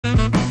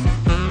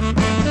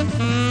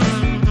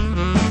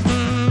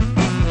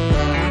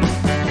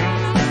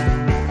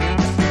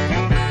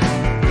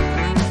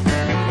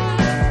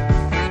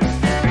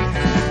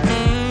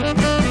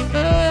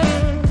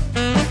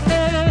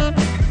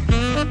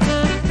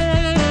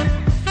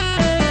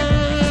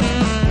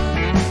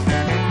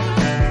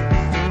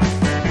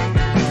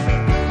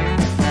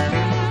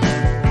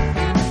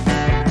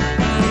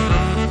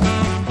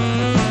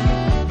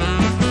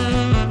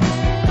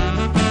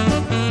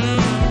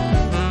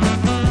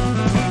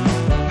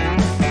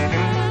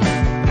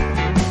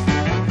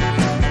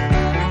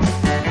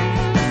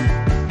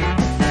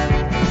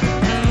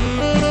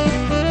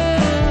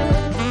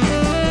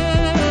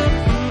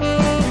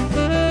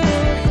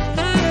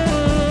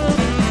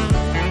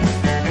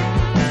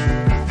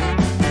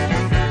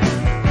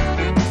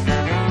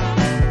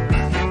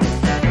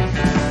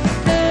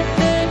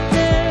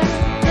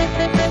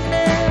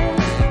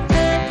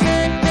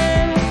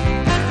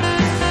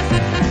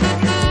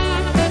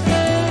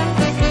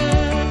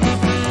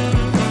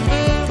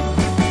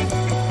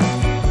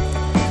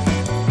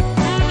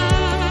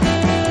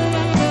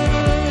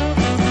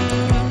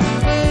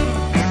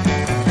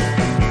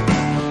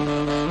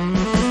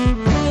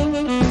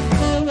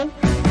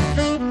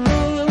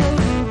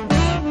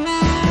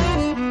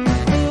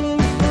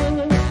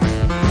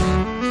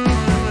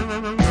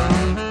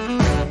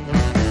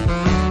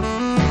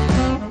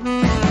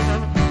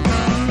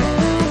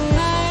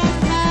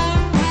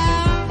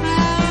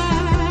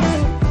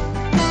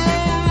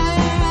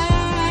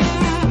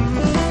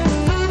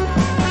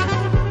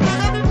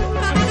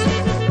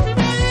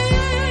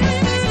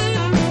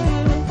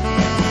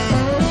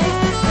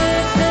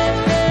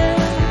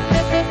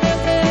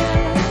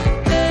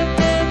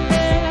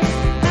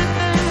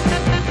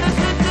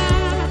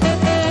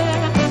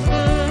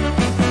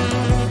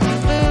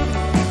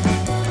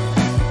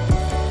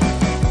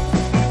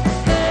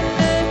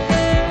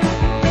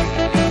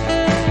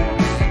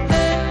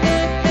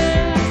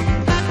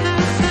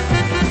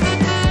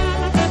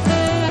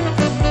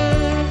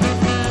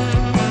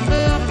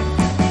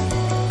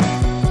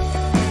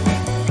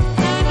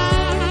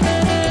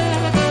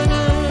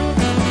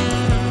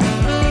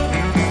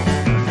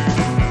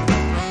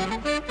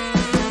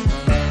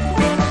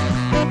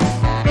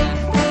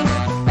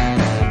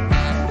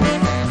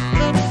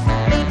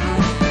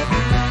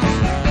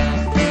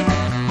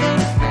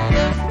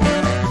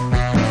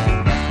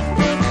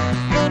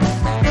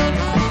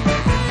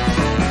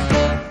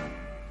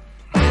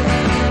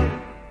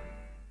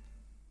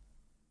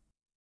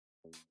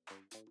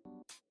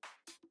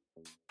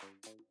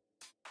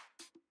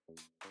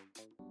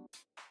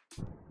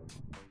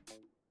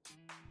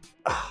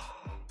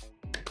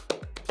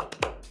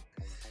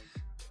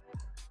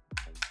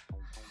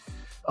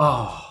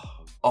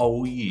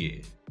Oh yeah.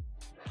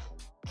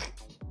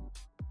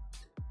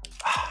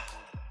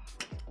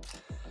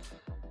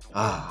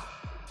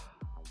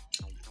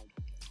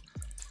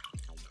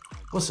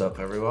 What's up,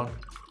 everyone?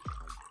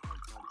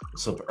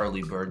 What's up,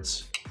 early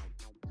birds?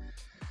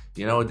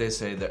 You know what they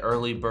say, the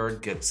early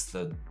bird gets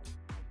the...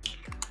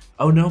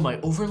 Oh no, my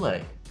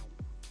overlay.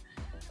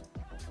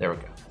 There we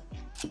go.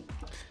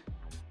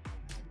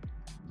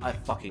 I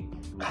fucking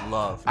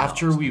love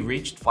After knobs. we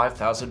reached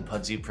 5,000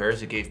 Pudsey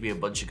prayers, it gave me a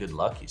bunch of good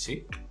luck, you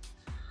see?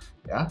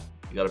 Yeah,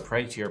 you gotta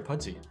pray to your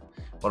Pudsey.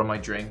 What am I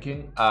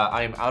drinking?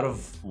 I am out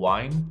of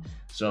wine,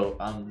 so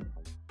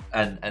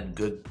and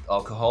good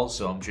alcohol,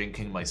 so I'm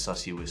drinking my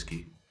sussy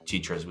whiskey,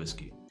 TGR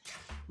whiskey,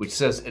 which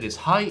says it is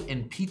high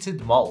in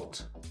peated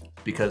malt,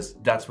 because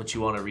that's what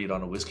you want to read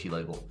on a whiskey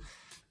label.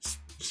 Just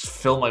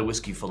fill my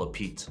whiskey full of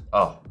peat.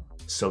 Oh,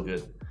 so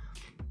good.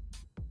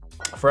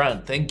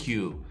 Fran, thank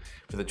you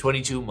for the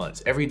 22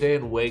 months. Every day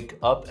and wake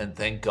up and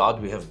thank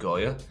God we have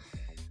Goya.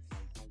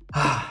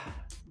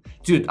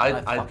 Dude,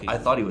 I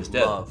thought he was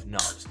dead. Love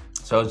knobs.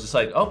 So I was just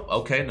like, oh,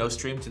 okay, no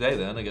stream today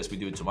then. I guess we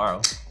do it tomorrow.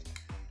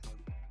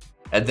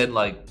 And then,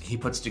 like, he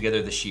puts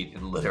together the sheet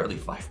in literally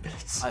 5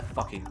 minutes. I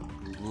fucking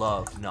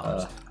love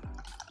knobs.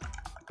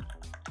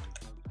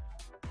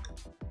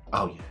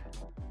 Oh, yeah.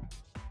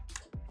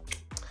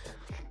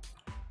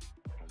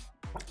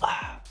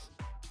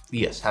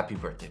 Yes, happy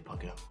birthday,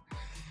 Puggo.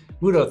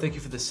 Mudo, thank you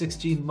for the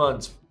 16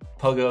 months.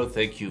 Puggo,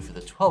 thank you for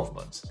the 12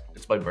 months.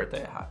 It's my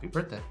birthday. Happy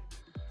birthday.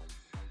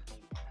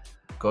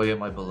 Goya,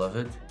 my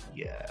beloved.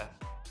 Yeah.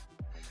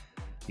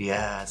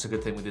 Yeah, it's a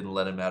good thing we didn't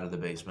let him out of the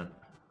basement.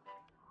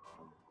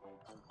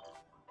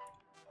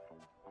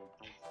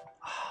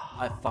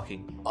 I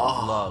fucking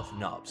love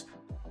knobs.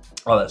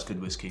 Oh, that's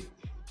good whiskey.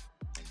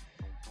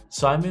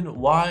 Simon,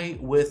 why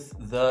with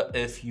the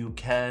if you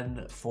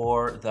can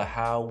for the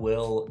how,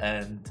 will,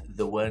 and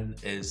the when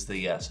is the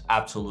yes?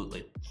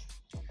 Absolutely.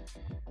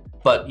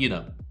 But, you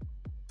know,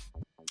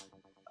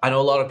 I know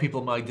a lot of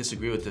people might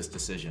disagree with this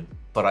decision,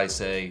 but I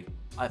say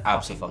I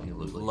absolutely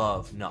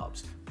love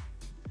knobs.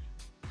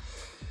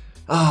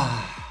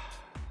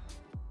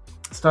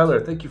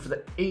 Styler, thank you for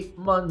the 8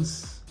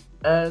 months.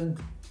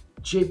 And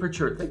Jay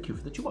Pritchard, thank you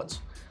for the 2 months.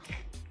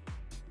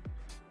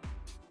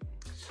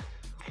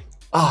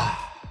 I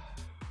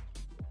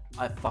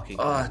fucking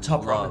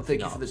Top Ramen, love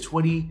thank knobs. you for the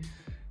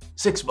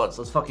 26 months.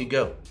 Let's fucking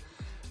go.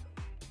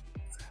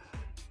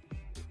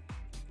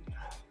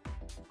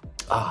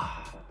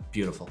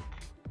 Beautiful.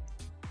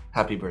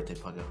 Happy birthday,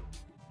 Puggo.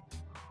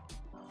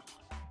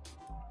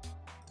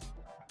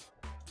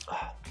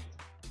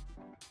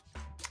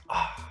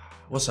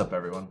 What's up,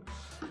 everyone?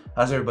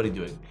 How's everybody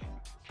doing?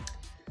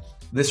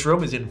 This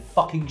room is in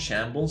fucking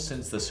shambles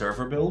since the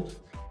server build.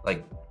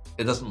 Like,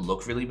 it doesn't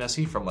look really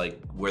messy from,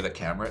 like, where the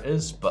camera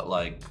is, but,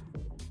 like...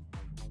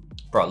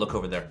 Bro, look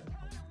over there.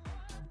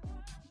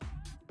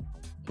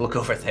 Look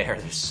over there.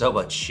 There's so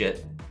much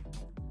shit.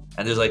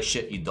 And there's, like,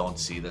 shit you don't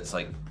see that's,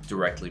 like,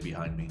 directly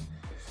behind me.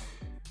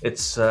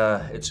 It's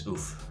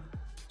oof.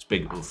 It's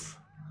big oof.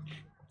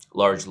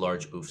 Large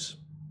oofs.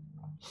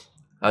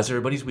 How's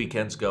everybody's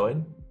weekends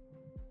going?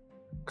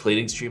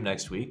 Cleaning stream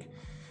next week?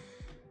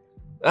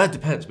 It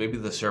depends. Maybe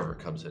the server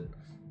comes in.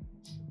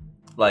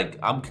 Like,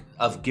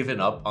 I've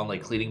given up on,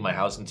 like, cleaning my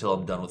house until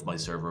I'm done with my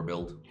server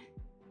build.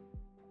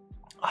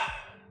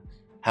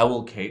 How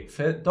will Kate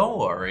fit? Don't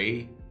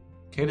worry.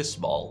 Kate is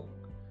small.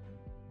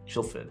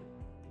 She'll fit.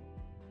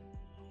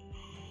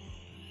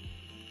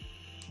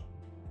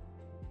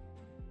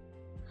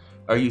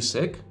 Are you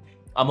sick?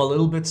 I'm a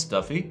little bit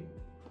stuffy,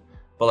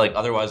 but, like,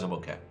 otherwise I'm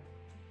okay.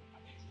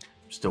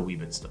 Just a wee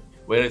bit stuffy.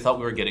 Wait, I thought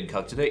we were getting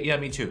cut today? Yeah,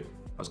 me too.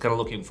 I was kind of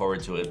looking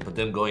forward to it, but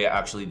then Goya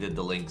actually did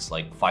the links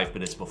like 5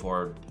 minutes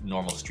before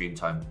normal stream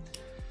time.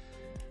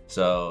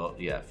 So,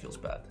 yeah, it feels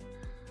bad.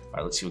 All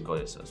right, let's see what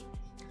Goya says.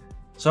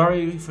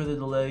 Sorry for the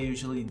delay.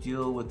 Usually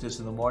deal with this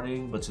in the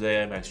morning, but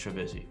today I'm extra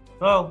busy.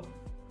 Well,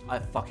 I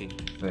fucking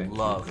thank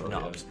love you,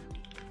 knobs.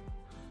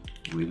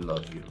 We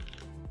love you.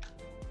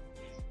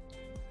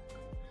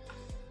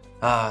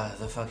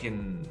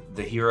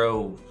 The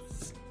hero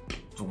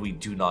we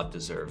do not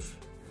deserve.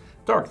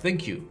 Dark,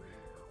 thank you.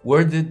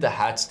 Where did the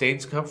hat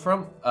stains come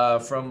from?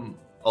 From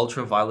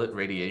ultraviolet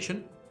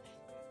radiation.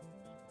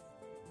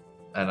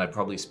 And I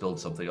probably spilled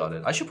something on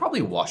it. I should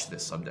probably wash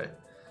this someday.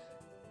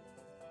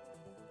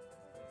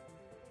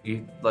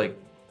 I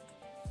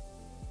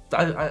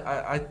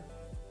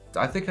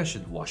think I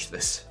should wash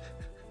this.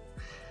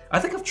 I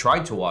think I've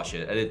tried to wash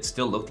it and it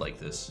still looked like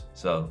this.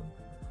 So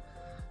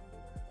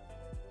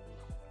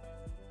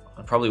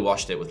I probably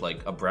washed it with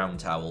like a brown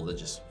towel that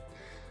just,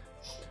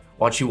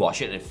 once you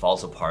wash it and it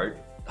falls apart.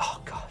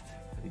 Oh God,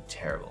 that'd be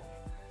terrible.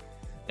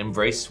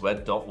 Embrace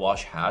sweat, don't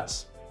wash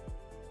hats.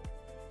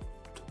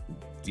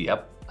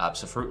 Yep,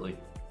 absolutely.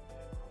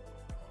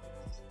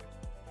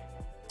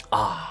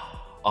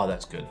 Oh,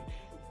 that's good.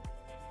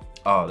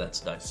 Oh,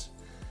 that's nice.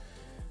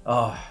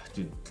 Oh,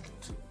 dude,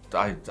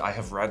 I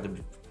have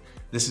random,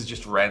 this is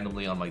just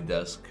randomly on my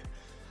desk.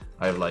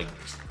 I have like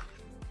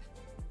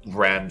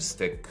RAM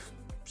stick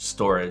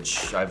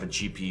storage. I have a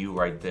GPU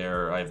right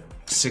there. I have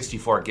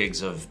 64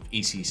 gigs of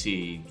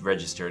ECC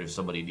registered if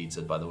somebody needs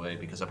it, by the way,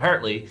 because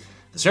apparently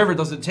the server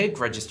doesn't take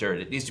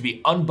registered. It needs to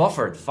be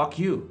unbuffered. Fuck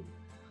you.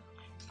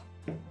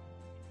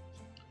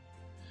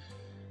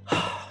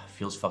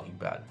 Feels fucking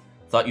bad.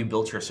 Thought you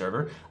built your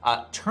server.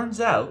 Turns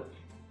out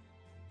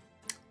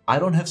I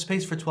don't have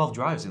space for 12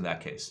 drives in that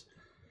case.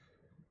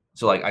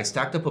 So like I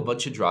stacked up a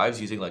bunch of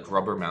drives using like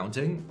rubber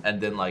mounting, and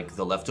then like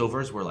the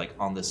leftovers were like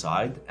on the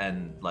side,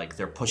 and like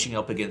they're pushing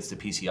up against the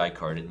PCI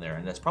card in there,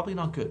 and that's probably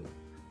not good.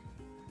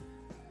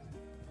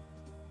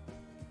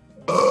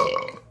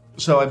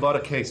 So I bought a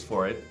case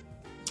for it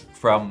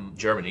from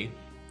Germany,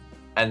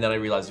 and then I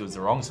realized it was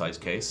the wrong size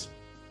case.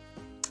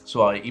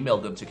 So I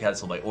emailed them to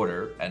cancel my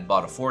order and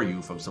bought a for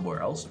you from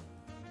somewhere else.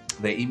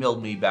 They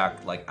emailed me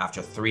back like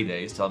after 3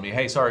 days telling me,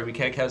 hey, sorry, we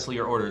can't cancel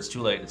your order. It's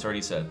too late. It's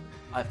already said.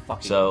 I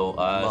fucking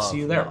see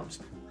you there. knobs.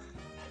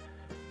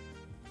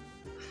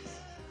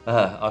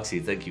 Oxy,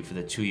 thank you for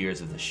the 2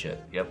 years of this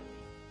shit. Yep.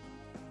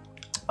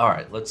 All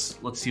right, let's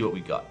see what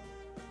we got.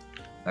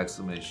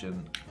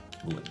 Exclamation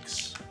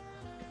links.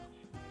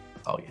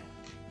 Oh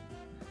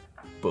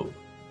yeah. Boom.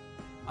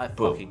 I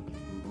fucking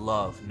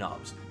love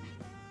knobs.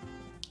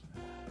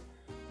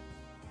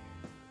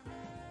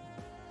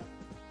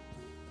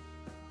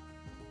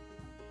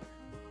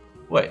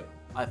 Wait.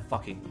 I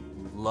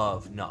fucking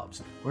love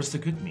knobs. Where's the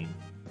good meme?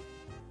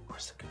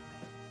 Where's the good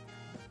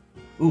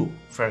meme? Ooh,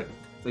 Frank,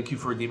 thank you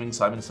for redeeming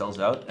Simon Sells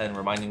Out and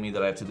reminding me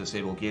that I have to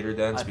disable Gator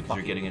Dance because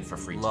you're getting it for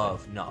free.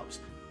 Love knobs.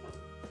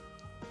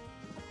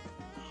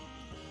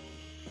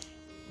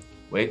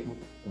 Wait,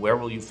 where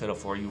will you fit a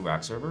for you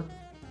rack server?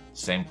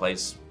 Same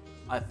place.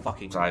 I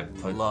fucking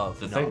put love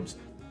the knobs.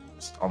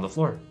 things on the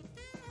floor.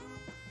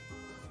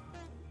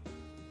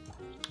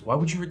 Why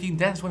would you redeem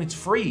Dance when it's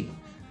free?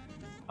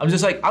 I'm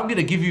just like, I'm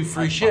gonna give you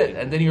free shit,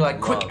 and then you're like,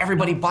 quick,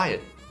 everybody buy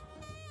it.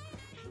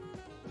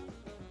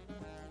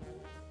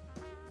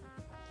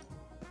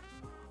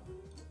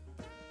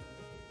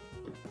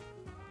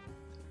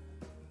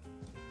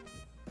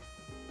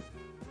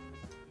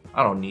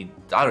 I don't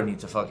need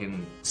to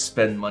fucking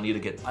spend money to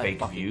get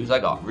fake views. I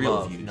got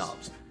real views.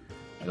 Knobs.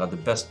 I got the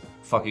best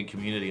fucking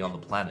community on the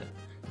planet.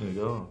 There you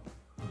go.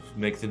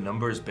 Make the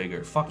numbers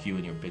bigger. Fuck you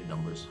and your big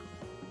numbers.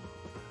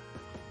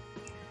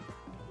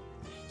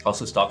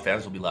 Also, stock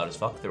fans will be loud as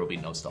fuck. There will be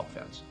no stock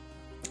fans.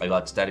 I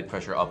got static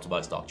pressure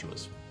optimized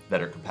Octuas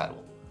that are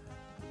compatible.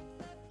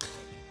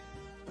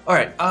 All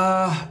right,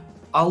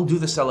 I'll do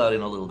the sellout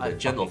in a little bit.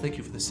 Jendal, thank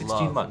you for the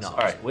 16 months. All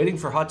right, waiting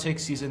for Hot Take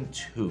Season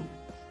 2.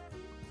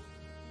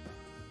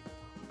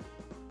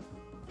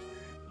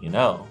 You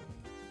know,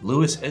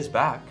 Lewis is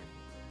back.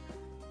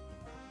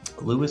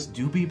 Lewis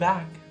do be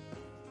back.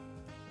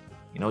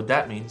 You know what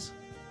that means.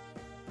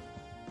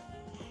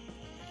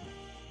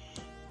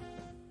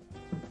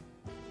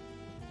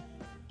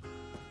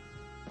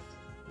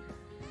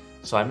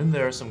 Simon,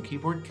 there are some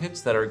keyboard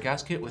kits that are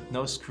gasket with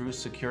no screws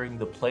securing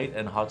the plate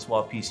and hot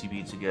swap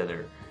PCB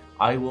together.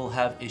 I will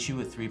have issue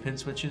with 3-pin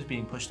switches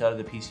being pushed out of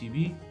the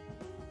PCB.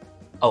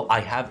 Oh, I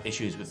have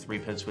issues with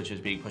 3-pin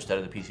switches being pushed out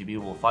of the PCB.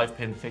 Will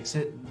 5-pin fix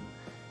it?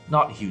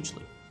 Not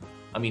hugely.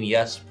 I mean,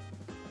 yes,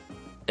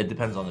 it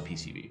depends on the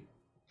PCB.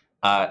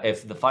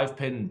 If the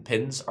 5-pin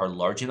pins are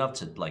large enough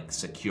to like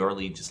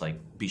securely just like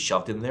be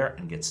shoved in there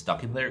and get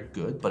stuck in there,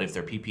 good. But if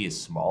their PP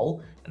is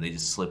small and they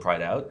just slip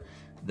right out,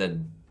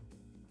 then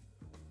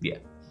yeah.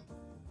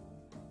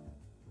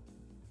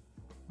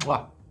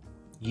 Wow.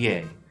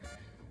 Yay.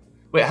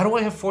 Wait, how do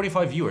I have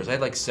 45 viewers? I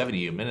had like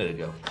 70 a minute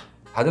ago.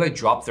 How did I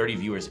drop 30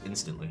 viewers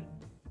instantly?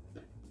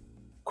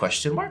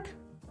 Question mark?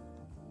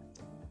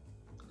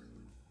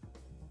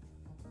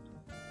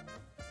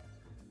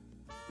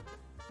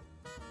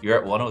 You're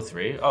at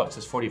 103? Oh, it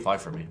says 45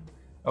 for me.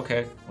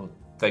 Okay. Well,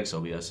 thanks,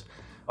 OBS.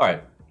 All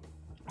right.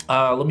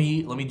 Let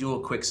me do a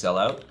quick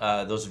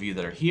sellout. Those of you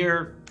that are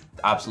here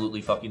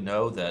absolutely fucking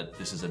know that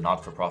this is a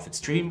not-for-profit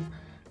stream.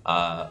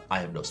 I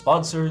have no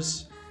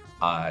sponsors.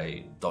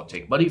 I don't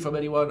take money from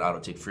anyone. I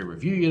don't take free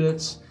review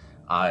units.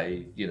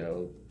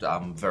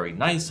 I'm very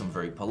nice. I'm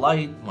very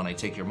polite. When I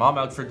take your mom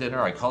out for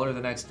dinner, I call her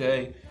the next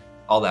day.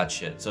 All that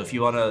shit. So if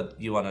you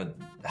wanna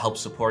help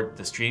support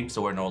the stream,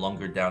 so we're no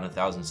longer down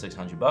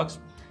 $1,600,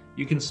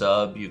 you can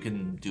sub, you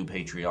can do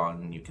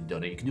Patreon, you can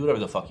donate, you can do whatever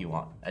the fuck you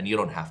want, and you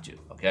don't have to,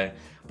 okay?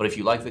 But if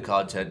you like the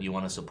content, you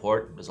want to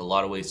support, there's a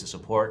lot of ways to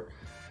support.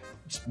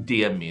 Just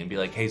DM me and be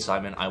like, hey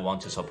Simon, I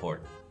want to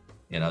support.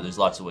 You know, there's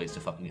lots of ways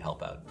to fucking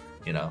help out.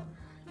 You know,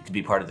 you could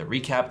be part of the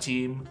recap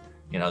team.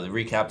 You know, the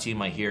recap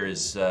team I hear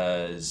is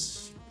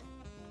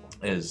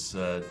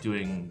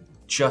doing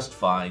just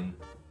fine.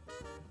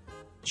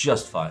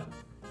 Just fine.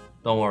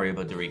 Don't worry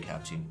about the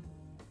recap team.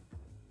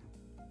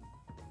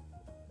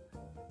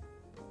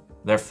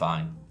 They're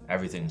fine.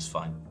 Everything's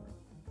fine.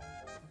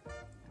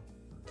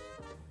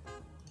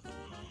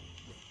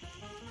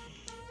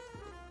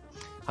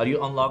 How do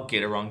you unlock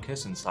Gatorong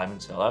Kiss in Simon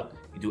Sellout?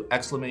 You do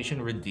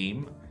exclamation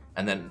redeem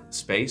and then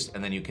space,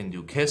 and then you can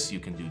do kiss, you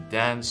can do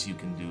dance, you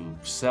can do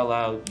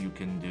sellout, you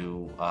can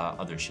do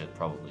other shit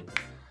probably.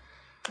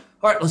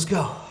 All right, let's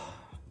go.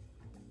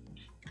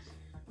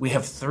 We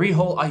have 3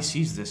 whole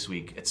ICs this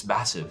week. It's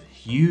massive.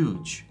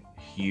 Huge.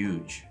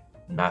 Huge.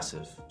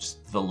 Massive.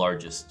 Just the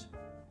largest.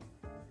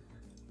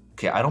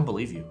 Okay, I don't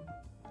believe you.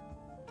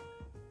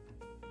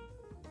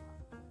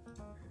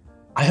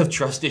 I have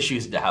trust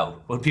issues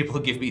now when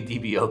people give me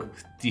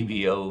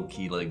DBO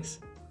key links.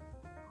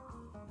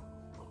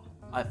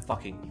 I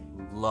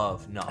fucking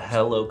love nubs.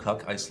 Hello,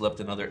 cuck. I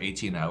slept another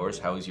 18 hours.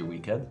 How was your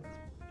weekend?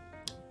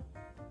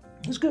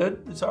 It's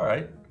good. It's all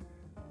right.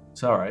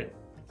 It's all right.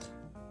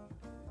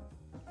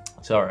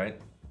 It's all right.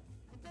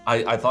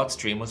 I thought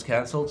stream was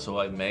canceled, so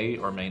I may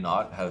or may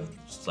not have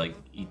just, like,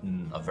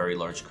 eaten a very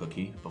large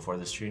cookie before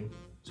the stream.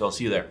 So I'll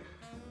see you there.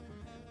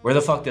 Where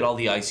the fuck did all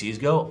the ICs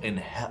go? In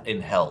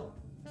hell.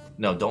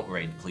 No, don't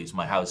raid, please.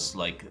 My house,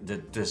 like,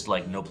 there's,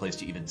 like, no place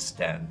to even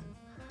stand.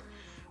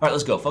 All right,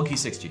 let's go. Funky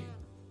 6G.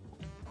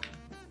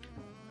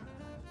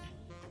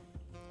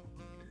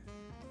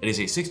 It is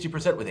a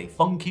 60% with a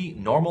funky,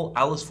 normal,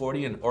 Alice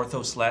 40, and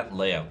ortho slant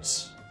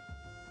layouts.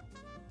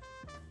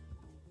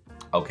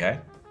 Okay.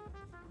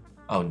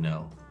 Oh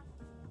no.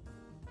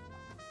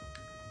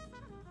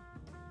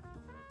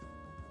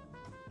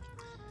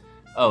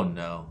 Oh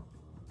no.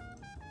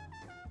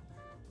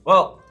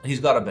 Well, he's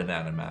got a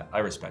banana mat. I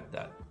respect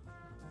that.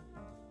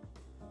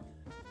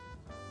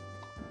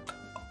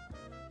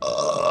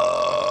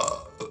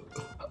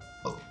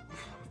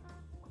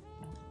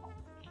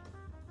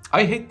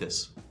 I hate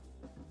this.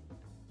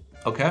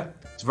 Okay?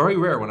 It's very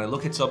rare when I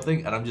look at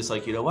something and I'm just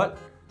like, you know what?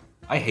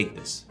 I hate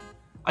this.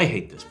 I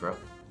hate this, bro.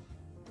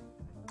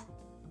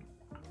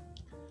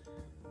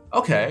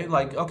 Okay,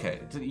 like,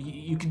 okay.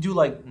 You can do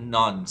like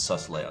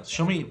non-sus layouts.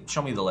 Show me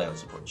the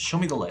layouts support. Show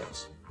me the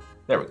layouts.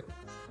 There we go.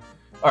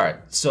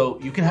 Alright, so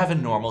you can have a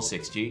normal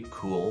 6G,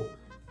 cool.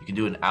 You can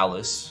do an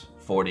Alice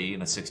 40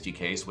 in a 60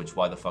 case, which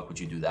why the fuck would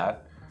you do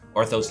that?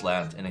 Ortho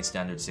slant in a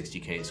standard 60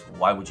 case,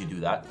 why would you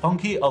do that?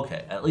 Funky,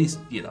 okay, at least,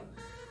 you know.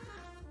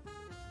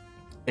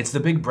 It's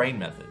the big brain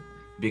method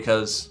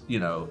because, you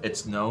know,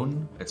 it's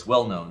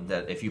well known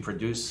that if you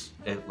produce,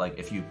 like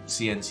if you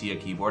CNC a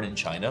keyboard in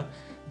China,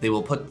 they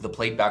will put the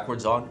plate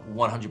backwards on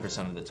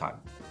 100% of the time.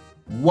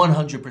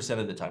 100%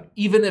 of the time.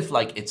 Even if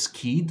like it's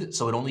keyed,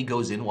 so it only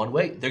goes in one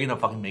way, they're gonna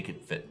fucking make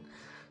it fit.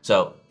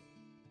 So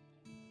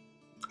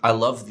I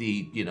love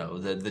the, you know,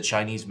 the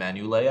Chinese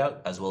manu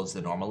layout as well as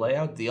the normal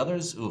layout. The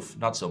others, oof,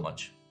 not so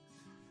much.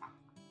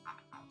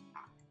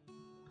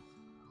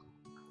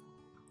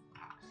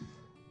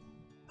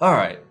 All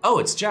right. Oh,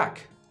 it's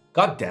Jack.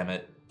 God damn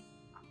it.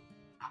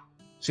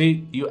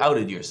 See, you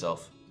outed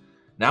yourself.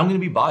 Now I'm gonna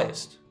be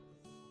biased.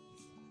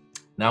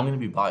 Now I'm gonna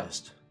be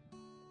biased.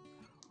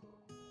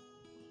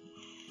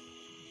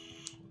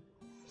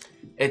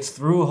 It's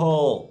through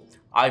hole.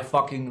 I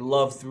fucking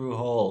love through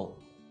hole.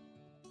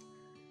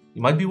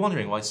 You might be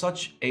wondering why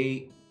such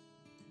a...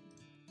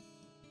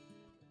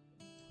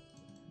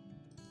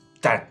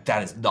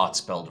 That is not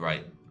spelled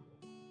right.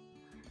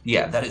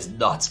 Yeah, that is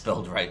not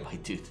spelled right, my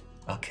dude.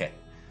 Okay.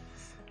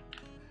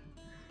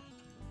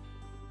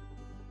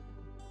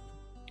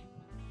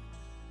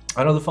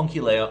 I know the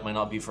funky layout might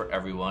not be for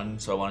everyone,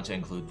 so I wanted to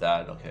include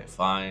that. Okay,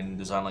 fine.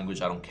 Design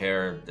language, I don't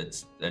care.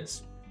 That's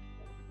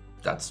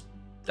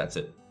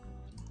it.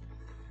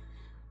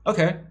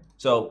 Okay,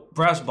 so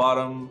brass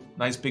bottom,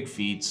 nice big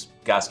feet,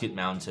 gasket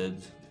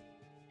mounted.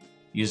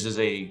 Uses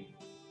a,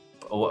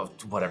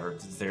 whatever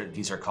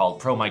these are called,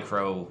 Pro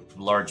Micro,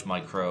 Large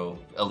Micro,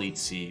 Elite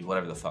C,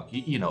 whatever the fuck.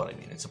 You know what I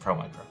mean, it's a Pro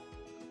Micro.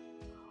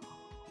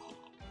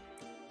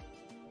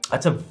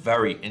 That's a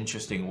very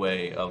interesting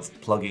way of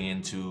plugging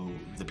into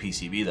the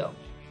PCB though.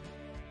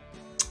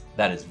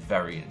 That is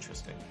very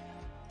interesting.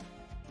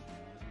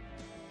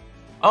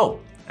 Oh,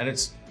 and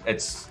it's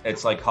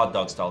like hot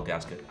dog style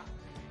gasket.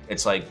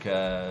 It's like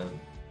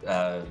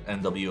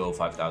NWO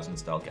 5000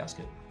 style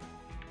gasket.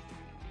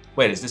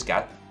 Wait, is this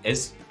yeah,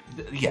 this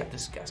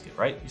is gasket,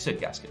 right? You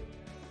said gasket.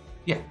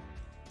 Yeah,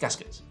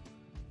 gaskets.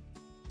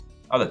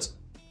 Oh, that's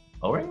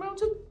O-ring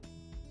mounted?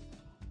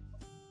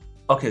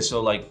 Okay,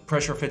 so like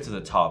pressure fit to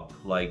the top,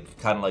 like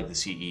kind of like the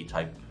CE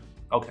type.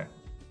 Okay.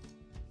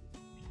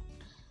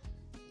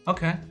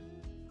 Okay.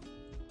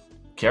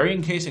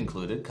 Carrying case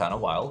included, kind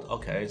of wild.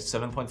 Okay,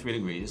 7.3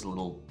 degrees, a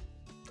little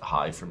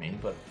high for me,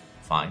 but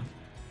fine.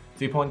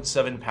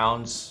 3.7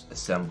 pounds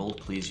assembled,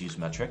 please use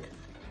metric.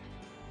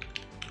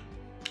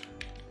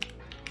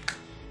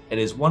 It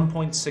is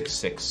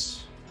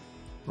 1.66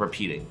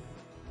 repeating,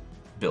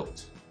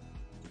 built.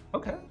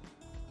 Okay,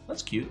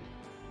 that's cute.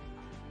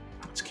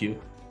 That's cute.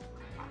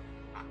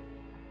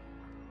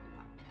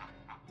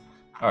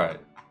 All right,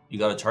 you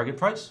got a target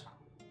price?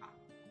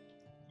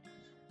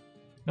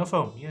 No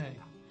foam, yay.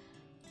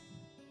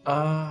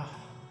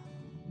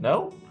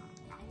 No?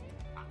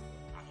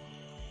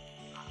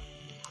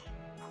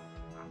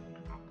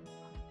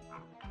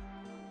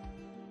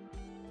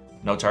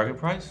 No target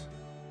price?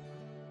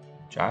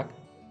 Jack?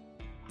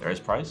 There is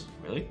price?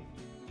 Really?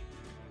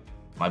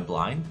 Am I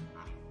blind?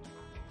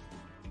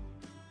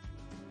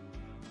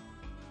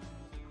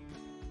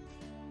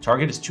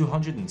 Target is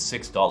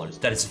 $206.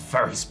 That is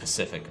very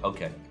specific.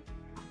 Okay.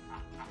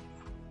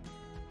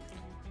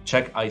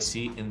 Check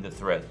IC in the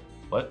thread.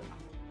 What?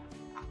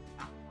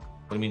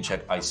 What do you mean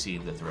check IC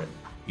in the thread?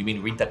 You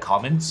mean read the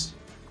comments?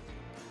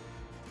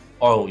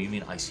 Oh, you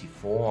mean IC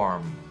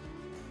form.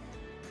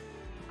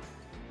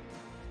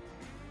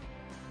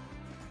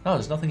 No,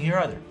 there's nothing here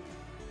either.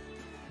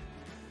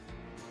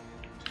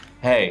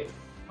 Hey,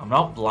 I'm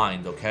not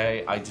blind,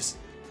 okay? I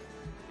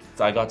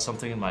got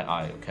something in my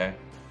eye, okay?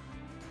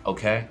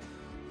 Okay?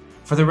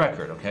 For the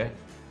record, okay?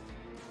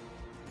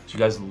 So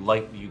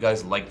you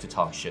guys like to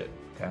talk shit,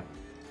 okay?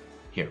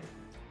 Here.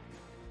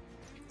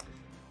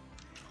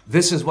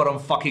 This is what I'm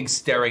fucking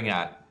staring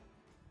at.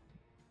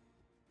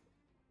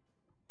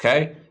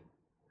 Okay?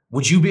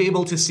 Would you be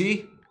able to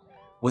see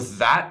with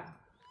that?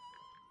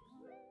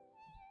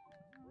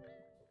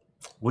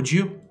 Would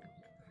you?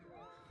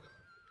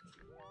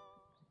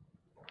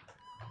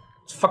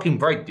 It's fucking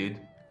bright, dude.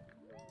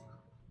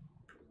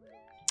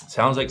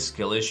 Sounds like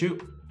skill issue.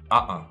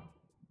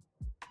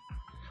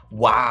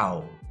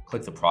 Wow.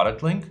 Click the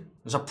product link.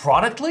 There's a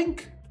product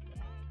link?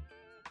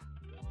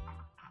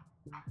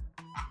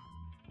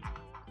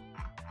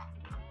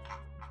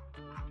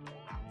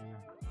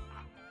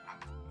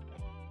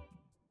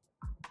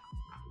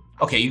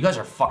 Okay, you guys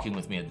are fucking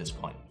with me at this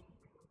point.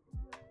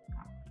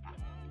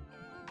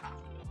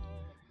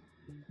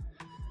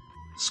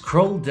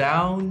 Scroll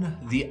down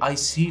the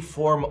IC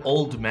form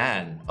old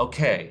man.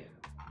 Okay.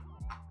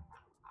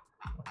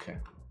 Okay.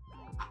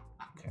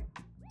 Okay.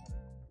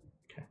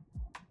 Okay.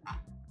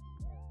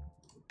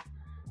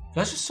 You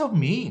guys are so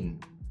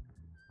mean.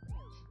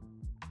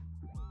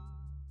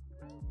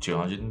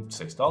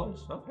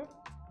 $206? Okay.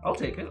 I'll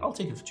take it. I'll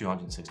take it for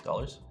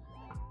 $206.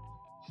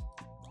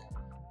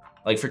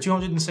 Like, for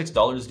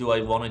 $206, do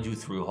I want to do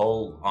through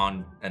hole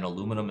on an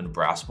aluminum and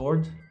brass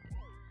board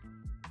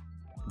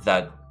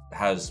that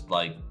has,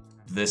 like,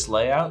 this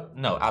layout?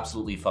 No,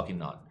 absolutely fucking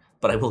not.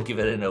 But I will give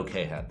it an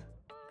okay hand.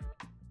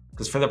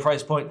 Because for the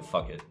price point,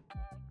 fuck it.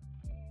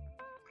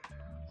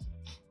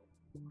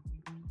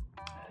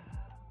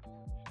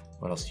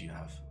 What else do you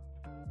have?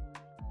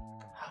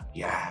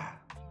 Yeah.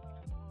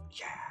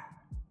 Yeah.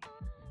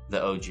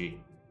 The OG.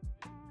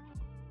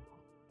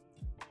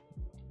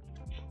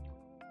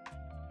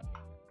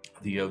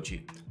 The OG.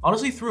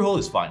 Honestly, through hole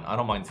is fine. I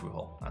don't mind through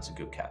hole. That's a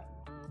good cat.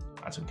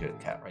 That's a good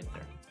cat right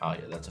there. Oh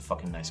yeah, that's a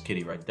fucking nice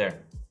kitty right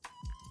there.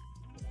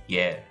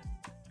 Yeah.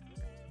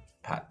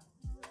 Pat.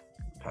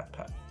 Pat,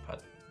 pat,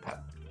 pat,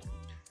 pat.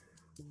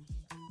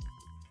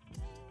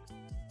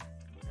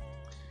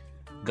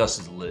 Gus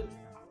is lit.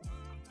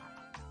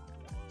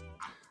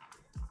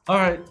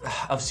 Alright,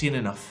 I've seen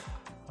enough.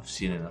 I've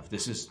seen enough.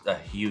 This is a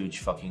huge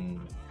fucking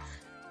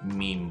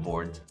meme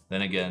board.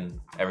 Then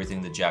again,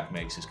 everything that Jack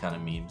makes is kind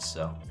of memes,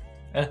 so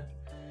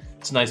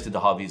it's nice that the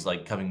hobby's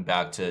like coming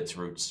back to its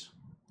roots.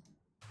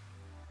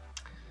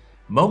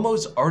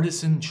 MoMo's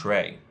artisan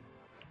tray.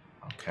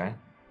 Okay.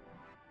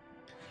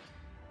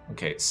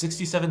 Okay, it's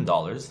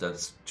 $67.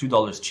 That's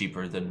 $2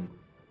 cheaper than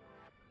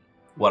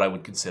what I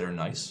would consider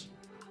nice.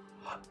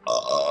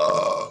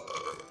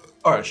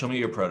 Alright, show me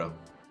your proto.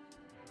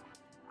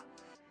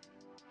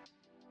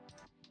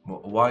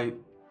 Why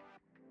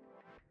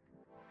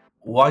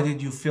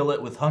did you fill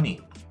it with honey?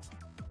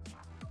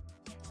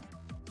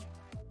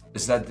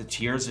 Is that the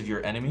tears of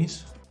your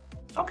enemies?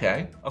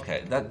 Okay,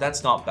 okay,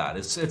 that's not bad.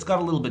 It's got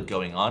a little bit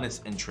going on.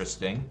 It's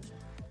interesting,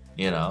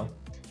 you know.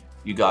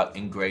 You got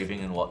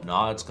engraving and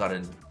whatnot. It's got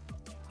an.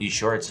 You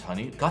sure it's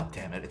honey? God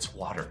damn it, it's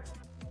water.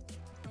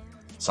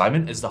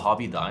 Simon, is the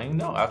hobby dying?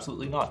 No,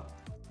 absolutely not.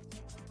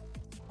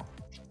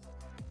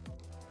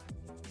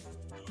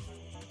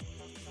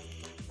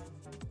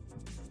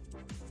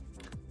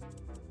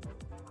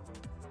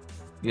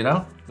 You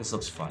know, this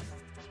looks fun.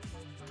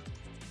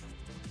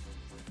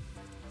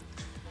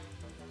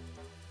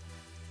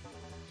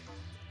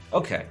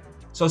 Okay,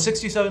 so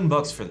 67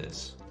 bucks for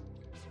this.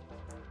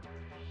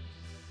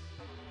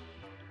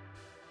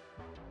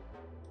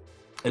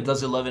 It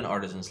does 11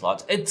 artisan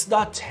slots. It's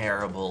not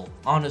terrible.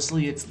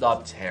 Honestly, it's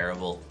not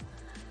terrible.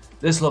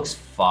 This looks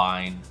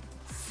fine.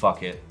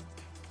 Fuck it.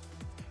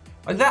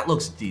 Like, that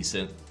looks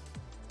decent.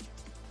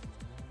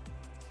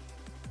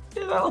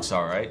 Yeah, that looks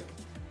alright.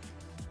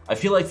 I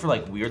feel like for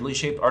like weirdly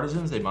shaped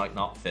artisans, they might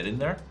not fit in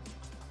there.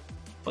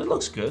 But it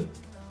looks good.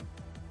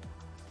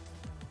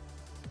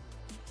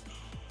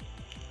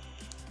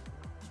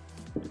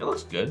 It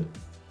looks good.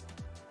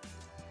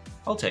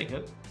 I'll take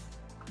it.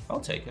 I'll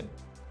take it.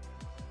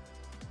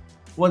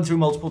 Went through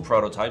multiple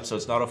prototypes, so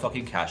it's not a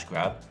fucking cash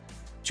grab.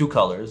 2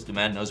 colors, the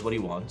man knows what he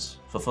wants.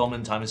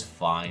 Fulfillment time is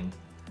fine.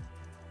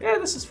 Yeah,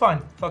 this is fine.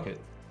 Fuck it.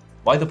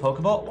 Why the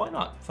Pokeball? Why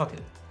not? Fuck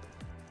it.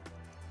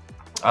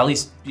 At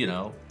least, you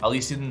know, he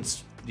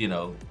didn't, you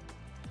know,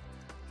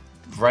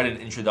 write an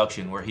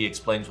introduction where he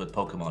explains what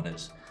Pokemon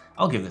is.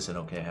 I'll give this an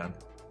okay hand.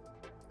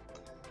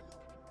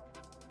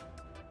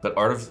 But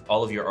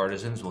all of your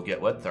artisans will get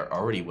wet. They're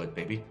already wet,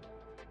 baby.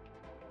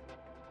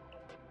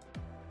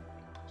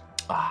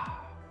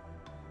 Ah.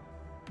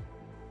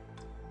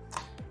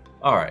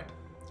 All right.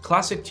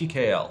 Classic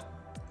TKL.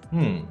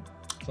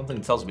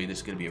 Something tells me this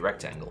is going to be a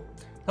rectangle.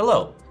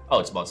 Hello. Oh,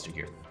 it's Monster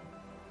Gear.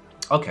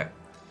 Okay.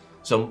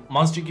 So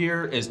Monster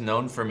Gear is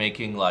known for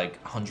making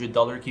like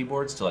 $100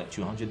 keyboards to like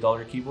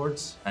 $200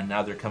 keyboards, and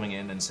now they're coming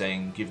in and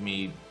saying, give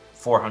me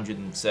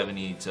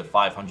 $470 to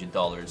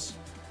 $500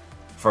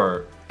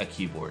 for a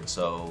keyboard.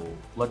 So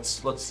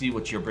let's see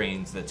what you're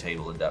bringing to the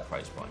table at that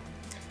price point.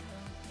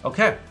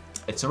 Okay,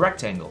 it's a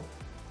rectangle.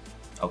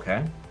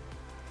 Okay,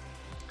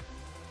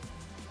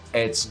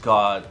 it's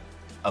got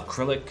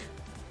acrylic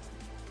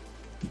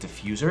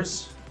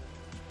diffusers.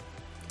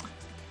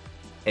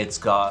 It's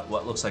got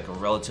what looks like a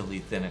relatively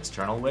thin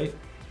external weight,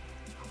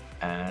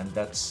 and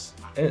that's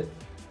it.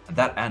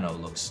 That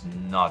anode looks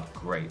not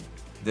great.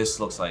 This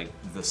looks like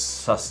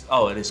the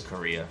oh, it is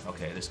Korea.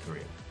 Okay, it is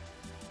Korea.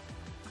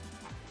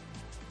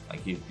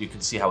 Like you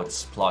can see how it's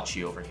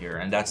splotchy over here,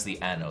 and that's the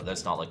anode.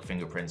 That's not like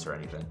fingerprints or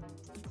anything.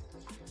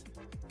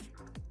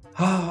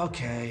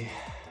 Okay.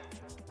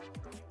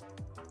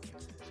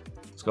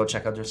 Let's go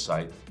check out their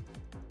site.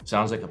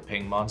 Sounds like a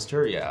ping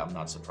monster. Yeah, I'm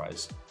not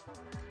surprised.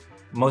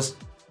 Most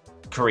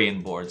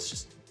Korean boards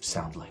just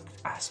sound like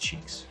ass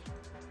cheeks.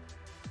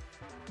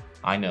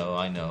 I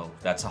know.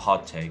 That's a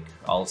hot take.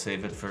 I'll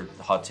save it for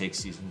hot take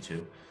season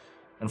 2.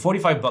 And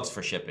 $45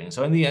 for shipping.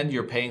 So in the end,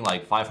 you're paying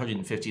like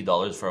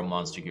 $550 for a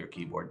Monster Gear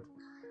keyboard.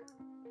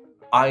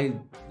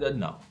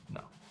 No.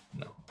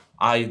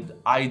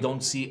 I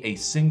don't see a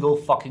single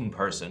fucking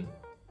person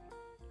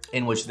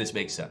in which this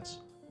makes sense.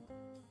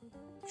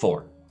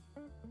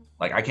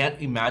 Like, I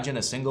can't imagine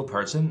a single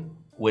person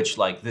which,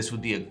 like, this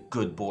would be a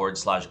good board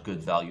 /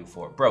 good value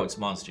for. Bro, it's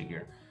Monster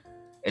Gear.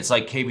 It's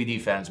like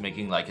KBD fans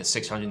making, like, a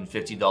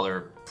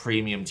 $650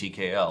 premium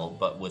TKL,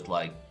 but with,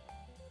 like,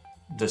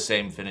 the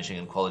same finishing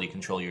and quality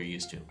control you're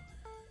used to.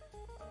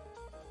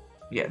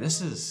 Yeah,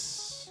 this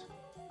is...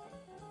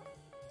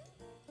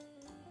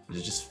 Is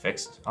it just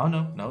fixed? Oh,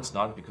 no, it's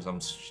not, because I'm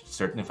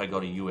certain if I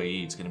go to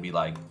UAE, it's going to be,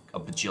 like, a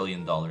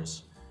bajillion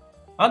dollars.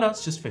 Oh, no,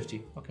 it's just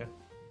 50. Okay.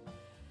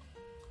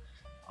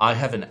 I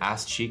have an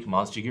ass-cheek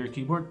Monster Gear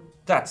keyboard.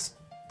 That's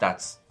the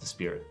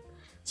spirit.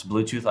 It's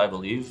Bluetooth, I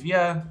believe.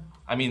 Yeah,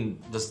 I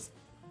mean,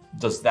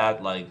 does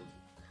that, like,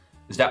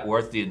 is that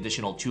worth the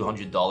additional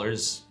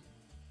 $200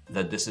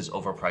 that this is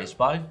overpriced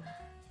by?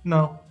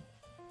 No.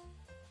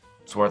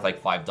 It's worth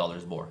like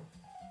 $5 more.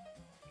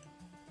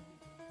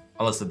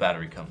 Unless the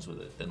battery comes with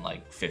it, then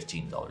like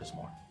 $15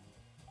 more.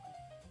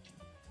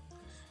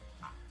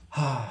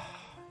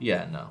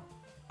 Yeah, no.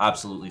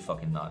 Absolutely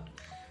fucking not.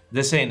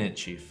 This ain't it,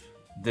 Chief.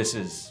 This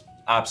is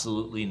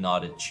absolutely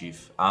not it,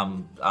 Chief.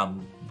 I'm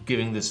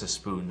giving this a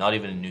spoon, not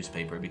even a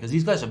newspaper, because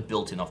these guys have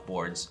built enough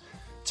boards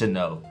to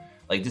know.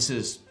 Like, this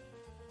is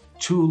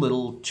too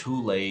little,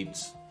 too late,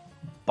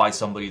 by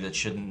somebody that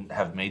shouldn't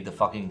have made the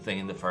fucking thing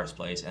in the first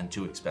place, and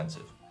too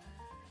expensive.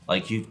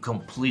 Like, you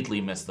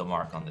completely missed the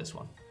mark on this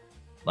one.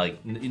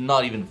 Like,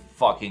 not even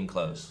fucking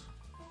close.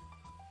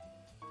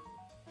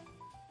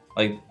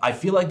 Like, I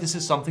feel like this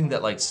is something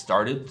that, like,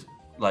 started,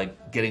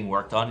 like, getting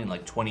worked on in,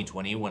 like,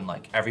 2020 when,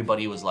 like,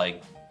 everybody was,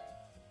 like,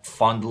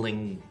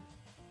 fondling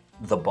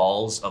the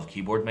balls of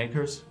keyboard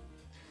makers.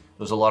 There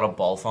was a lot of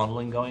ball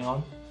fondling going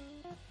on.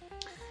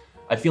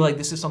 I feel like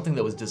this is something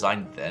that was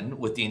designed then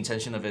with the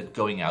intention of it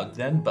going out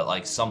then, but,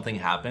 like, something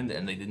happened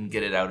and they didn't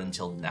get it out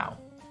until now.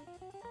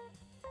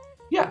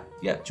 Yeah,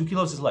 2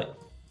 kilos is light.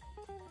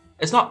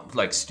 It's not,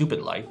 like,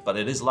 stupid light, but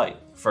it is light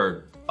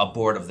for a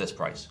board of this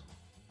price.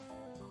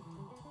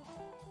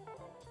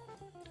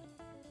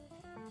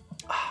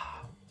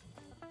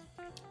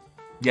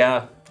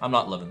 Yeah, I'm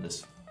not loving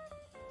this.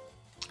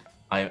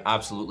 I am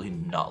absolutely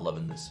not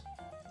loving this.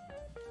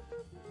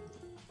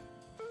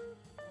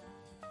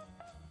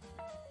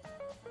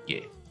 Yeah.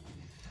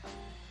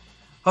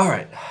 All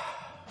right.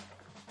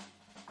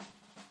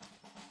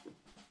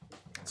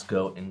 Let's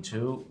go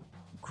into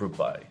group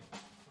buy.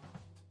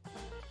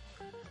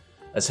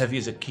 As heavy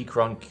as a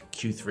Keychron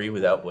Q3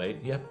 without weight.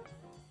 Yep.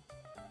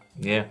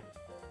 Yeah.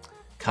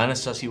 Kind of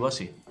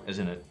sussy-wussy,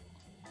 isn't it?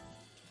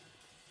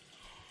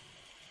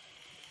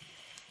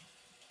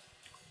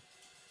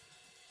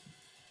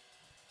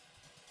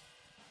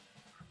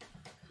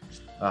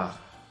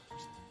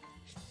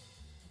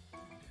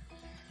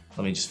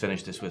 Let me just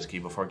finish this whiskey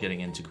before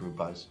getting into group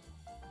buys.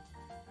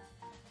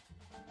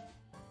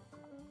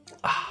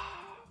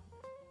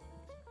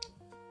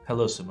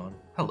 Hello, Simone.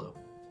 Hello.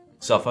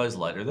 Safa is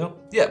lighter though?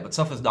 Yeah, but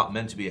Safa is not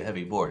meant to be a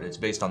heavy board. It's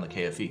based on the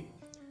KFE.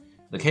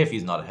 The KFE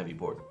is not a heavy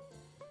board.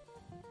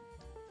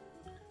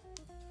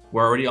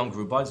 We're already on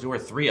group buys. There were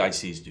 3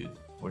 ICs, dude.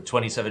 We're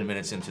 27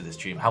 minutes into the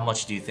stream. How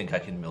much do you think I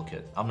can milk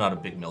it? I'm not a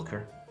big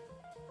milker.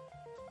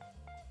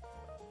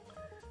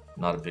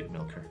 Not a big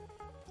milker.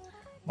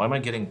 Why am I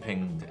getting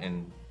pinged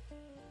in...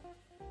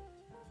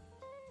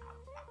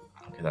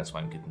 Okay, that's why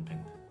I'm getting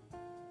pinged.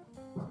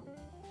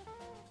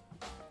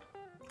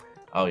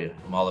 Oh yeah,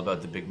 I'm all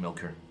about the big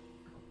milker.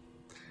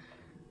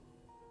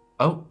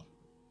 Oh.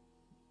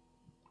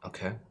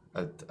 Okay.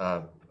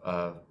 There.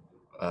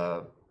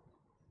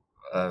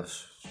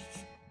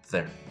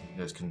 You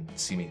guys can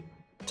see me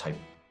type.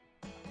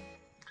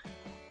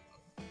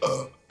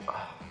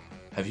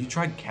 Have you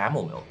tried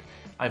camel milk?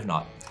 I've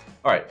not.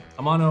 All right,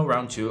 Amano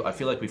round 2. I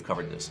feel like we've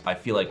covered this. I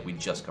feel like we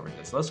just covered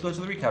this. Let's go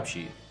to the recap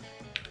sheet.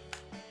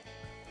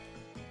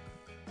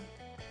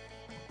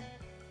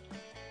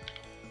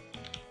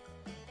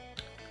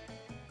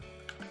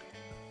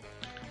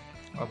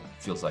 Well,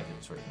 feels like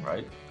it's written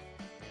right.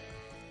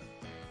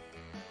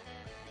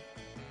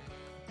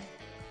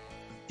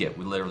 Yeah,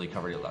 we literally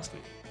covered it last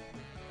week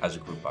as a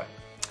group buy.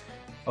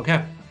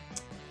 Okay.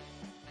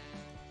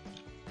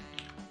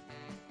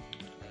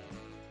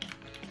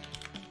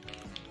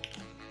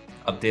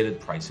 Updated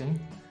pricing?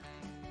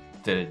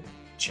 Did it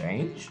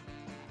change?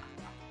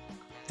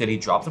 Did he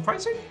drop the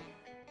pricing?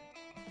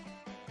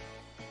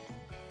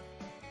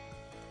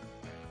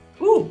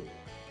 Ooh.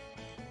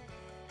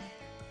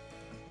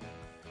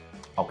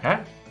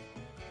 Okay.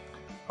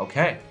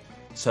 Okay.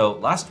 So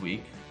last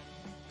week,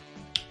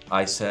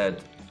 I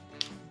said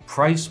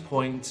price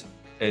point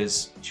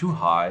is too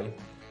high,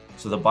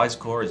 so the buy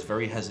score is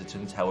very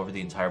hesitant. However,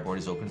 the entire board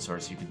is open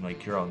source, so you can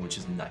make your own, which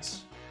is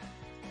nice.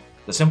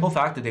 The simple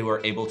fact that they were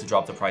able to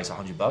drop the price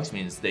 $100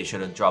 means they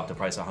should have dropped the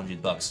price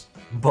 $100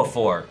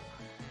 before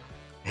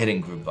hitting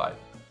group buy.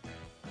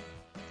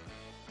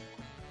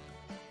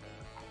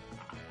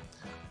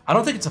 I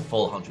don't think it's a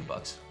full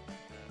 $100,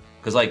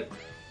 because like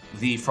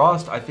the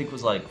Frost I think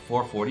was like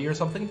 $440 or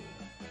something.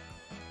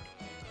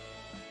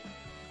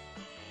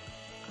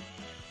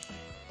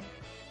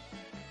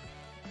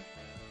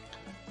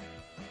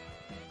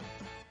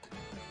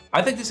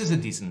 I think this is a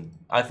decent.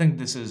 I think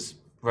this is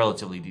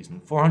relatively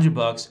decent.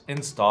 $400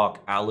 in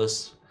stock,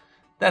 Alice.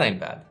 That ain't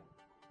bad.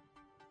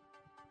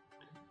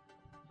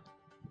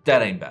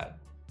 That ain't bad.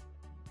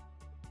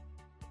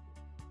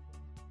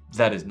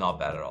 That is not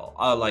bad at all.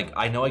 Like,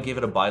 I know I gave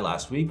it a buy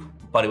last week,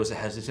 but it was a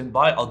hesitant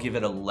buy. I'll give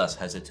it a less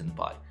hesitant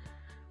buy.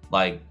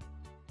 Like,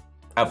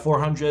 at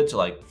 400 to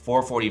like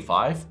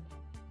 445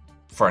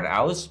 for an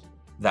Alice,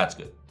 that's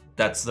good.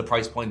 That's the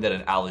price point that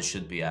an Alice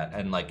should be at,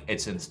 and like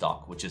it's in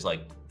stock, which is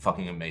like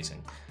fucking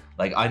amazing.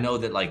 Like, I know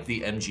that like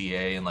the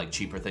MGA and like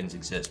cheaper things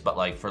exist, but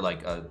like for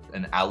like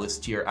an Alice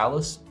tier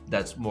Alice,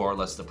 that's more or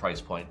less the price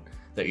point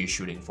that you're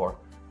shooting for.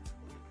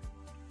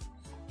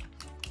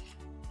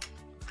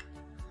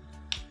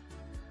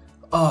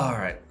 All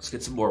right, let's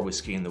get some more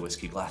whiskey in the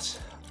whiskey glass.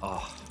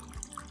 Oh.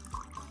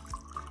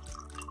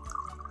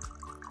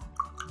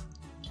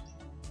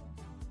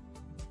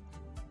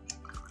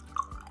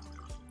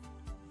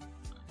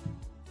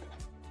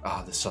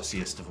 Ah, the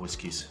sussiest of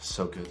whiskeys.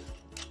 So good.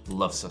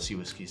 Love sussy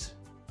whiskeys.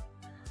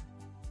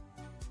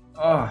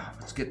 Ah,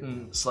 it's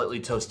getting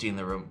slightly toasty in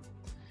the room.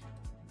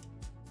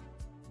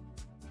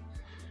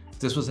 If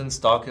this was in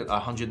stock at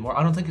 100 more,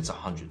 I don't think it's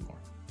 100 more.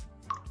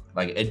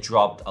 Like, it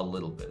dropped a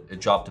little bit. It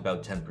dropped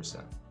about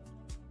 10%.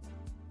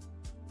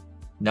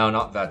 No,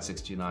 not VAT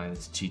 69.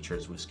 It's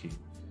Teacher's whiskey.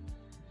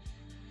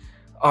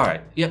 All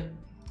right. Yep.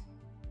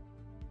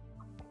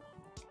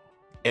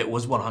 It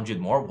was 100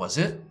 more, was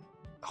it?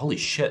 Holy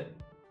shit.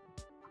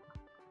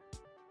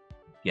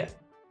 Yeah.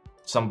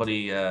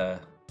 Somebody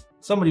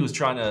was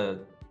trying to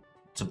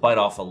bite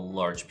off a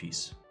large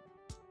piece.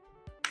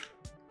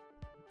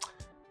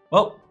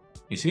 Well,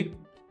 you see?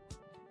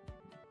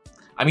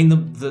 I mean,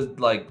 the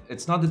like,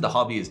 it's not that the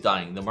hobby is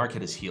dying. The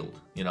market is healed.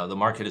 You know, the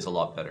market is a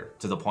lot better,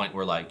 to the point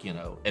where, like, you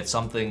know, if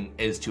something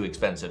is too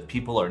expensive,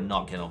 people are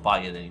not gonna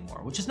buy it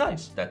anymore, which is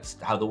nice. That's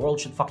how the world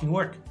should fucking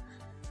work.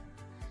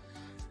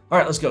 All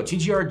right, let's go.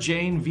 TGR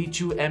Jane,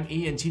 V2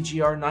 ME, and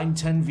TGR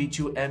 910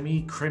 V2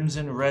 ME,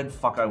 Crimson Red.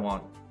 Fuck, I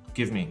want.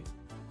 Give me.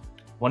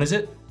 When is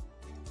it?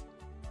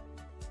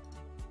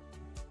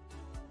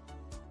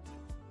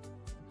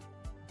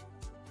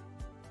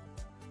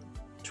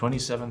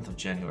 '27th of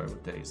January.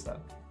 What day is that?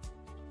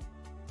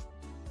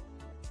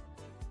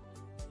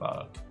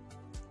 Fuck.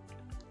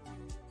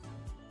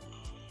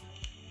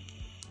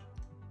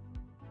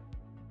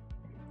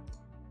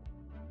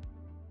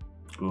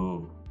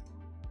 Ooh.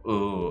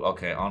 Ooh,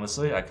 okay.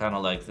 Honestly, I kind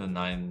of like the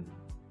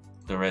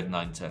red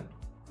 910.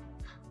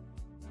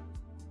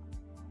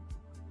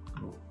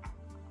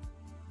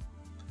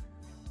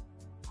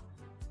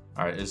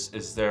 All right,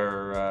 is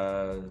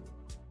there,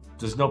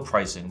 there's no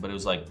pricing, but it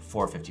was like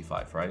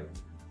 $455, right?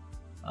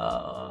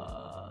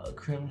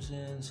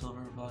 Crimson,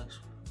 silver box.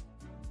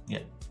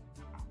 Yeah.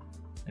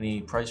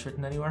 Any price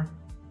written anywhere?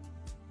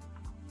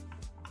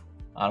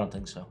 I don't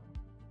think so.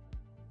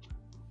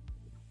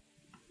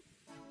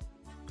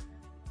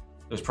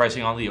 There's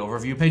pricing on the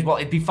overview page. Well,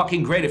 it'd be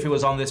fucking great if it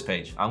was on this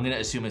page. I'm gonna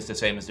assume it's the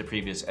same as the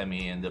previous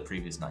ME and the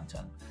previous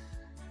 910,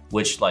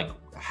 which like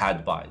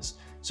had buys.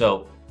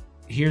 So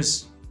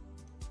here's.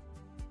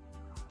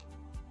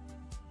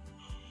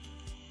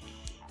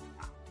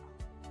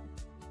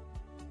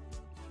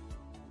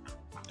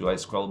 Do I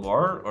scroll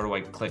more or do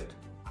I click?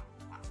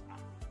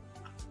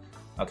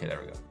 Okay, there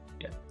we go.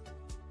 Yeah.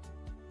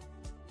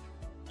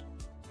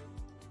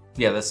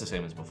 Yeah, that's the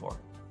same as before.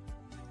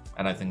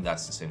 And I think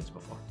that's the same as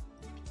before.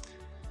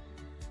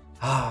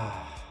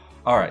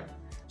 All right.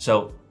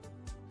 So,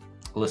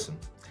 listen.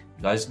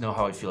 You guys know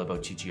how I feel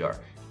about TGR.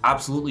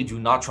 Absolutely do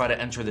not try to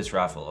enter this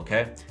raffle,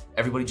 okay?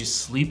 Everybody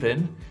just sleep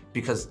in,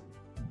 because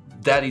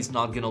Daddy's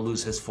not gonna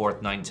lose his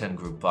 4th 910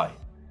 group buy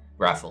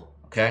raffle,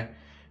 okay?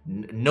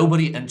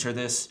 Nobody enter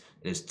this.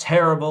 It is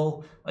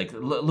terrible. Like,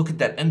 look at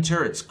that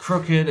enter. It's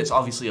crooked. It's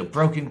obviously a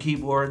broken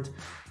keyboard.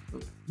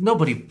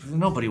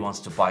 Nobody wants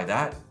to buy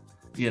that,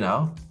 you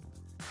know?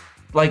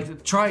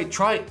 Like, try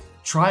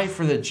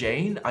for the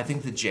Jane. I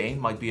think the Jane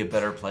might be a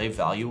better play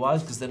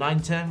value-wise because the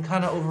 910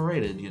 kind of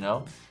overrated, you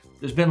know?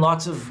 There's been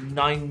lots of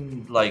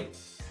like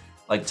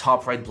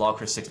top right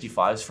blocker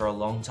 65s for a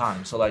long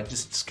time. So like,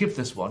 just skip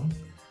this one,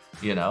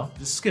 you know?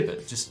 Just skip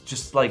it. Just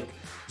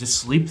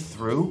sleep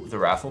through the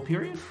raffle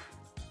period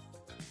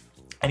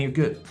and you're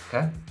good,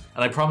 okay?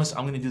 And I promise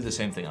I'm gonna do the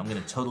same thing. I'm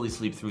gonna totally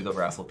sleep through the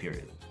raffle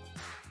period.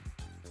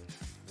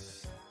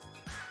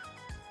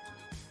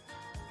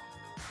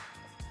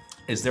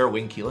 Is there a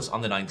wing keyless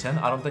on the 910?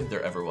 I don't think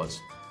there ever was.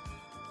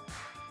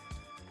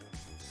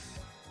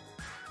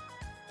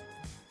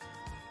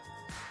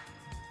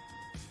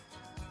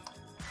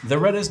 The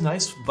red is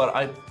nice, but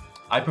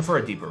I prefer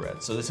a deeper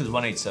red. So this is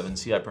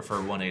 187C, I prefer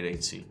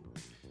 188C.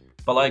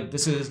 But like,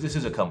 this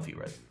is a comfy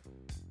red.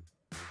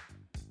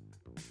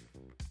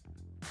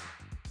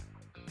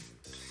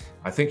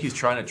 I think he's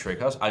trying to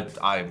trick us.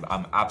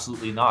 I'm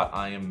absolutely not.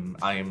 I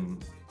am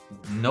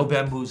no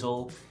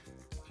bamboozle,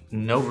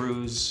 no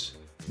ruse,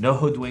 no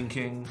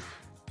hoodwinking,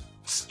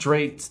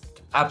 straight,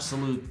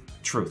 absolute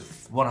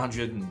truth,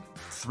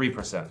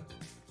 103%.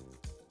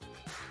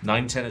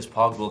 910 is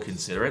Pog, will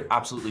consider it.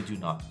 Absolutely do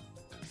not.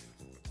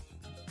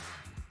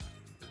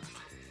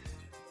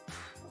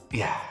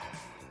 Yeah,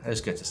 let's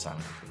get to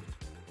Simon approved.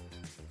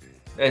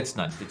 It's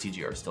nice that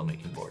TGR is still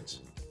making boards.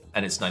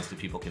 And it's nice that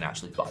people can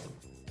actually buy them.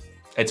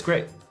 It's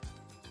great.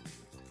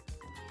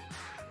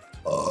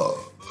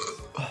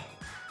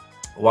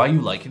 Why are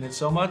you liking it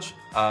so much?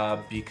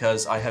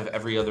 Because I have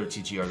every other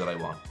TGR that I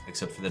want,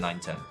 except for the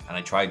 910. And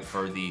I tried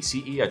for the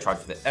CE, I tried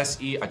for the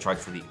SE, I tried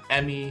for the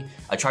ME,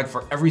 I tried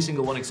for every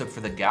single one except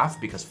for the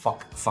GAF, because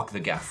fuck the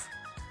GAF.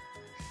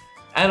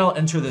 And I'll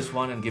enter this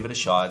one and give it a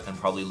shot and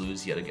probably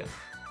lose yet again.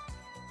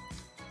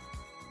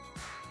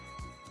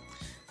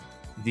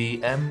 The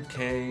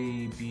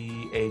MKBHD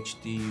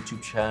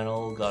YouTube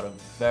channel got a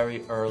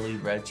very early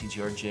red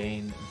TGR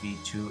Jane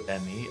V2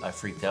 ME. I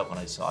freaked out when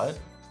I saw it.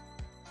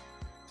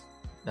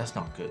 That's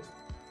not good.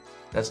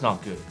 That's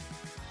not good.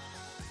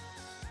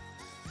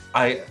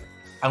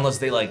 Unless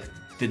they like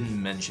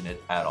didn't mention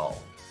it at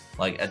all.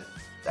 Like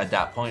at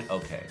that point,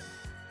 okay.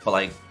 But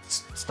like,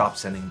 stop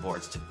sending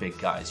boards to big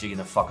guys. You're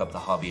gonna fuck up the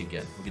hobby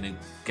again. We're gonna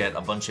get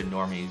a bunch of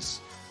normies.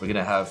 We're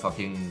gonna have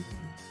fucking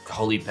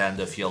Holy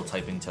Panda field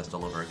typing test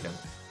all over again.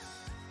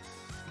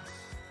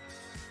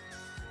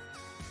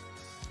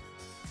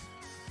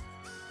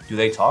 Do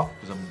they talk?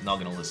 Because I'm not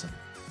gonna listen.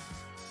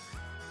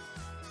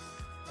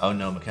 Oh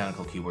no,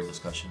 mechanical keyboard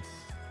discussion.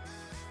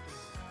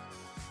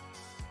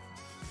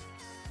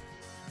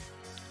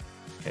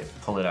 Okay,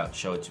 pull it out,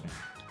 show it to me.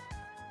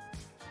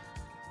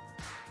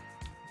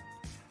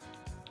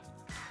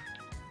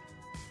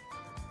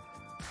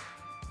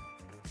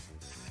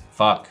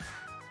 Fuck.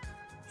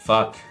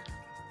 Fuck.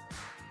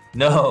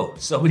 No,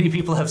 so many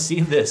people have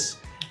seen this.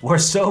 We're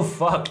so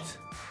fucked.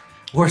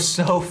 We're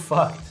so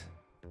fucked.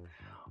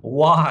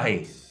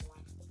 Why?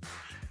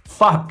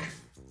 Fuck.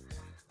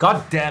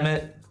 God damn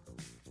it.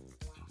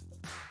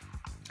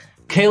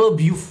 Caleb,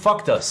 you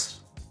fucked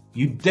us.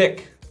 You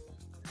dick.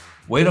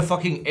 Way to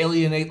fucking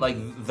alienate like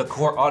the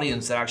core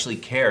audience that actually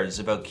cares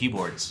about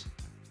keyboards.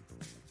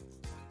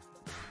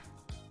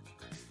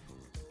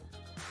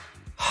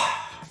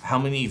 How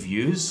many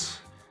views?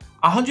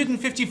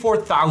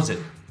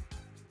 154,000.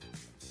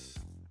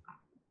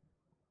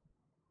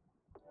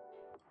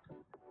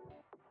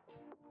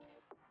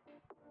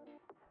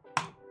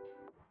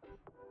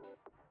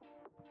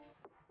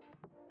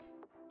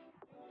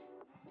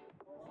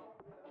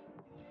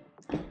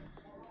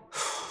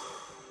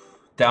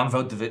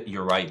 Downvote the vid.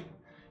 You're right.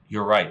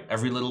 You're right.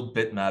 Every little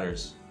bit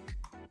matters.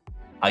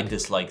 I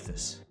dislike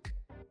this.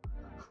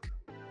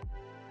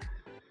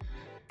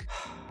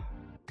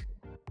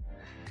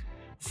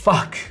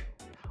 Fuck.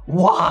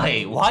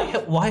 Why?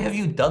 Why have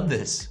you done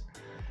this?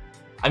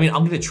 I mean,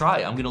 I'm gonna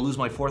try. I'm gonna lose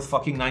my 4th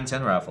fucking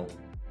 910 raffle.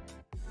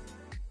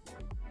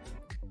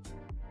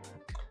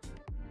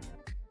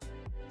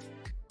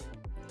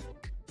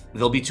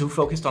 They'll be too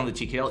focused on the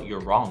TKL. You're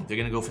wrong. They're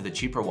gonna go for the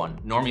cheaper one.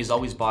 Normies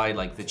always buy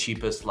like the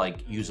cheapest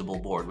like usable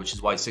board, which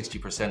is why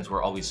 60%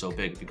 were always so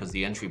big, because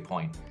the entry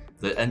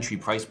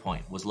price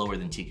point was lower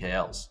than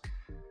TKLs.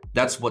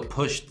 That's what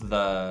pushed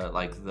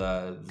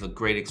the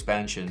great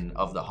expansion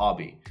of the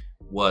hobby,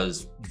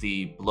 was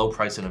the low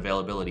price and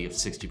availability of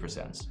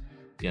 60%.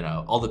 You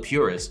know, all the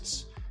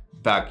purists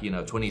back, you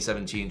know,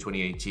 2017,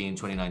 2018,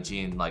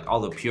 2019, like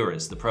all the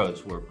purists, the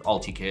pros were all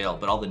TKL,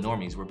 but all the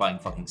normies were buying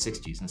fucking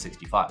 60s and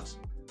 65s.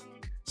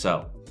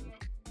 So,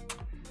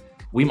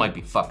 we might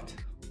be fucked.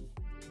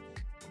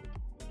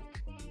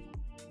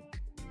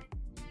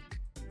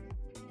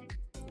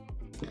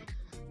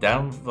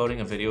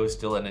 Downvoting a video is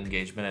still an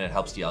engagement and it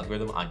helps the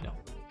algorithm. I know.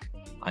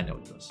 I know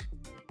it does.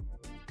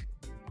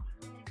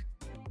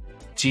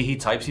 He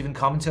Types even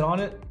commented on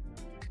it?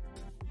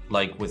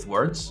 like with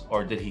words,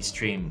 or did he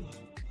stream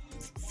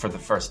for the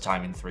first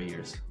time in 3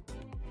 years?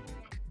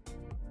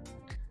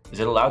 Is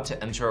it allowed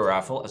to enter a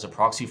raffle as a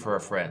proxy for a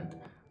friend?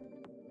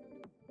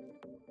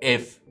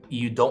 If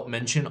you don't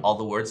mention all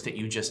the words that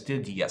you just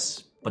did,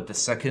 yes. But the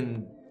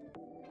second...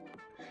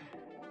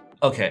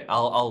 Okay,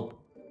 I'll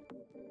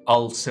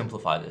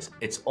simplify this.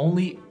 It's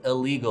only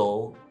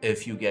illegal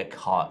if you get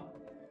caught.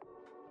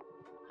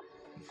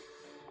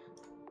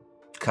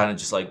 Kind of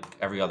just like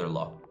every other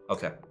law.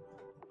 Okay.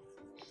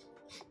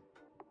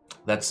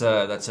 That's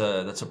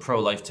a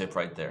pro-life tip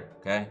right there,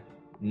 okay?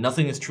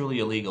 Nothing is truly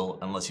illegal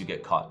unless you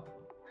get caught.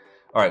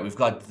 All right, we've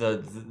got the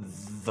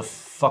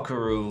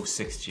Fukuro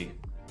 6G.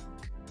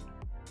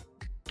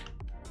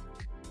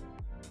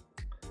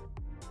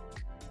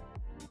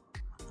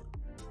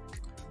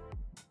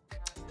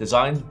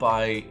 Designed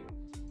by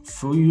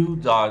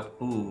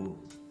Fuyu.u.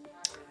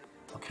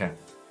 Okay.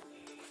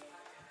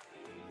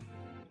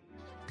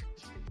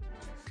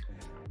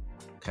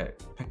 Okay,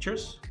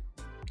 pictures.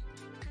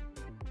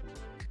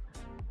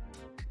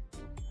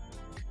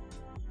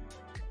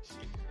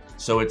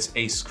 So it's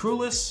a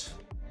screwless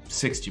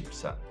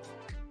 60%.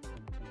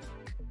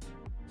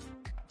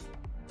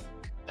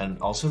 And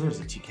also there's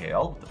a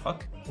TKL, what the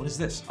fuck? What is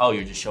this? Oh,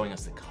 you're just showing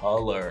us the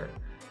color.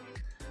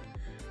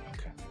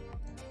 Okay.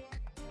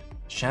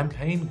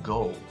 Champagne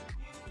gold.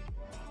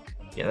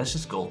 Yeah, that's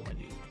just gold, my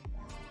dude.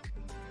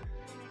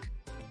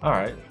 All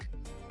right.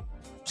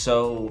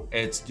 So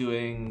it's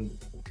doing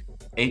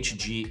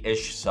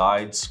HG-ish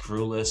side,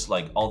 screwless,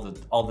 like all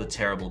the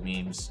terrible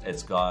memes.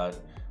 It's got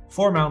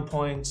 4 mount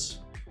points,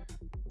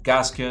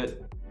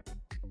 gasket,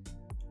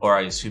 or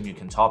I assume you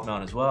can top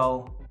mount as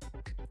well.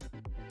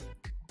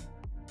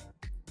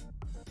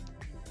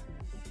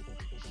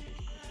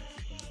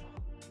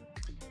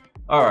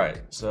 All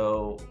right,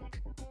 so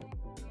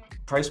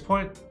price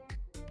point.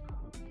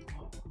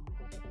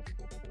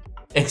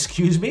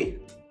 Excuse me?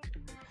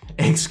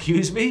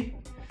 Excuse me?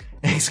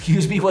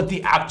 Excuse me, what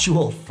the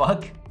actual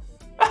fuck?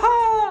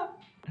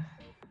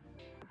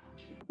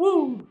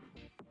 Woo!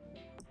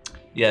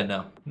 Yeah,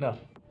 no.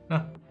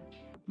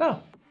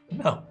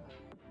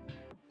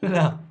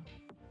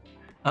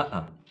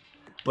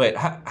 Wait,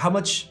 how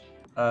much?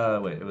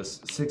 Wait, it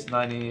was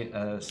 690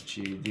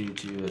 SGD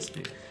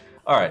USD.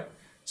 All right,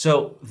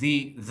 so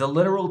the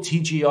literal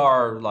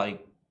TGR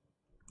like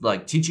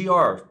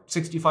TGR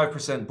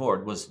 65%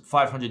 board was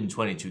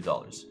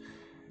 $522.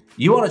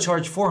 You want to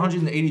charge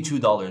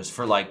 $482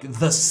 for like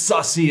the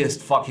sussiest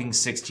fucking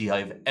 60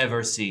 I've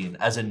ever seen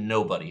as a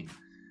nobody.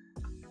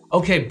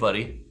 Okay,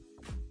 buddy.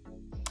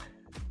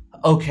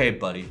 Okay,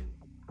 buddy.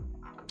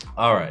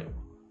 All right.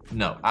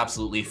 No,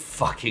 absolutely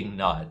fucking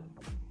not.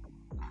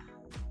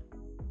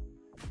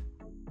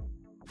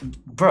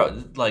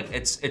 Bro, like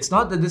it's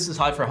not that this is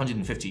high for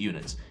 150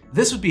 units.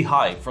 This would be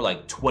high for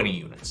like 20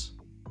 units.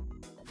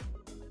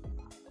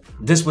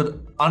 This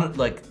would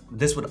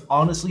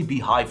honestly be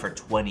high for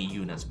 20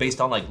 units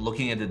based on like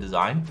looking at the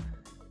design.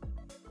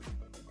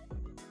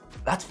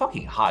 That's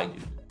fucking high,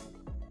 dude.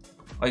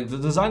 Like the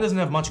design doesn't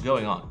have much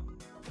going on.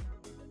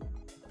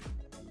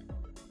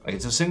 Like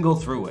it's a single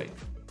throughway.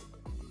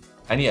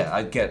 And yeah,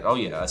 I get, oh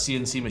yeah, a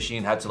CNC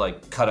machine had to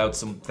like cut out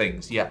some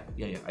things. Yeah,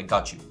 I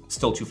got you. It's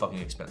still too fucking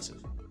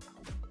expensive.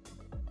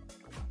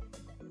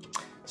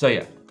 So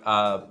yeah,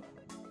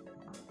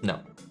 no.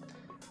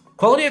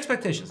 Quality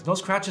expectations, no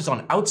scratches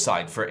on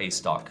outside for A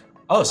stock.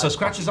 Oh, so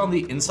scratches on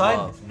the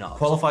inside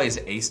qualify as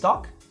A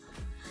stock?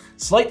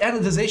 Slight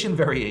anodization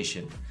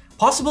variation.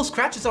 Possible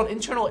scratches on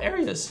internal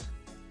areas.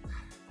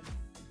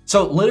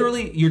 So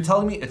literally, you're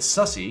telling me it's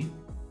sussy,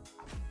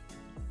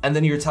 and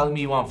then you're telling me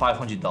you want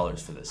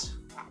 $500 for this.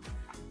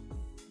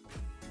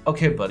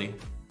 Okay, buddy.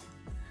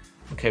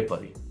 Okay,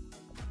 buddy.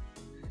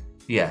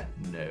 Yeah,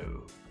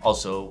 no.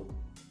 Also,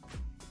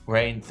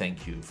 Rain,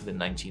 thank you for the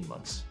 19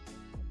 months.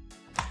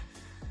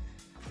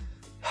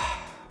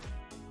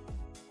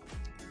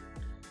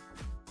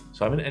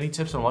 So, I mean, any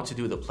tips on what to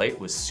do with a plate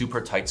with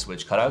super tight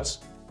switch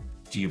cutouts?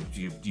 Do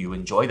you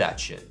enjoy that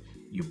shit?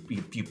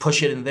 You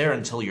push it in there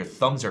until your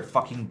thumbs are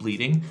fucking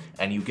bleeding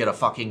and you get a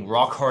fucking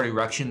rock hard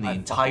erection the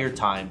entire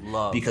time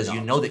because you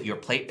know that your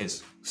plate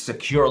is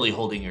securely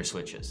holding your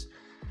switches.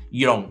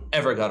 You don't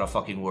ever gotta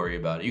fucking worry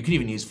about it. You can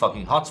even use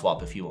fucking hot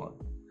swap if you want.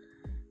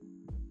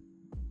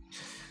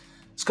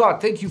 Scott,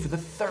 thank you for the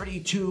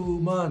 32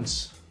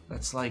 months.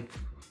 That's like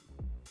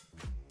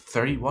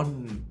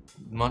 31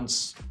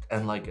 months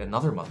and like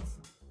another month.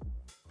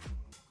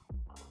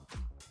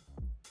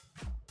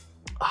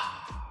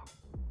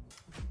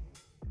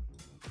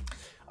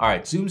 All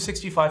right, Zoom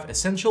 65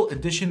 Essential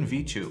Edition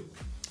V2.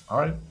 All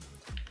right.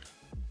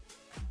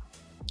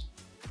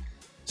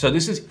 So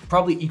this is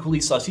probably equally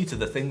sussy to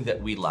the thing that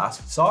we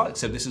last saw,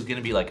 except this is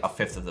gonna be like a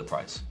fifth of the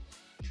price.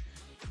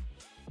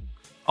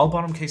 All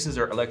bottom cases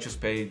are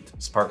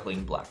electrospade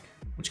sparkling black,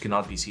 which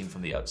cannot be seen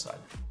from the outside.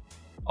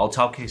 All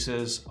top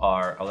cases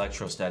are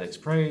electrostatic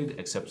sprayed,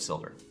 except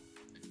silver.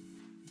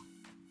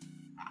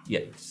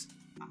 Yeah,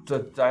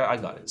 I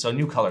got it. So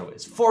new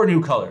colorways, 4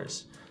 new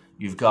colors.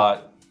 You've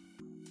got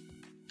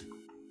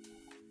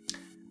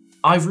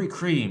Ivory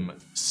Cream,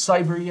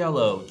 Cyber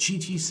Yellow,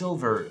 GT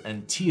Silver,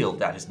 and Teal.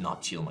 That is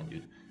not teal, my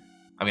dude.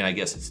 I mean, I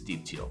guess it's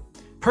deep teal.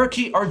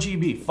 Perky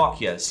RGB, fuck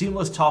yeah.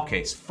 Seamless top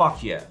case,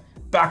 fuck yeah.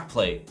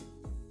 Backplate,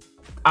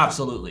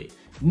 absolutely.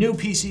 New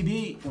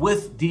PCB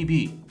with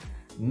DB.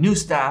 New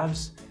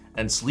stabs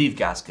and sleeve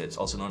gaskets,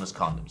 also known as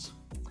condoms.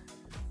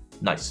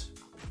 Nice.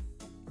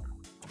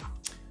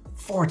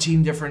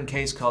 14 different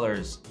case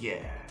colors,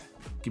 yeah.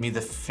 Give me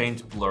the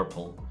faint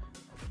blurple.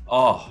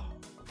 Oh,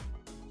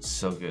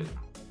 so good.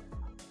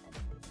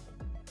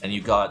 And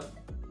you got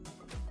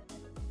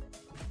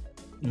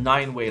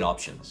 9 weight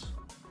options.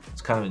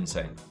 It's kind of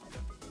insane.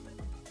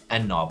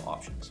 And knob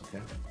options,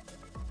 okay?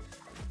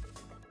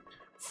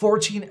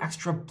 14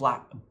 extra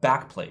black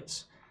back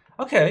plates.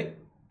 Okay,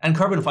 and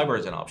carbon fiber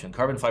is an option.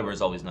 Carbon fiber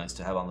is always nice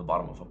to have on the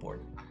bottom of a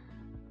board.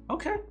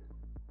 Okay,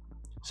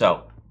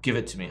 so give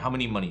it to me. How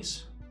many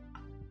monies?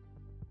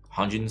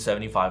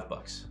 175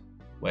 bucks.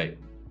 Wait,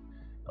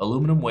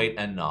 aluminum weight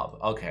and knob.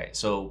 Okay,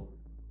 so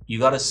you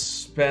gotta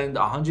spend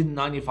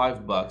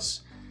 195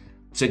 bucks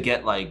to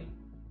get like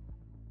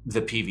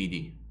the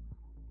PVD.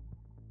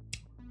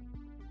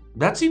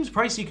 That seems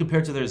pricey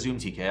compared to their Zoom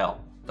TKL,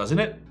 doesn't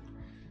it?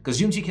 Because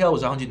Zoom TKL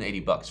was 180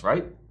 bucks,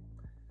 right?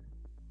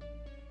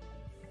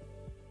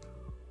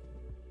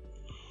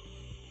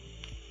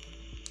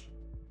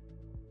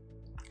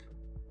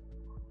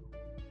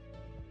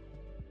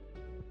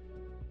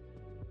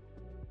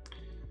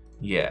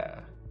 Yeah.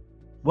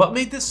 What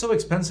made this so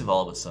expensive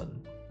all of a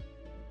sudden?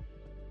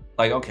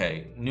 Like,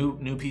 okay, new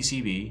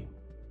PCB,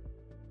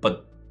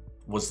 but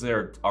was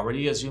there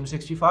already a Zoom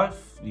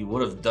 65? You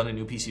would have done a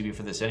new PCB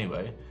for this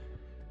anyway.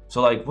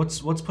 So like,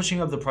 what's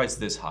pushing up the price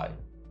this high?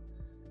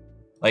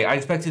 Like, I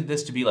expected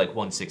this to be like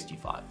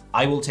 165.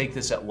 I will take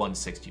this at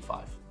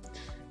 165.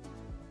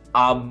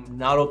 I'm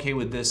not okay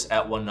with this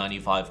at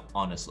 195,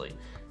 honestly.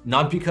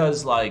 Not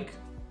because like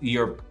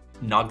you're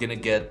not gonna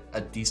get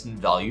a decent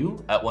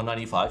value at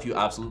 195, you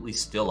absolutely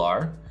still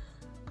are.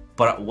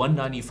 But at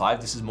 195,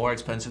 this is more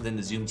expensive than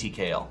the Zoom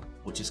TKL,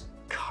 which is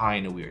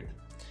kind of weird.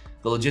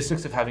 The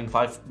logistics of having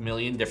 5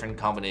 million different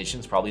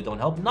combinations probably don't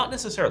help. Not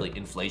necessarily.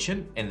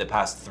 Inflation in the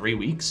past 3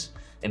 weeks.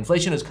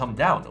 Inflation has come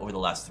down over the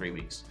last 3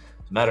 weeks.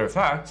 As a matter of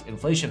fact,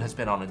 inflation has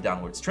been on a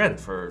downward trend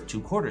for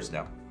 2 quarters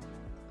now.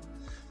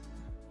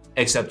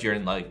 Except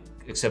in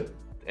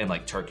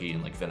Turkey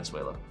and like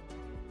Venezuela.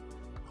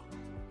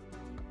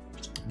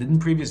 Didn't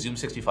previous Zoom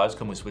 65s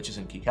come with switches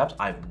and keycaps?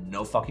 I have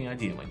no fucking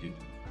idea, my dude.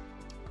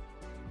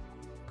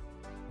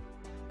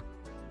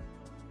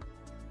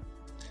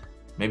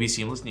 Maybe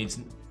Seamless needs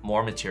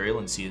more material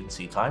and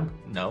CNC time?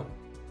 No.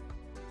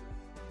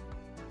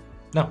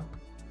 No.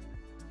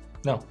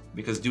 No,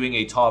 because doing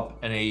a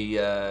top and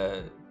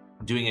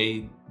doing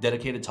a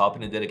dedicated top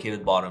and a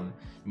dedicated bottom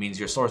means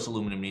your source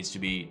aluminum needs to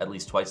be at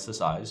least twice the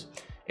size.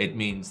 It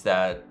means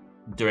that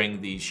during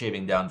the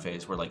shaving down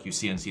phase where like you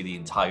CNC the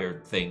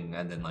entire thing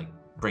and then like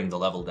bring the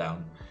level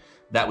down,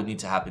 that would need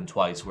to happen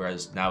twice,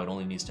 whereas now it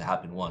only needs to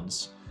happen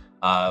once.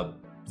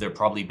 There'd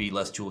probably be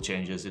less tool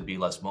changes. It'd be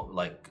less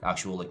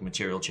actual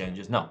material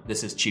changes. No,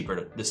 this is cheaper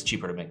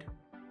to make.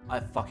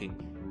 I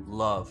fucking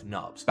love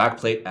knobs.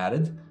 Backplate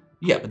added?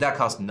 Yeah, but that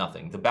costs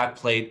nothing. The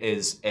backplate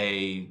is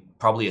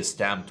probably a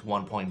stamped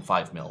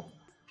 1.5 mil.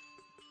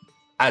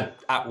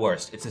 At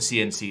worst, it's a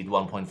CNC'd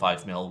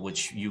 1.5 mil,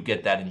 which you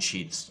get that in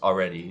sheets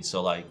already.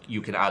 So like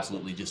you can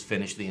absolutely just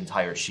finish the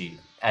entire sheet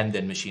and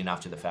then machine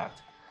after the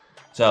fact.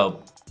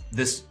 So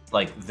this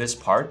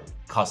part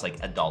costs like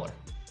 $1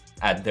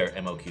 at their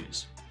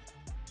MOQs.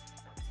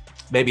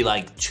 Maybe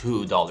like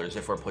 $2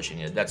 if we're pushing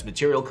it. That's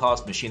material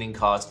cost, machining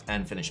cost,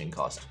 and finishing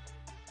cost.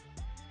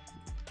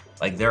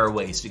 Like there are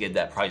ways to get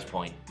that price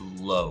point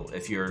low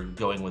if you're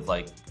going with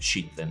like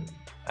sheet thin.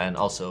 And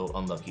also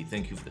Unlucky,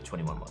 thank you for the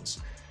 21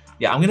 months.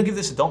 Yeah, I'm gonna give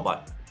this a don't buy.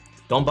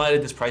 Don't buy it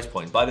at this price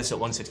point. Buy this at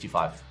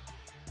 165.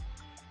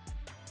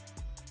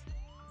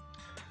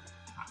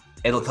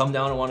 It'll come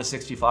down to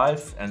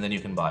 165 and then you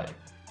can buy it.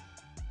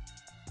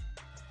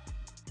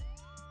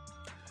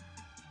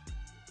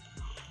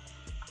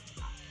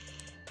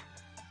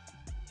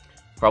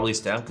 Probably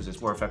stamp because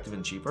it's more effective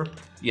and cheaper.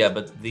 Yeah,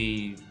 but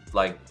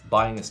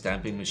buying a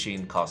stamping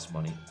machine costs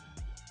money.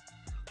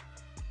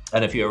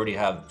 And if you already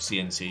have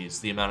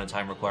CNCs, the amount of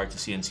time required to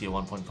CNC a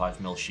 1.5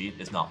 mil sheet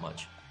is not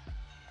much.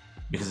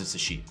 Because it's a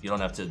sheet. You don't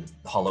have to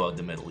hollow out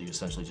the middle. You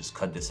essentially just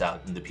cut this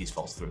out and the piece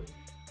falls through.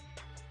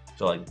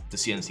 So like the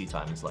CNC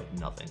time is like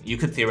nothing. You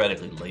could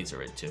theoretically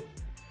laser it too.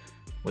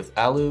 With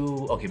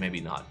alu, okay,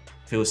 maybe not.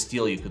 If it was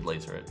steel, you could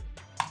laser it.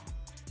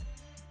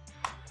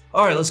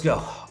 All right, let's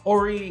go.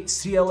 Ori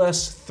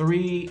CLS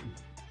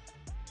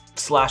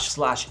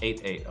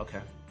 3//88,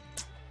 okay.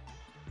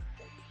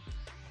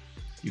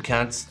 You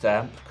can't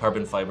stamp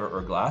carbon fiber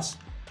or glass.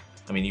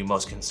 I mean, you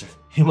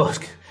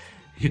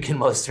can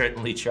most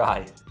certainly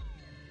try.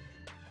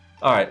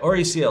 All right,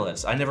 Ori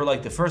CLS. I never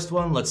liked the first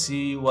one. Let's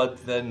see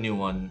what the new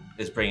one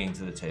is bringing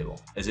to the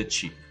table. Is it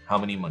cheap? How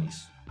many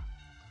monies?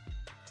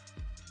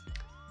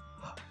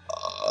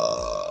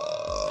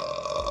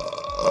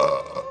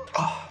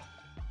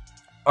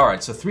 All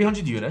right, so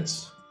 300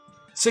 units,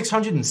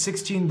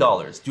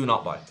 $616. Do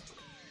not buy.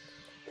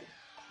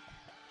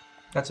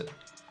 That's it.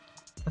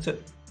 That's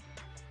it.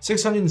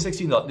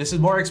 $616. This is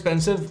more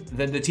expensive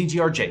than the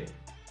TGR Jane.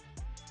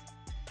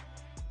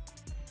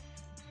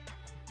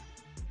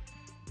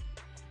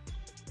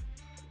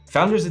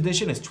 Founders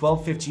Edition is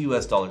 $12.50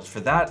 US. For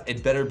that,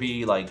 it better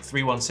be like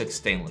 316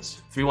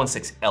 stainless,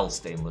 316L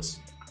stainless,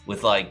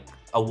 with like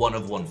a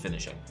 1-of-1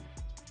 finishing.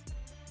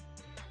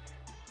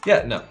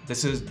 Yeah, no,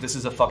 this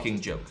is a fucking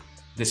joke.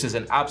 This is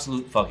an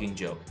absolute fucking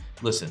joke.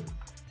 Listen,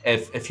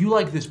 if you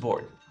like this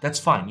board, that's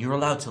fine. You're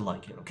allowed to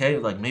like it, okay?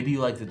 Like maybe you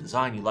like the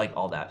design, you like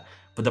all that,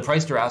 but the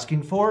price they're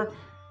asking for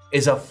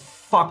is a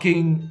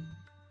fucking,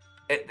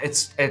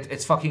 it's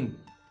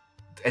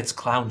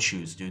clown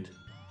shoes, dude.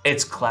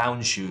 It's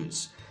clown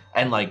shoes.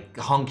 And like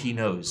honky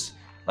nose,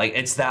 like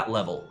it's that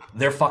level.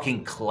 They're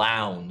fucking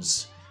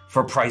clowns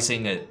for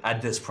pricing it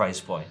at this price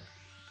point.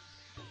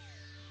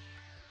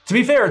 To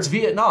be fair, it's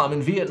Vietnam,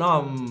 and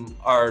Vietnam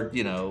are,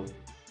 you know,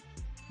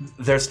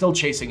 they're still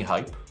chasing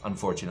hype,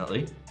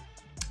 unfortunately,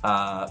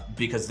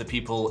 because the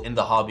people in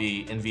the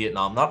hobby in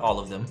Vietnam, not all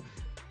of them,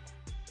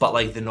 but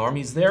like the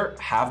normies there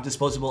have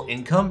disposable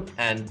income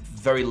and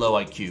very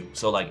low IQ,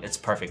 so like it's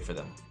perfect for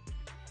them.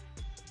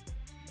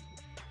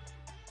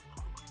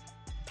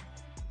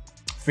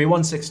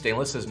 316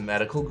 stainless is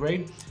medical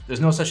grade.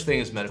 There's no such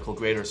thing as medical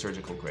grade or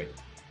surgical grade.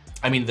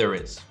 I mean, there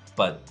is,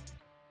 but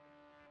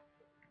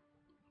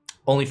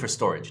only for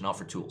storage, not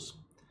for tools.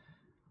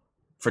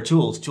 For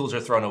tools, tools are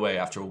thrown away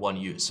after one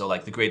use, so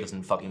like the grade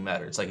doesn't fucking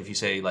matter. It's like if you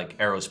say like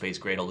aerospace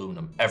grade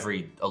aluminum,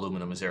 every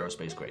aluminum is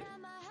aerospace grade.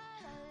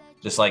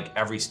 Just like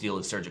every steel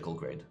is surgical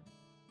grade.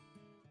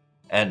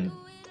 And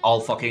all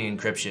fucking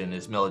encryption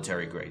is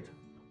military grade.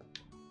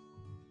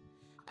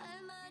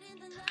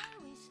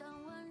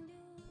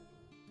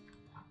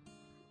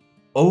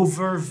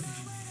 Over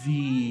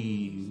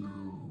VW.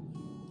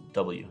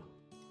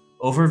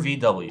 Over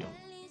VW.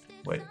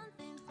 Wait.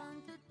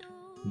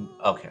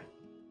 Okay.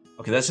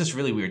 Okay, that's just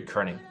really weird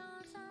kerning.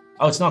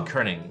 Oh, it's not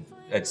kerning.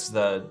 It's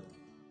the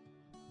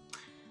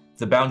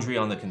boundary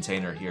on the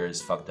container here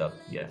is fucked up.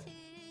 Yeah.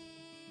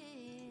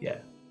 Yeah.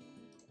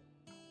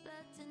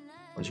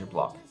 Where's your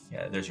block?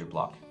 Yeah, there's your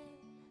block.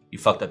 You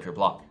fucked up your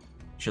block.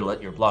 Should have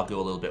let your block go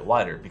a little bit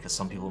wider because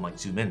some people might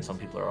zoom in. Some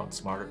people are on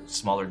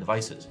smaller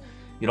devices.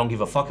 You don't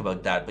give a fuck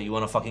about that, but you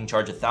want to fucking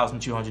charge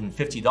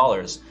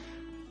 $1,250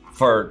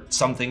 for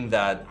something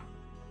that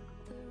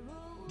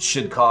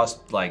should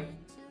cost like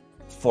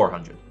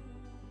 $400.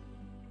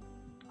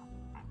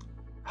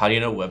 How do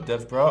you know web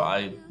dev, bro?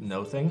 I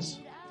know things.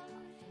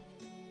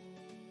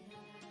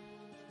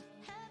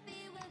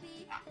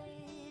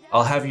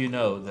 I'll have you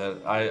know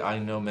that I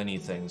know many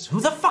things. Who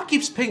the fuck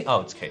keeps ping?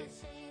 Oh, it's Kate.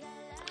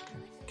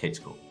 Kate's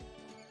cool.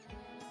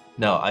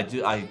 No, I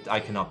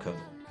cannot code,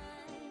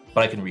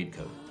 but I can read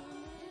code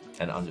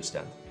and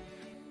understand.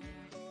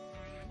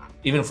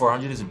 Even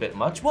 400 is a bit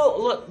much.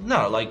 Well, look,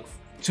 no, like,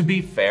 to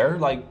be fair,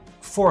 like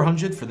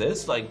 400 for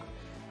this, like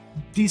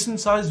decent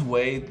sized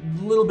weight,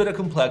 little bit of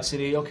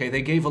complexity. Okay,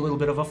 they gave a little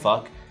bit of a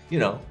fuck, you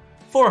know.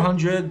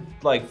 400,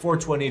 like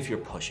 420 if you're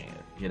pushing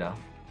it, you know.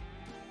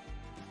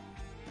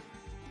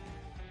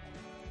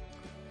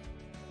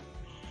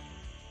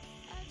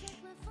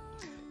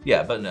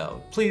 Yeah, but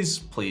no, please,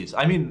 please.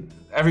 I mean,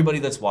 everybody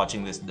that's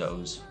watching this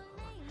knows.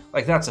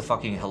 Like, that's a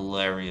fucking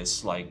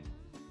hilarious, like,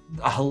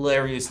 a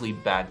hilariously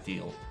bad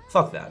deal.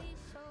 Fuck that.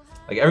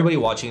 Like, everybody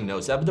watching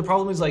knows that, but the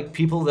problem is, like,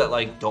 people that,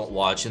 like, don't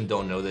watch and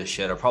don't know this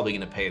shit are probably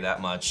gonna pay that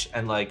much,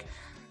 and, like,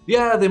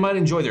 yeah, they might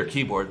enjoy their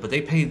keyboard, but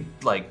they paid,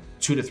 like,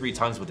 2 to 3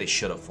 times what they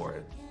should have for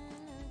it.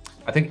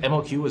 I think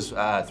MOQ was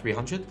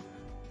 300.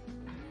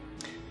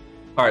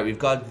 Alright, we've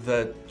got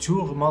the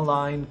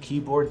Tourmaline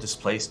keyboard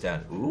display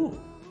stand. Ooh.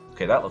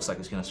 Okay, that looks like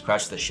it's gonna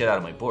scratch the shit out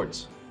of my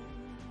boards.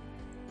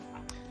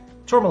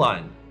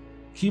 Tourmaline.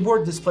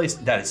 Keyboard display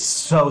stand. That is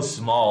so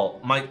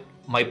small. My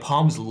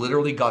palms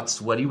literally got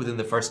sweaty within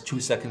the first 2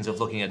 seconds of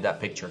looking at that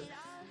picture.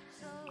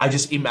 I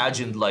just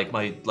imagined like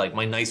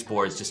my nice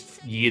boards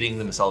just yeeting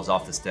themselves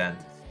off the stand.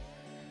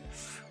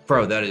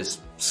 Bro, that is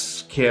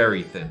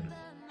scary thin.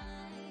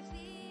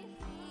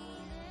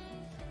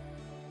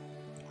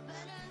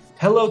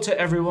 Hello to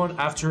everyone.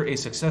 After a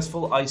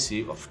successful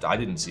IC, oh, I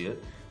didn't see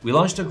it. We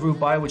launched a group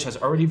buy which has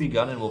already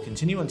begun and will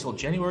continue until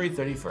January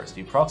 31st.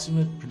 The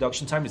approximate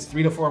production time is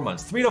 3 to 4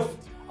 months.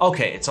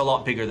 Okay, it's a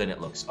lot bigger than it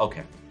looks.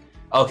 Okay.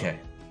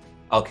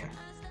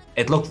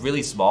 It looked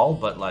really small,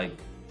 but like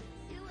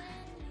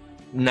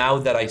now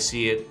that I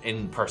see it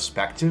in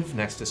perspective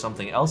next to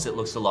something else, it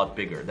looks a lot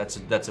bigger.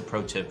 That's a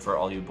pro tip for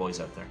all you boys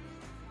out there.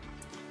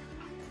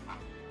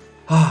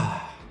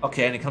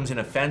 Okay, and it comes in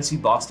a fancy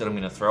box that I'm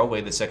gonna throw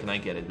away the second I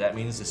get it. That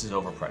means this is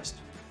overpriced,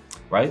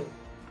 right?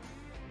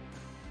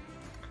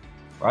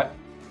 Right?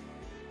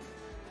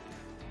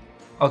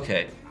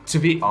 Okay, to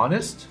be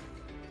honest,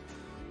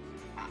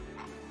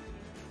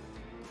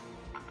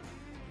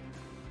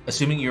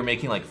 assuming you're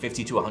making like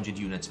 50 to 100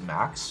 units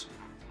max,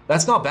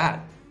 that's not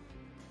bad.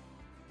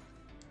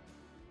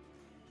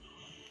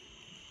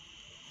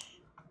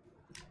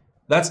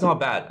 That's not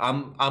bad.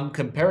 I'm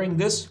comparing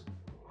this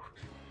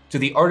to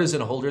the artisan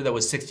holder that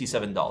was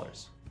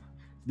 $67.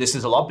 This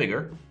is a lot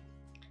bigger.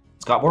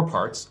 It's got more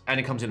parts, and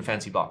it comes in a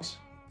fancy box.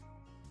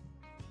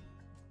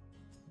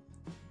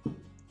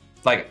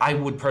 Like, I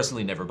would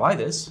personally never buy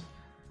this,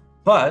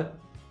 but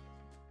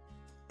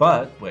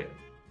wait,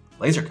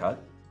 laser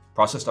cut,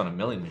 processed on a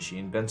milling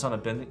machine, bent on a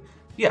bending.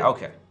 Yeah,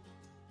 okay.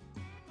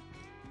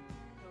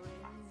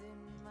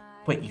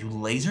 Wait, you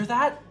laser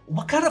that?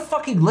 What kind of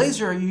fucking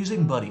laser are you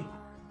using, buddy?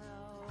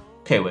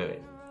 Okay,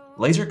 wait.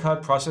 Laser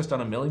cut, processed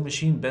on a milling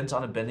machine, bent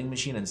on a bending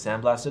machine, and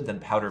sandblasted, then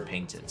powder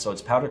painted. So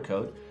it's powder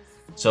coat.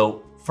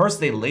 So first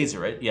they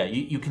laser it. Yeah,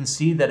 you can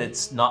see that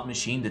it's not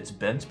machined, it's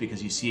bent,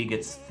 because you see it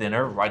gets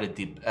thinner right at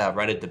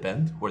the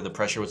bend where the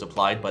pressure was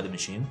applied by the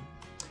machine.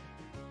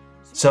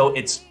 So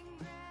it's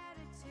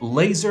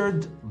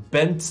lasered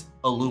bent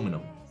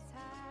aluminum.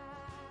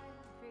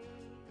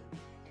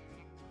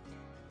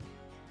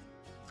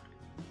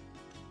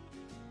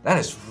 That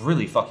is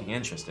really fucking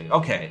interesting.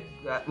 Okay,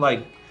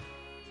 like,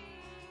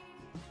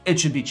 it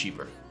should be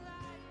cheaper.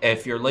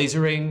 If you're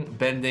lasering,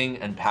 bending,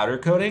 and powder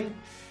coating,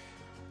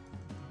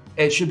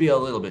 it should be a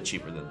little bit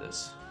cheaper than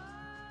this.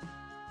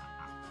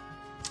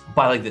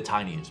 By like the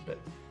tiniest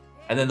bit.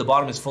 And then the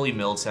bottom is fully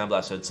milled,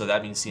 sandblasted, so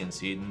that means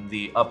CNC. And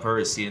the upper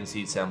is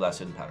CNC,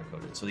 sandblasted, and powder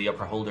coated. So the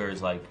upper holder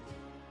is like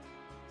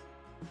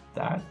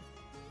that?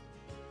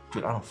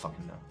 Dude, I don't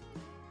fucking know.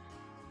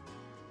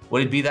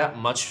 Would it be that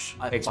much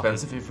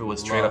expensive if it was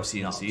straight up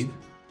CNC?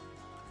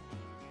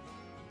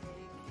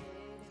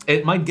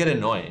 It might get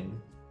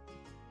annoying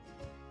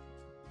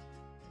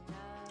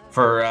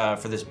for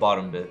this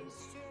bottom bit,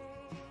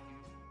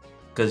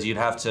 because you'd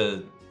have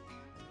to,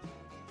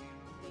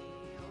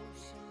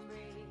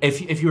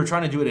 if you were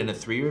trying to do it in a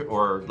 3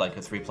 or like a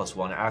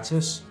 3+1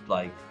 axis,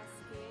 like,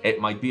 it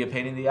might be a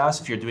pain in the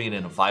ass. If you're doing it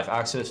in a 5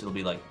 axis, it'll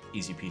be like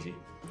easy peasy.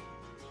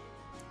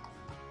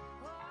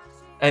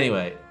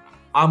 Anyway,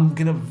 I'm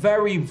gonna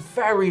very,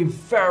 very,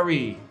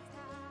 very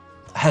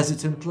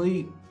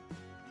hesitantly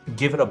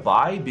give it a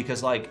buy,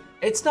 because like,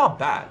 it's not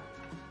bad.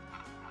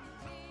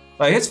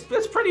 Like, it's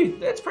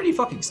pretty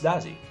fucking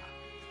snazzy.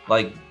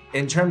 Like,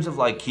 in terms of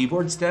like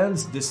keyboard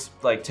stands, this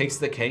like takes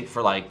the cake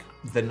for like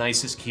the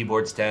nicest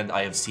keyboard stand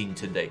I have seen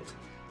to date.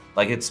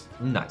 Like, it's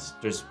nice.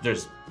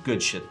 There's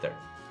good shit there.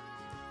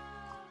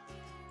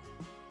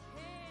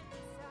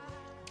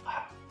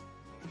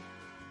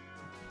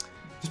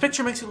 This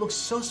picture makes it look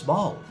so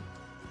small.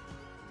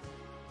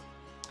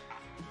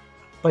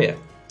 But yeah,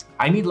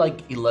 I need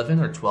like 11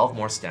 or 12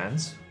 more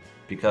stands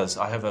because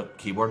I have a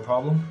keyboard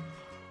problem.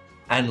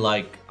 And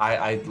like,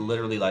 I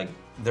literally like,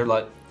 they're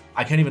like,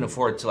 I can't even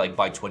afford to like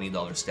buy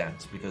 $20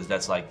 stands because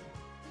that's like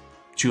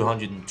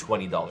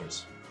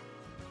 $220.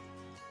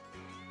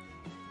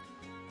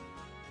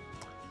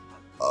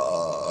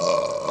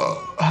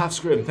 Half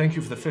Scrim, thank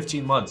you for the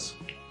 15 months.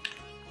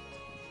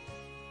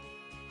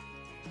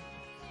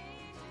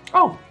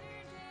 Oh,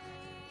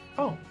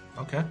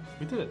 okay,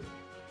 we did it.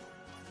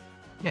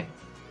 Yeah.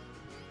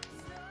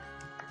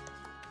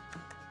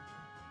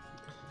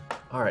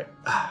 All right,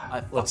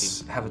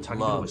 let's have a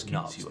tiny bit of whiskey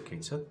and see what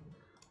Kate said.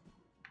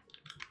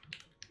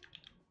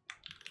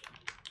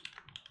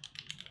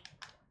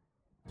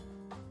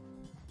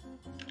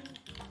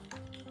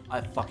 I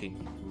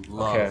fucking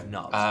love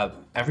knobs.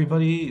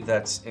 Everybody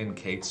that's in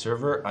Kate's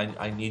server,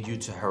 I need you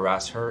to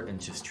harass her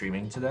into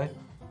streaming today.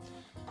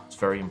 It's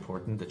very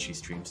important that she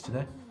streams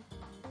today,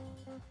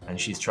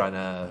 and she's trying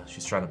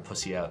to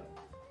pussy out.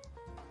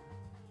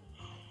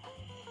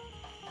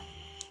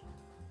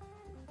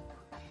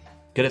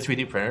 Get a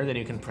 3D printer, then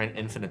you can print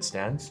infinite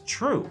stands.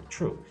 True.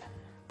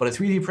 But a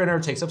 3D printer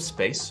takes up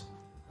space,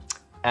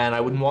 and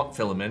I wouldn't want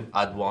filament.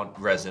 I'd want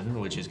resin,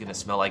 which is gonna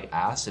smell like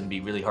ass and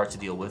be really hard to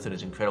deal with and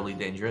is incredibly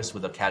dangerous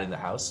with a cat in the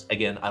house.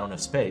 Again, I don't have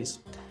space.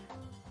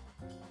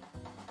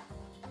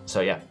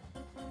 So yeah.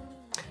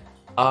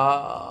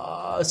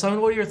 Simon,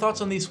 what are your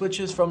thoughts on these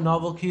switches from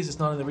Novel Keys? It's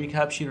not in the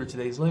recap sheet or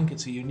today's link.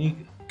 It's a unique.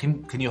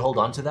 Can you hold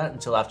on to that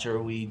until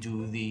after we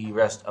do the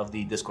rest of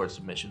the Discord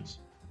submissions?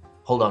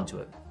 Hold on to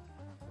it.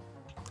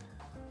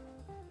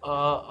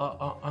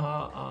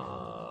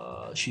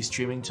 She's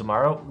streaming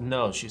tomorrow?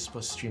 No, she's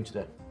supposed to stream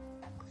today.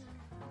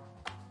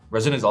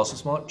 Resin is also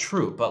small?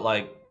 True, but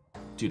like,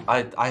 dude,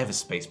 I have a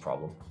space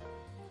problem.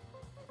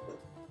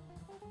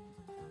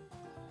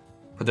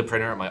 Put the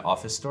printer at my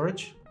office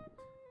storage?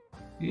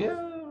 Yeah,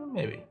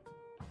 maybe.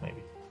 All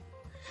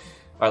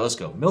right, let's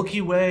go.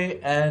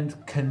 MilkyWay and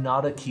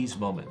KanataKeys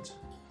moment.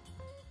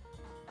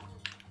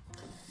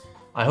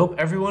 I hope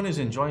everyone is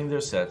enjoying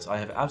their sets. I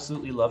have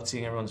absolutely loved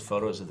seeing everyone's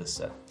photos of this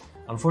set.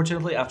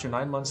 Unfortunately, after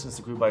 9 months since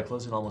the group buy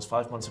closed and almost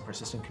 5 months of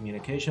persistent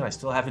communication, I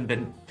still haven't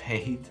been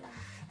paid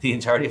the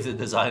entirety of the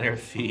designer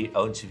fee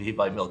owed to me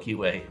by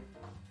MilkyWay.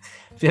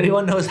 If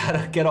anyone knows how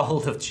to get a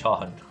hold of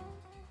John.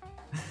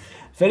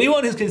 If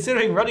anyone is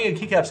considering running a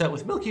keycap set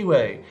with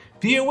MilkyWay,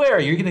 be aware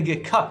you're gonna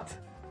get cut.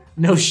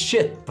 No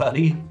shit,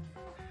 buddy.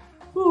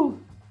 Woo.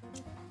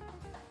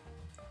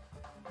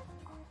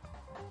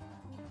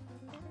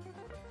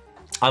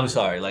 I'm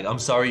sorry, I'm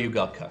sorry you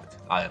got cut.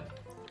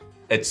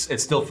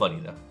 It's still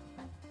funny though.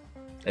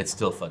 It's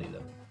still funny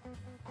though.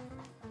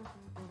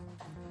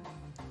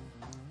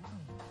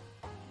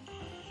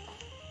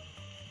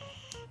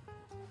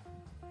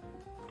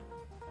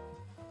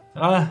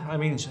 I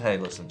mean, hey,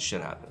 listen,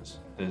 shit happens.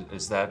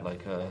 Is that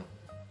like a...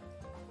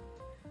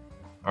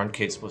 Aren't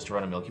Kate supposed to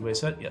run a Milky Way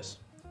set? Yes.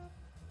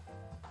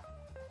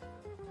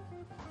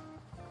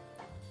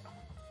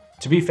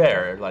 To be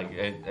fair, like,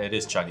 it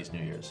is Chinese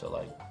New Year, so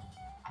like...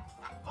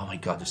 Oh my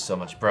god, there's so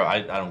much. Bro,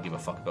 I don't give a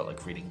fuck about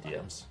like reading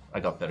DMs. I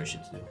got better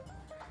shit to do.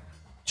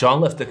 John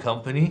left the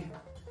company.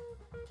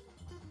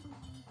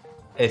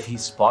 If he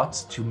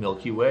spots 2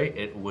 Milky Way,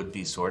 it would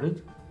be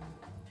sorted.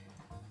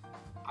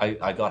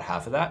 I got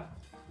half of that.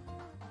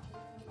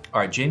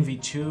 Alright, Jane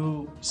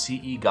V2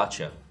 CE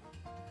gacha.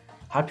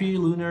 Happy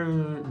Lunar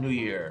New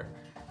Year.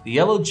 The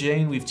yellow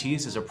Jane we've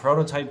teased is a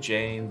prototype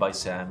Jane by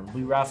Sam.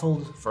 We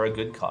raffled for a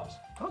good cause.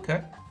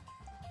 Okay.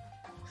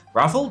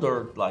 Raffled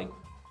or like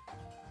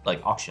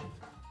auction?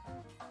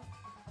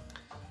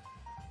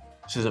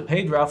 This is a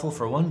paid raffle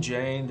for 1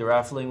 Jane. The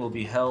raffling will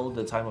be held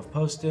at the time of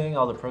posting.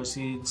 All the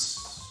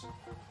proceeds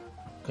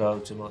go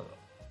to...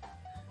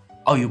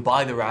 Oh, you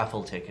buy the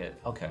raffle ticket.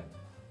 Okay.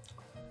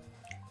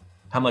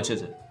 How much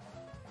is it?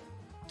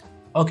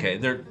 Okay,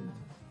 they're...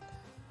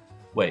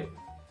 Wait.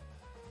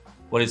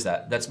 What is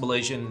that? That's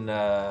Malaysian...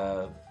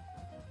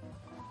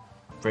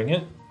 Bring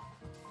it?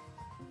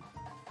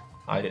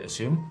 I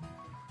assume.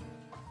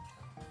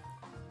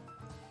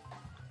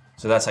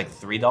 So that's like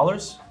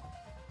 $3?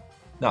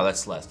 No,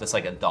 that's less. That's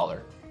like $1.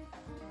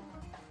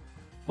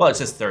 Well, it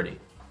says 30.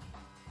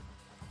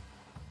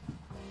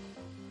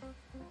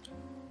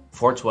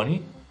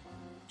 420?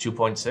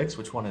 2.6?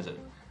 Which one is it?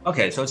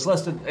 Okay, so it's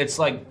less than... It's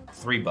like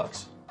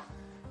 $3.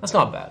 That's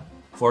not bad.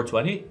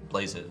 420?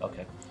 Blaze it.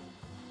 Okay.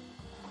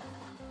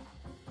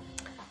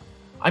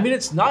 I mean,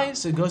 it's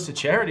nice. It goes to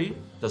charity.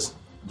 Does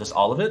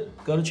all of it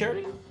go to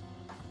charity?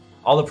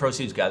 All the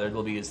proceeds gathered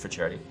will be used for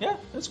charity. Yeah,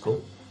 that's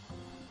cool.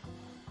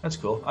 That's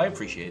cool. I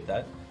appreciate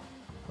that.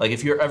 Like,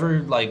 if you're ever,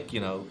 like, you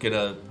know,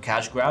 gonna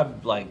cash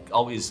grab, like,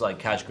 always, like,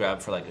 cash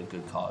grab for, like, a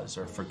good cause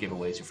or for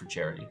giveaways or for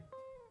charity.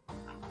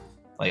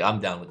 Like, I'm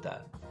down with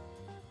that.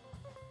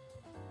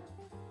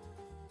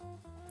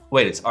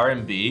 Wait, it's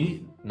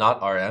RMB,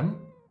 not RM?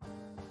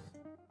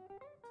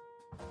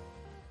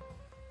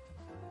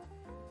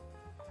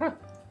 Huh.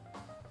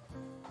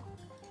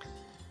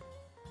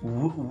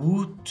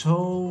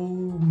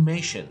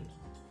 Wootomation.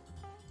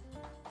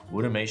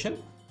 Wootomation?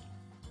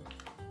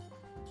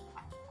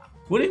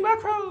 Wooting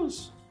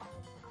macros!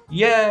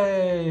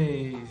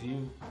 Yay!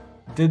 You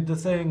did the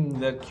thing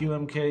that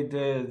QMK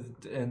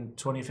did in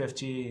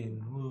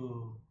 2015.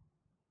 Woo.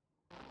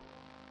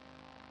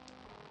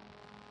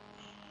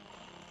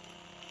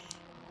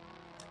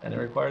 And it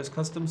requires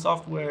custom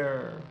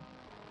software.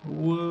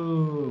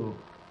 Woo.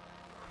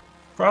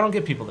 Bro, I don't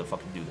get people that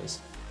fucking do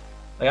this.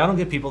 Like, I don't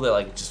get people that,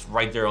 like, just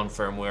write their own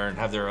firmware and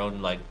have their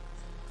own, like,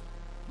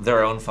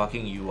 their own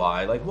fucking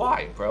UI. Like,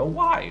 why, bro?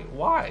 Why?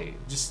 Why?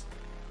 Just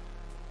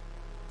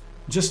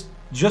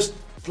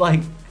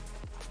like,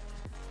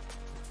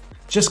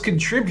 just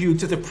contribute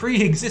to the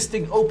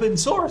pre-existing open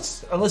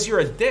source, unless you're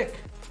a dick.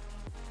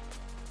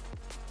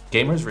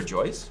 Gamers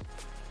rejoice.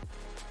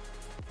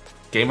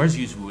 Gamers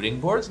use Wooting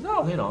boards?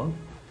 No, they don't.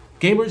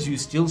 Gamers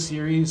use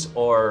SteelSeries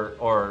or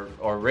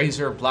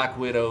Razer Black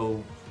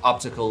Widow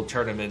Optical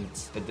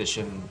Tournament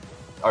Edition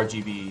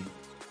RGB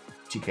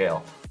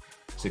TKL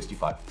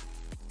 65.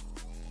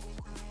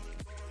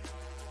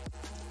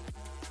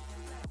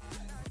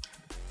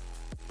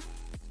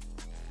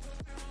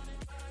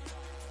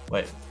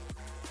 Wait.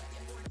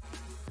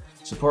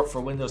 Support for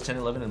Windows 10,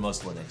 11, and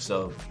most Linux,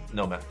 so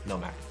no Mac.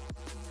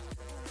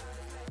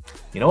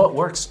 You know what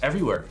works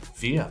everywhere?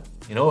 VIA.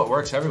 You know what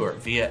works everywhere?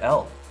 VIA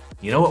L.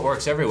 You know what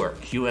works everywhere?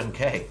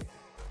 QMK.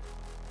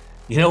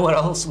 You know what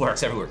else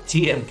works everywhere?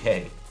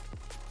 TMK.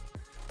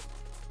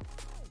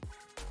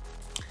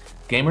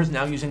 Gamers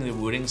now using the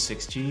Wooting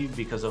 6G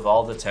because of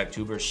all the tech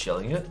tubers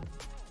shilling it?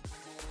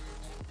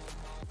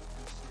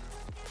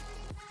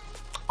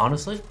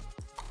 Honestly,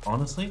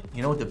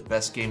 you know what the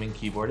best gaming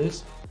keyboard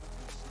is?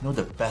 You know what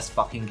the best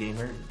fucking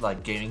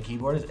gaming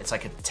keyboard is? It's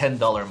like a $10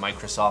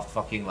 Microsoft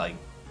fucking like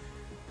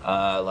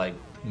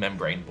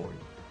membrane board.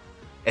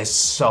 It's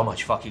so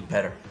much fucking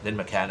better than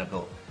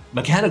mechanical.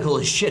 Mechanical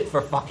is shit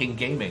for fucking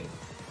gaming.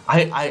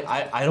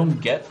 I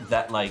don't get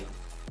that, like,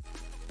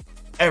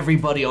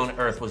 everybody on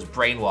earth was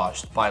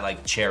brainwashed by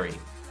like Cherry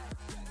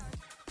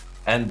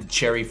and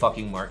Cherry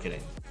fucking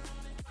marketing.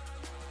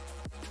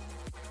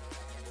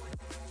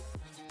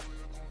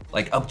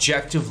 Like,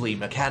 objectively,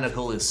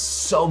 mechanical is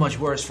so much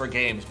worse for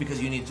games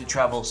because you need to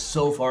travel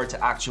so far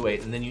to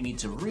actuate, and then you need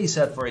to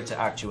reset for it to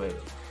actuate.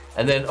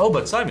 And then, oh,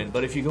 but Simon,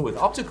 but if you go with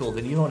optical,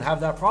 then you don't have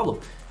that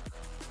problem.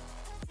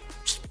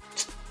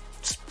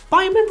 Just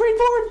buy a membrane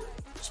board.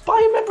 Just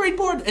buy a membrane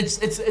board. It's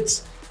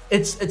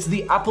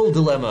the Apple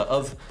dilemma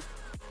of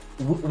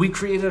we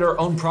created our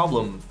own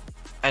problem,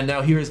 and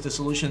now here is the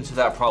solution to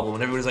that problem.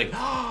 And everybody's like,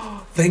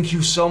 oh, thank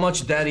you so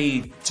much,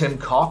 Daddy Tim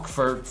Cock,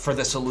 for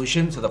the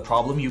solution to the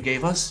problem you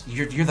gave us.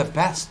 You're the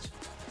best.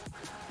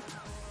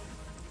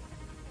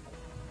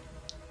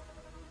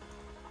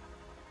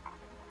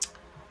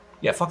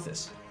 Yeah, fuck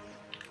this.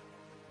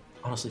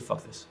 Honestly,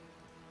 fuck this.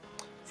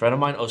 Friend of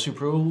mine,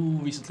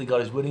 Osupro, recently got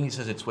his Wooting. He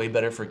says it's way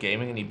better for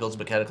gaming and he builds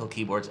mechanical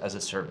keyboards as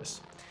a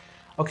service.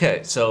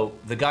 Okay, so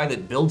the guy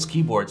that builds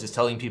keyboards is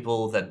telling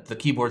people that the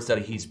keyboards that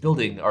he's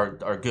building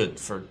are good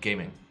for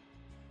gaming.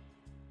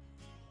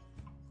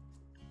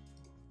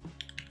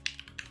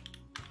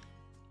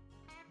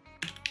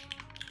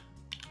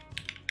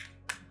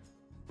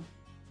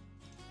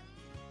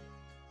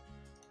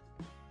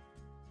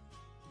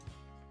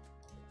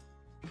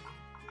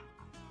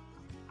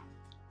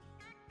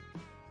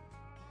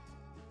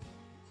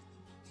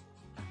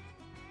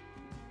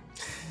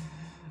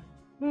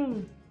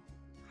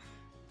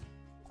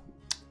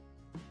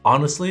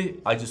 Honestly,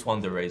 I just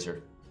want the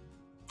Razer.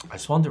 I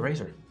just want the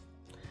Razer.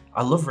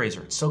 I love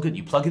Razer. It's so good.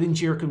 You plug it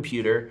into your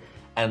computer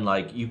and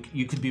like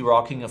you could be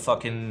rocking a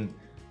fucking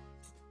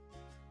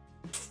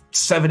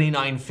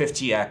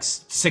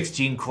 7950X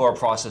 16 core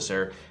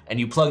processor and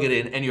you plug it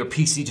in and your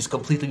PC just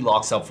completely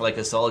locks up for like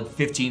a solid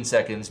 15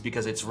 seconds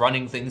because it's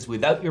running things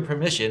without your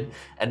permission,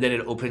 and then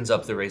it opens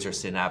up the Razer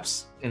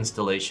Synapse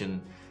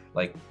installation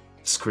like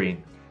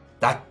screen.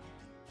 That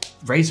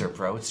Razer,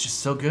 bro, it's just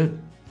so good.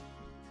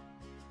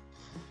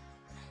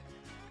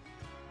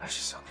 That's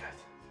just so good.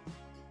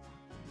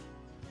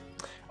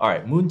 All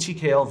right, Moon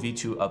TKL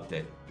V2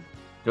 update.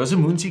 There was a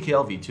Moon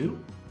TKL V2?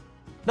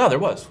 No, there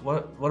was.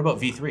 What about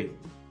V3?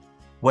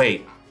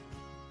 Wait,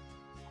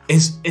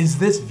 is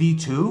this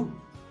V2?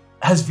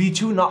 Has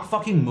V2 not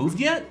fucking moved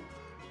yet?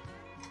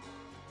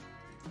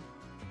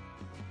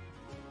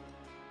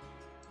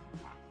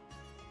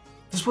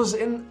 This was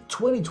in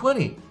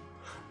 2020.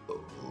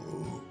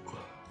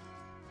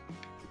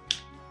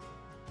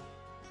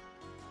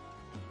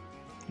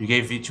 You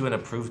gave V2 an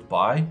approved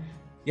buy?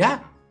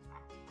 Yeah,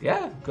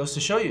 goes to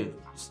show you.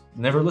 Just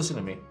never listen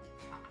to me.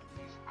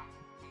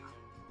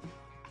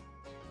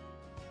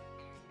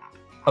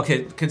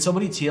 Okay, can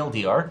somebody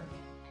TLDR?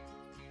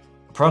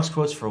 Prox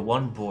quotes for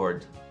one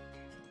board.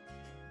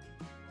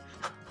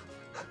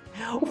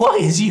 Why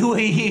is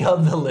UAE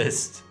on the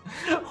list?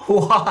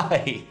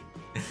 Why?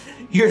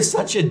 You're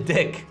such a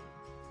dick.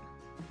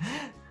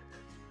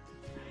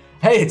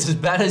 Hey, it's as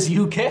bad as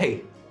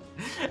UK.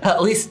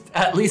 At least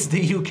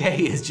the UK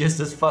is just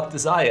as fucked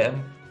as I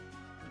am.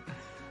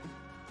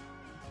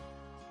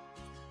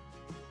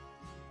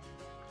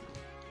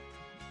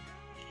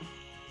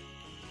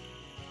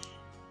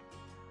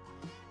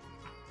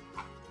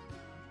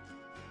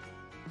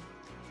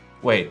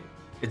 Wait,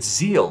 it's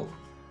Zeal.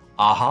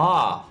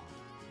 Aha.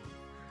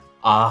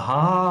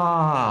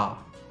 Aha.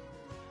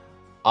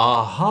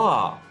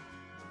 Aha.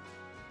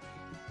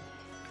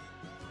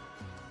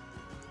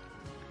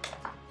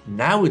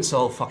 Now it's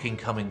all fucking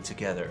coming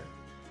together.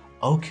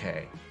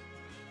 Okay.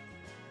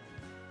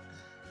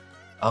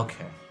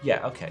 Okay.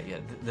 Yeah, okay. Yeah,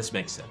 this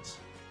makes sense.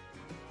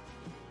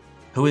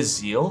 Who is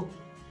Zeal?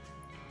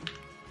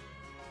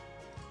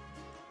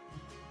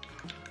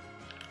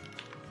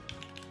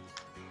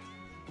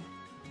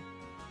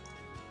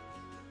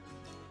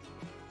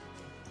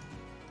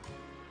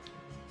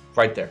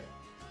 Right there.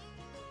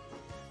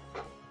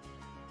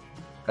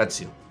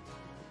 That's you.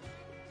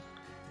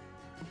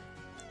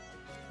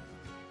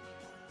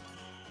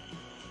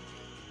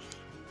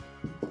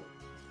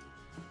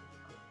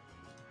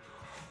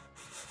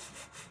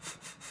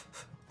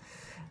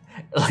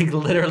 Like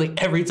literally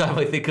every time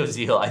I think of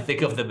Zeal, I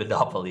think of the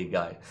Monopoly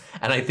guy.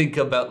 And I think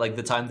about like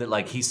the time that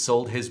like he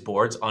sold his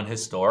boards on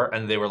his store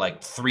and they were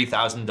like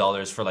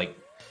 $3,000 for like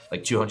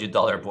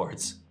 $200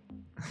 boards.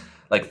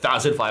 Like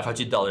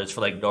 $1,500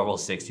 for like normal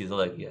 60s. They're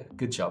like, yeah,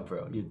 good job,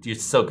 bro. You're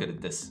so good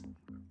at this.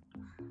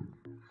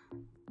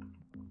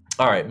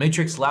 All right,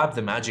 Matrix Lab,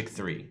 the Magic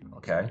 3.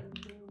 Okay.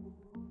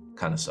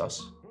 Kind of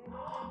sus.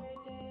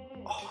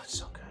 Oh, it's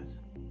so good.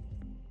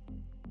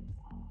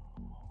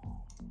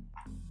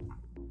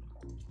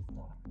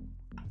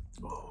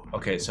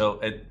 Okay, so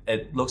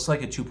it looks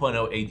like a 2.0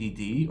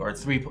 ADD or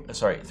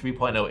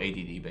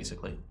 3.0 ADD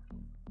basically.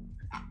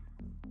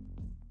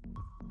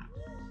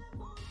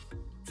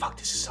 Fuck,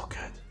 this is so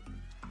good.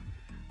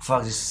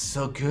 Fuck, this is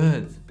so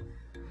good.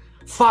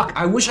 Fuck,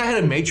 I wish I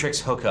had a Matrix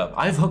hookup.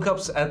 I have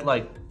hookups at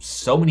like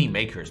so many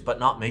makers, but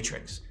not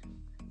Matrix.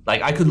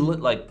 Like I could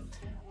like,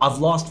 I've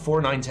lost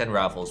 4 910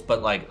 raffles,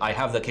 but like I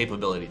have the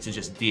capability to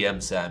just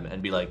DM Sam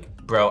and be like,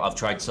 bro, I've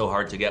tried so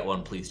hard to get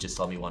one, please just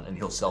sell me one, and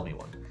he'll sell me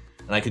one.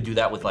 And I could do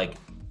that with like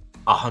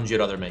 100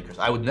 other makers.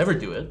 I would never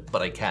do it,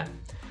 but I can.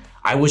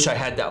 I wish I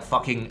had that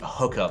fucking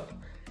hookup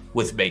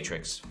with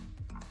Matrix.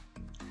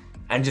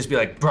 And just be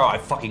like, bro, I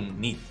fucking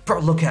need, bro,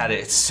 look at it,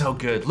 it's so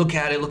good. Look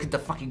at it, look at the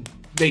fucking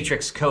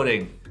Matrix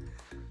coding.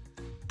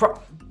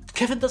 Bro,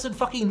 Kevin doesn't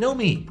fucking know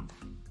me.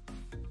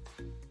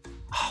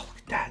 Oh, look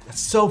at that, that's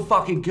so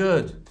fucking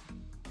good.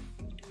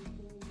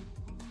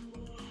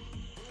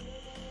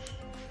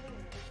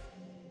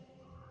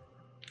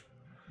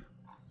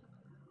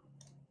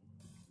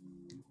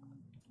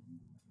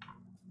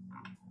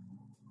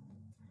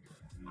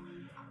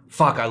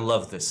 Fuck, I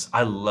love this.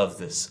 I love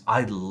this.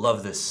 I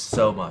love this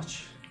so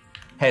much.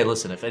 Hey,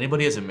 listen, if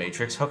anybody has a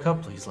Matrix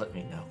hookup, please let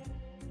me know.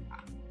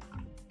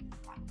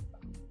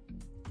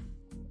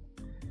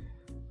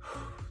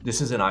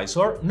 this is an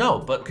eyesore? No,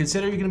 but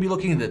consider you're gonna be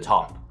looking at the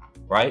top,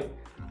 right?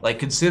 Like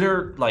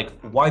consider like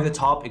why the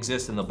top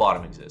exists and the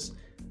bottom exists.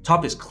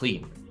 Top is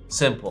clean,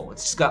 simple.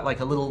 It's just got like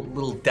a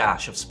little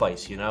dash of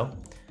spice, you know?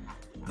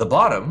 The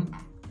bottom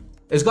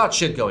has got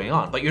shit going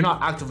on, but you're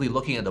not actively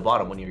looking at the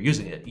bottom when you're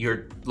using it.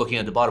 You're looking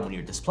at the bottom when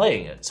you're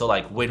displaying it. So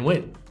like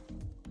win-win.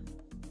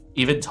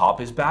 Even top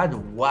is bad?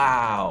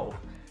 Wow.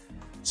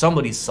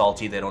 Somebody's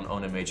salty they don't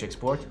own a matrix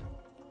board.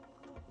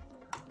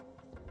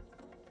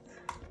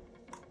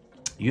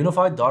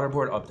 Unified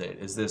Daughterboard update.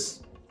 Is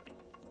this...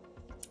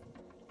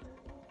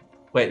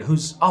 Wait,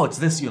 who's... Oh, it's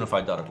this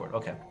Unified Daughterboard.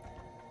 Okay.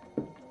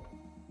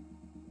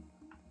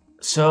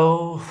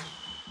 So...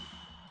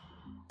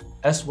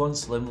 S1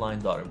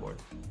 Slimline Daughterboard.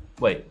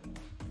 Wait.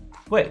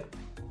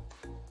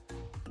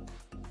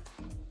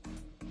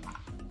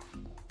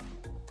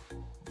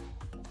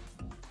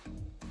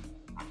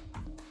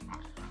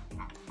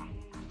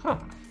 Huh.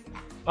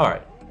 All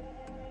right.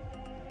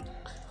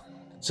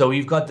 So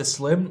you've got the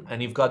slim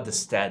and you've got the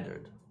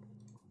standard.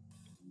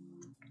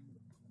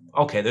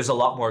 Okay, there's a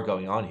lot more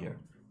going on here.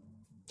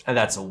 And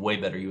that's a way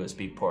better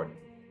USB port.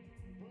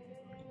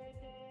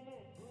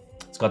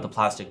 It's got the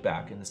plastic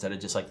back instead of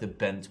just like the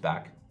bent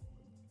back.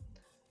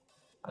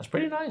 That's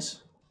pretty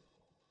nice.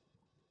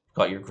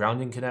 Got your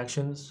grounding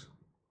connections.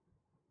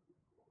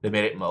 They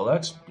made it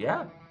Molex.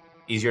 Yeah.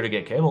 Easier to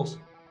get cables.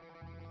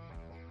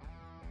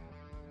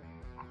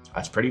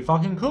 That's pretty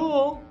fucking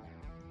cool.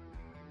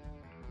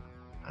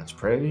 That's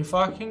pretty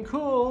fucking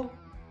cool.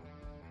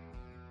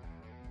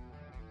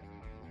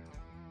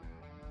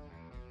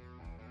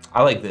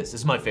 I like this.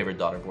 This is my favorite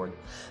Daughterboard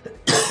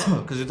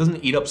because it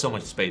doesn't eat up so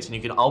much space, and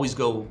you can always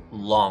go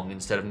long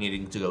instead of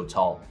needing to go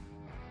tall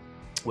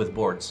with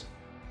boards.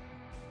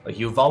 Like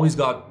you've always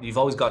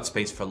got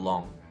space for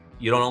long.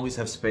 You don't always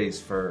have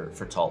space for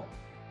tall.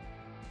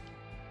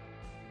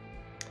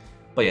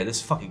 But yeah, this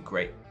is fucking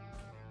great.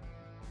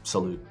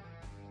 Salute.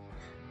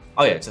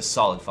 Oh yeah, it's a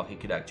solid fucking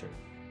connector.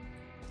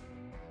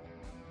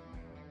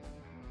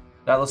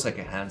 That looks like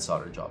a hand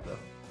solder job though.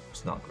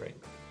 It's not great.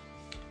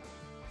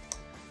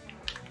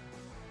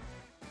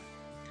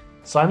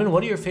 Simon,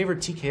 what are your favorite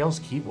TKL's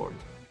keyboard?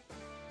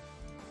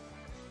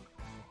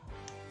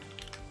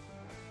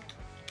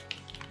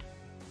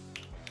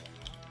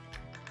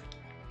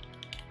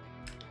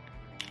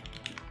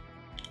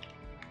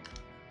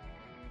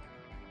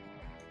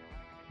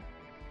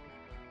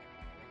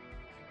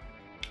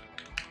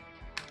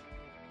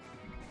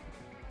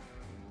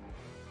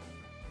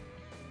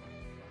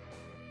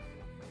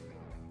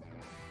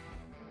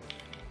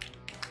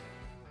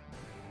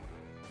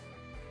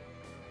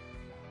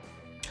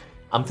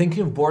 I'm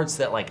thinking of boards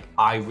that like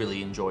I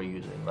really enjoy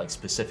using, like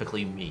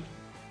specifically me.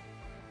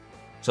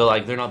 So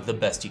like they're not the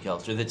best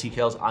TKLs, they're the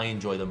TKLs I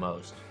enjoy the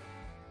most.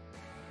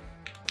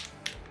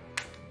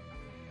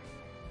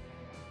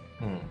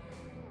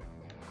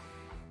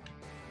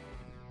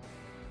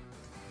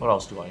 What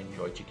else do I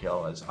enjoy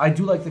TKL as? I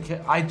don't like the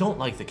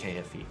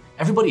KFE.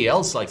 Everybody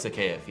else likes the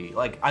KFE.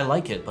 Like I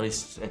like it, but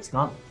it's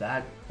not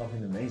that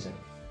fucking amazing.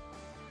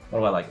 What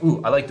do I like?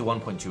 Ooh, I like the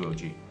 1.2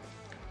 OG.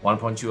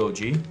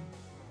 1.2 OG.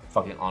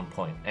 Fucking on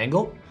point.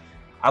 Angle?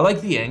 I like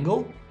the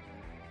angle.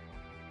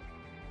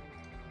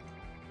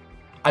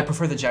 I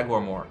prefer the Jaguar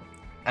more.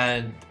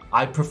 And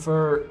I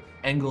prefer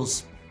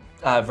Angle's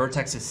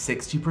Vertex's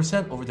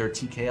 60% over their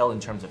TKL in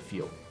terms of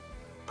feel.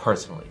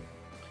 Personally.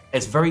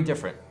 It's very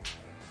different.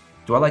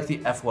 Do I like the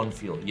F1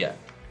 feel? Yeah.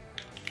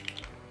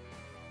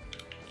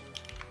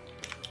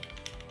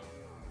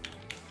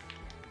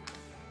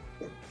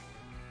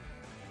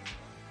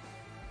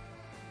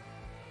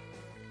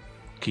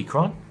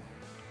 Keychron?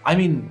 I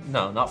mean,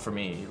 no, not for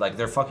me. Like,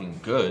 they're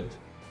fucking good,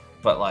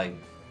 but like,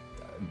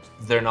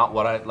 they're not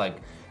what I like.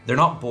 They're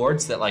not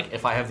boards that like,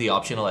 if I have the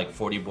option of like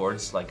 40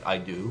 boards, like I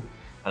do,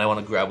 and I want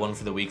to grab one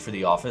for the week for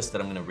the office, that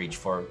I'm gonna reach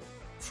for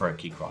a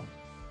Keychron.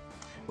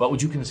 What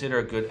would you consider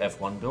a good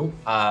F1 build?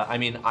 I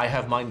mean, I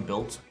have mine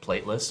built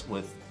plateless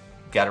with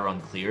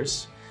Gateron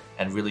clears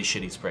and really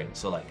shitty springs,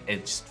 so like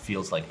it just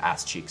feels like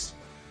ass cheeks.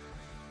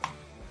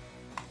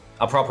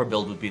 A proper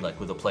build would be like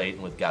with a plate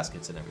and with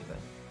gaskets and everything.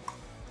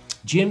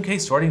 GMK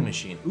sorting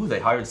machine. Ooh,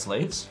 they hired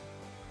slaves?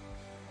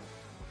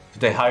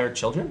 Did they hire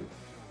children?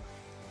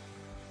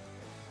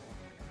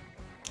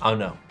 Oh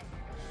no.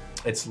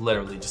 It's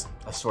literally just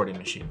a sorting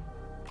machine.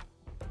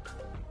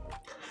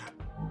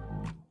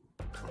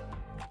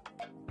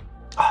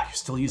 Ah, you're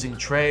still using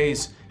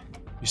trays.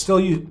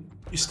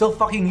 You're still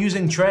fucking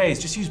using trays.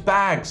 Just use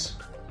bags.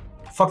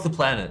 Fuck the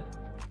planet.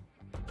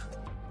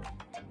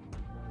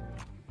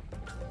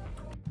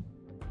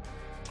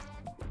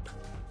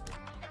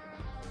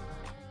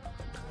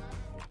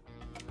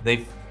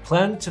 They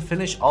plan to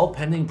finish all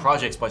pending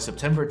projects by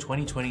September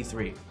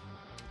 2023.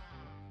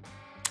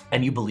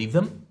 And you believe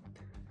them?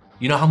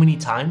 You know how many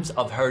times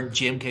I've heard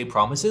GMK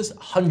promises?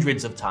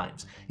 Hundreds of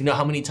times. You know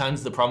how many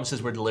times the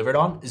promises were delivered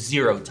on?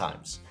 0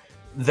 times.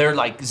 They're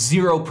like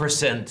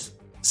 0%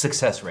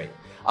 success rate.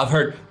 I've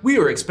heard, we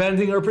are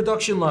expanding our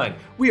production line.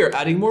 We are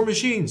adding more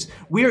machines.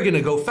 We are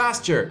gonna go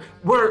faster.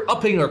 We're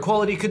upping our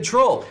quality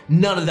control.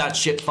 None of that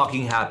shit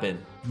fucking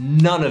happened.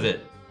 None of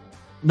it.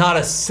 Not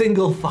a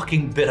single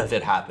fucking bit of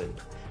it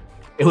happened.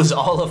 It was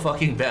all a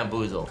fucking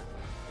bamboozle.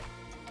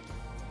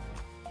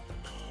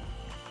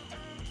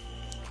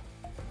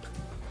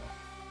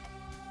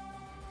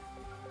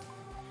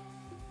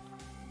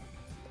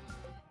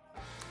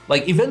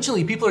 Like,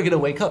 eventually people are gonna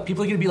wake up.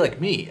 People are gonna be like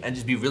me and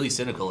just be really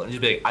cynical and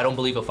just be like, I don't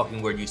believe a fucking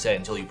word you say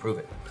until you prove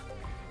it.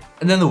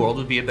 And then the world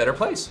would be a better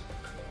place,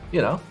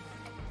 you know?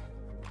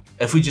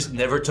 If we just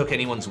never took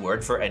anyone's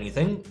word for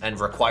anything and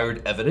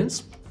required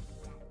evidence,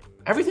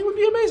 everything would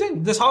be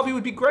amazing. This hobby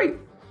would be great.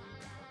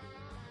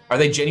 Are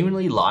they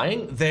genuinely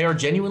lying? They are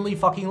genuinely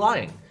fucking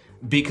lying.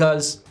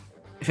 Because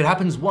if it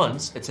happens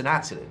once, it's an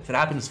accident. If it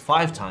happens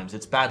 5 times,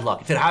 it's bad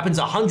luck. If it happens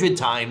 100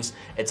 times,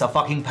 it's a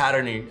fucking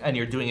pattern and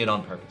you're doing it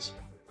on purpose.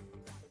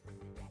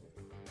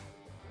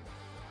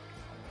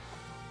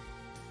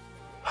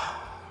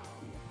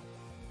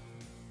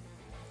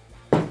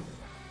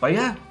 But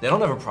yeah, they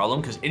don't have a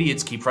problem because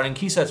idiots keep running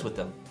key sets with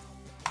them.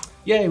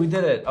 Yay, we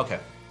did it. Okay.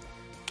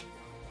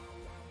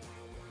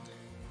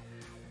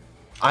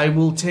 I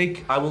will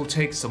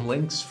take some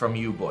links from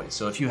you boys.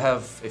 So if you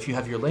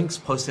have your links,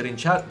 post it in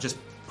chat. Just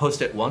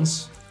post it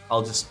once.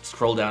 I'll just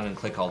scroll down and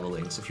click all the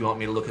links if you want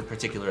me to look at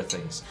particular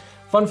things.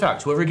 Fun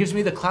fact, whoever gives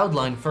me the cloud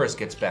line first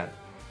gets banned.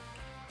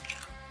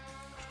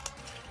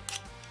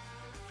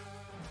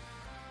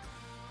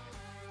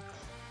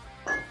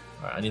 All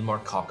right, I need more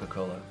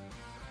Coca-Cola.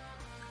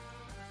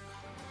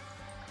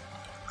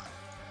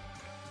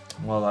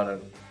 Well, a lot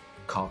of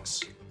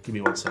cocks. Give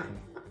me 1 second.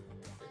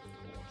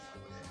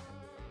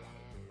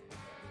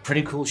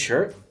 Pretty cool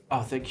shirt.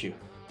 Oh, thank you.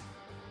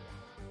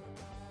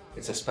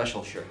 It's a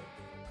special shirt.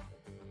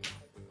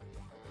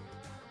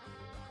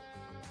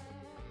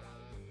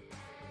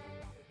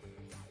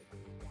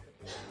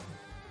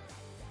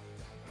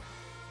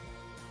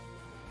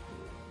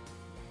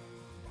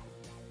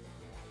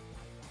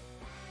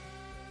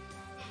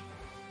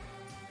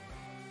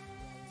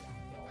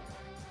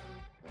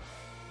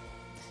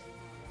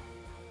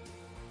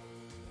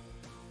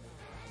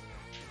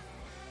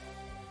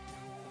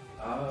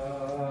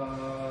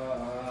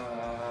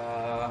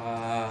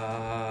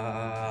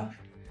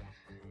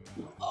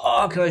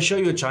 Can I show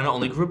you a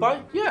China-only group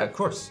buy? Yeah, of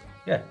course.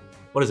 Yeah.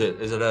 What is it?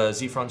 Is it a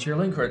Z Frontier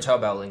link or a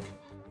Taobao link?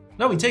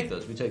 No, we take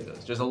those. We take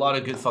those. There's a lot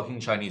of good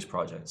fucking Chinese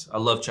projects. I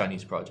love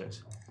Chinese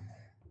projects.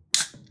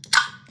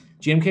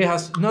 GMK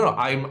has... No,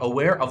 I'm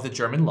aware of the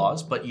German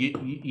laws, but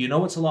you know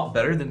what's a lot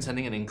better than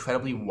sending an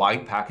incredibly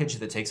wide package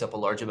that takes up a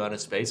large amount of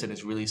space and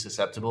is really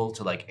susceptible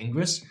to, like,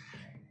 ingress?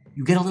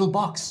 You get a little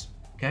box,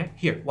 okay?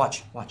 Here,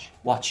 watch.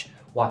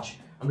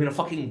 I'm gonna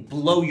fucking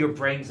blow your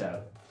brains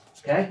out,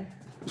 okay?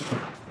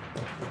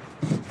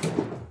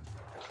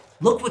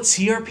 Look what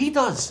CRP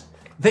does.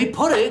 They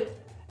put it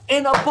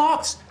in a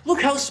box.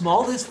 Look how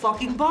small this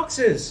fucking box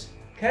is,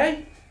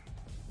 okay?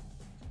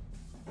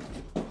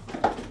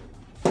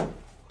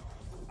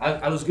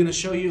 I was gonna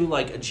show you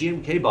like a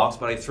GMK box,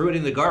 but I threw it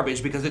in the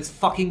garbage because it's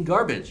fucking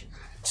garbage.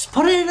 Just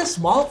put it in a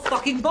small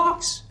fucking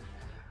box.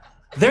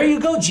 There you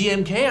go,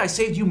 GMK. I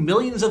saved you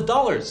millions of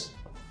dollars.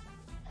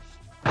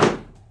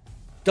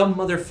 Dumb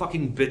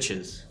motherfucking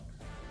bitches.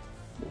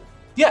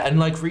 Yeah, and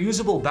like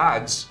reusable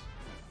bags.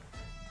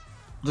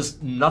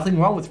 There's nothing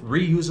wrong with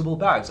reusable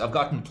bags. I've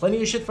gotten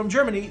plenty of shit from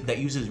Germany that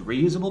uses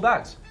reusable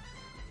bags.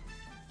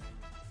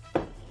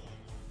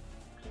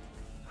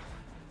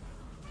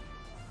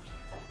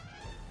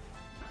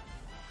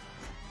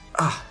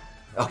 Ah,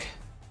 okay.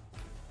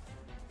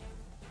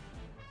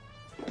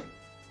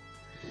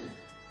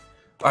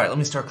 All right, let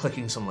me start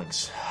clicking some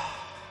links.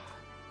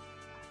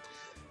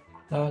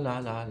 La la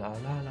la la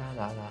la la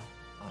la la.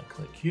 I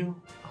click you,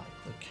 I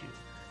click you.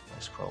 I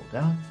scroll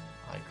down,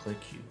 I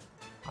click you.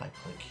 I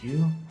click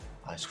you,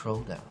 I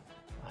scroll down.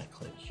 I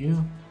click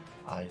you,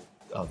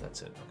 oh,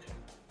 that's it, okay.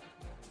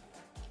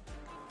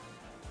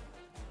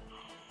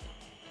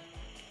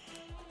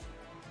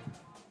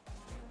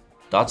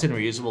 Dots in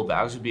reusable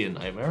bags would be a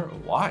nightmare?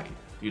 Why?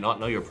 Do you not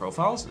know your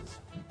profiles? It's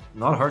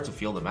not hard to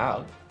feel them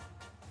out.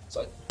 It's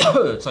like,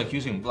 it's like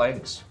using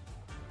blanks.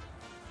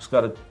 Just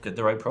gotta get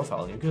the right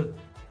profile and you're good.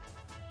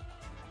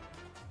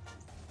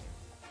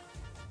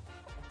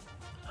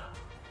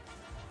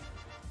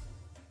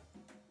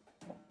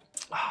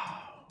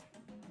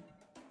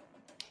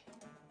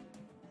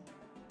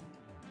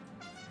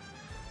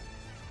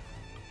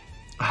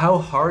 How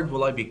hard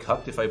will I be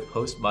cucked if I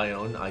post my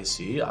own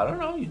IC? I don't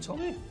know, you tell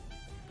me.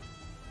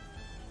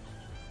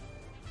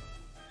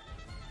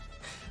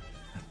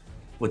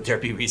 Would there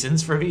be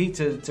reasons for me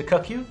to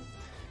cuck you?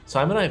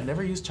 Simon, I've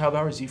never used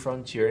Taobao or Z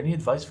Frontier. Any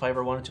advice if I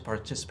ever wanted to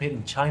participate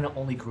in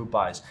China-only group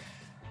buys?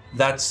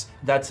 That's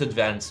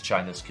advanced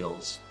China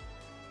skills.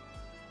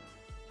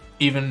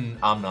 Even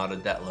I'm not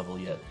at that level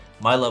yet.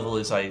 My level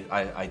is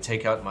I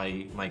take out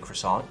my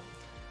croissant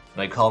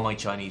and I call my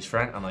Chinese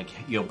friend. I'm like,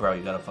 yo, bro,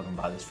 you gotta fucking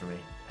buy this for me.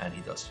 And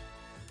he does.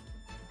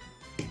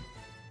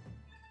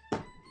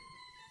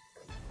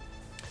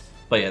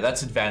 But yeah,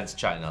 that's advanced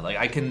China. Like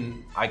I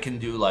can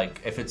do like,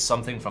 if it's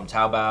something from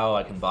Taobao,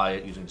 I can buy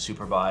it using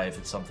Super Buy. If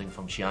it's something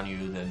from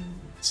Xianyu, then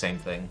same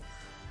thing.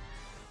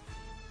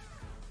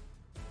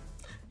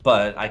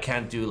 But I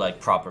can't do like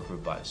proper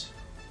group buys.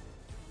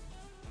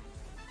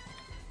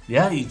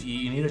 Yeah,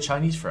 you need a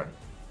Chinese friend.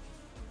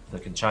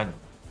 Like in China.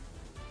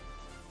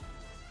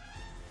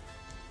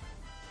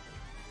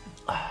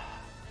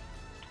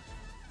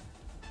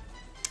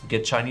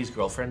 Get Chinese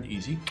girlfriend,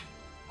 easy.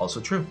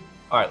 Also true.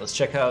 All right, let's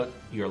check out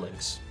your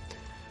links.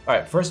 All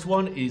right, first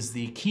one is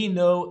the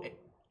Kino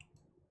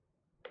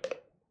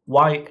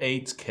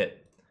Y8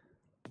 kit.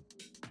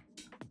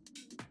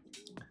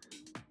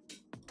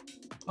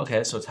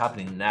 Okay, so it's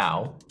happening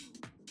now.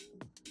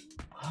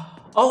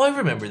 Oh, I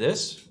remember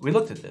this. We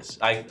looked at this.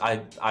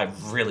 I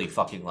really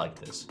fucking like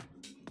this.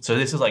 So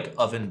this is like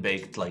oven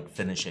baked like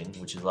finishing,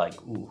 which is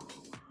like, ooh.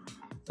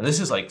 And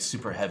this is like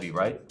super heavy,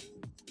 right?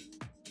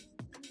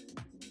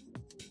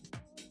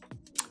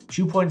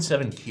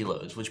 2.7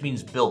 kilos, which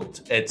means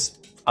built, it's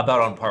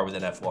about on par with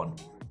an F1.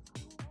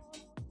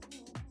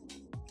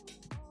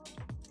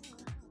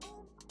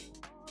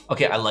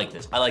 Okay, I like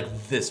this. I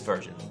like this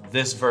version.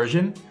 This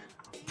version,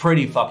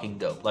 pretty fucking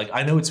dope. Like,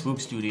 I know it's Wook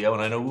Studio,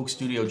 and I know Wook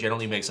Studio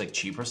generally makes like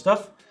cheaper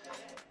stuff,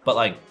 but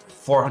like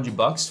 400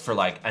 bucks for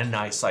like a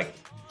nice like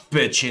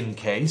bitchin'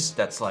 case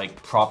that's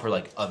like proper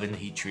like oven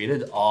heat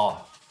treated.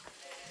 Oh,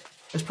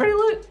 it's pretty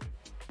lit.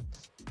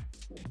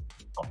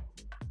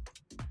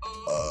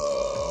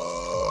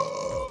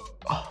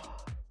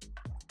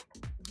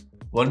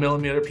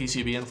 1mm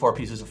PCB and 4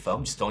 pieces of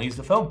film. Just don't use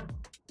the film.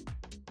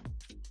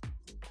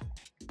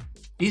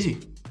 Easy.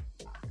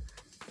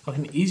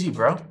 Fucking easy,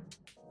 bro.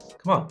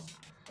 Come on.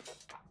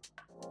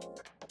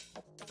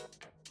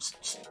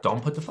 Just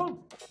don't put the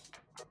film.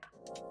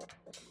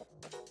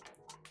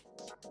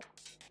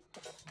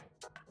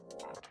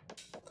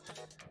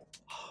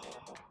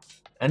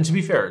 And to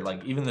be fair,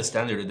 like even the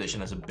standard edition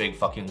has a big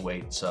fucking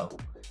weight, so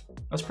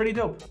that's pretty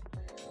dope.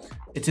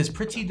 It is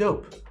pretty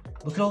dope.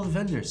 Look at all the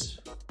vendors.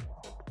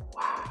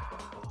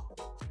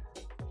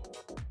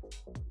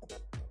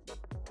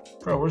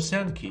 Bro, where's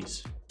sound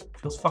keys?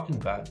 Feels fucking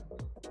bad.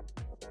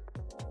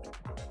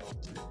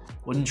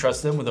 Wouldn't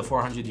trust them with a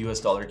 $400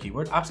 US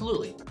keyboard?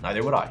 Absolutely,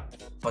 neither would I.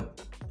 But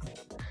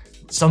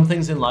some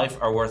things in life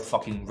are worth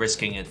fucking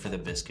risking it for the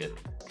biscuit,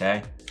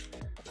 okay?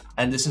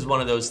 And this is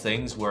one of those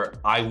things where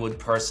I would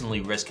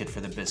personally risk it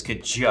for the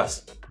biscuit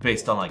just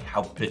based on like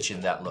how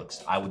bitchin' that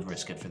looks. I would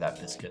risk it for that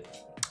biscuit.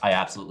 I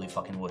absolutely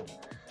fucking would.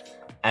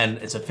 And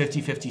it's a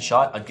 50-50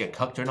 shot, I'd get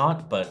cucked or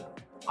not, but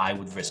I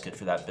would risk it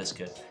for that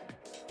biscuit.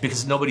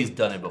 Because nobody's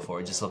done it before,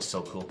 it just looks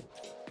so cool.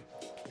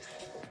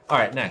 All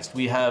right, next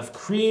we have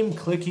cream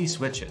clicky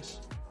switches.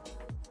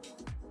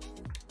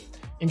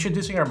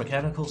 Introducing our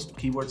mechanical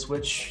keyboard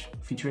switch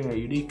featuring a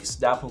unique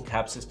Snapple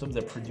cap system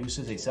that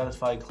produces a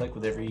satisfying click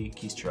with every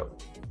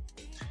keystroke.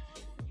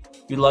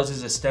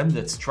 Utilizes a stem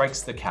that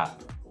strikes the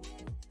cap.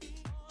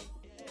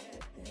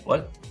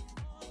 What?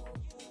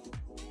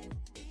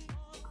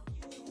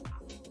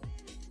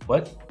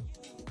 What?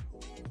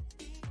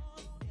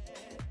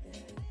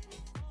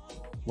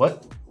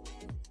 What?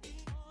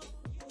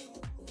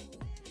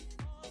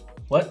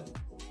 What?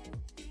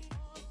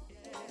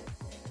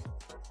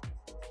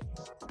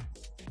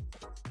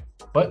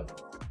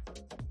 What?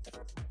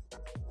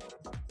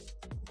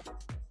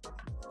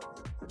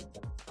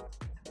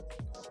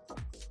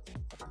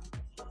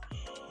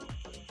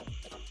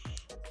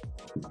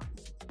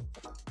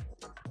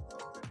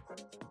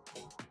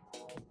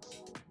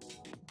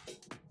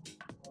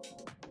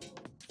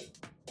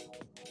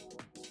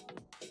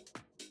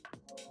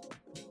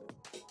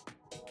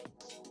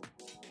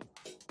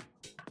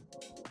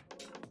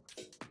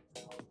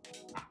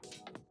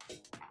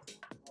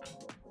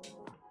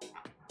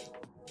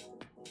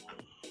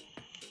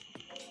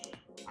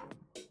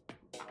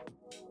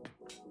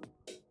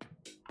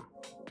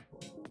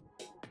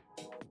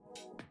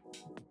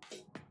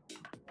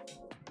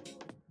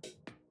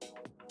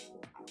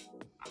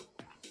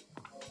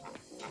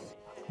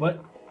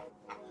 What?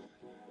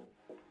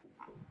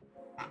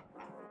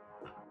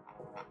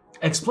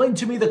 Explain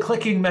to me the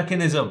clicking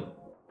mechanism.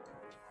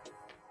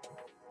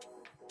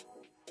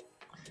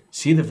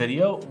 See the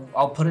video?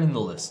 I'll put it in the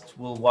list.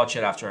 We'll watch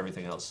it after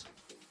everything else.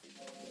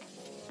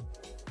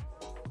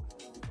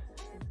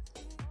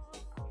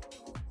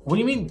 What do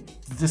you mean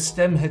the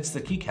stem hits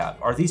the keycap?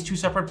 Are these two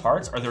separate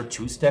parts? Are there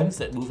two stems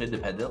that move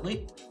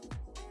independently?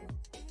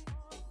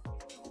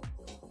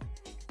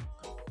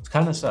 It's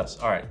kind of sus.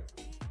 All right.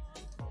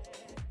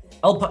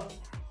 I'll put...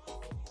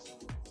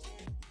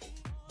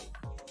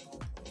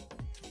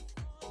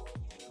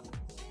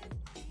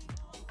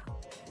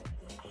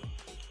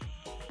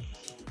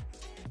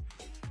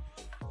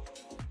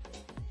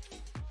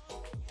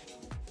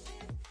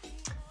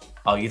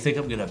 Oh, you think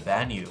I'm gonna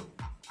ban you?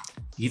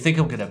 You think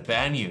I'm gonna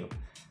ban you?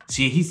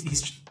 See,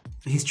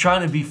 he's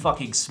trying to be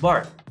fucking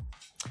smart.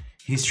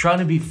 He's trying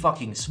to be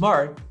fucking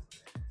smart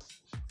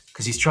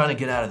because he's trying to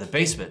get out of the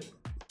basement.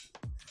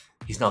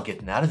 He's not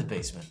getting out of the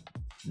basement.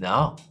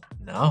 No,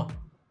 no.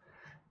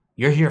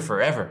 You're here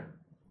forever.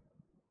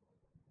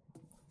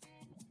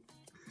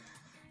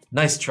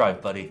 Nice try,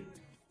 buddy.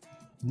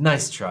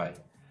 Nice try.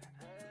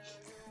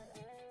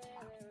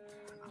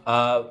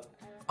 Oh,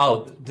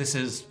 this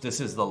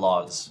is the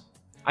laws.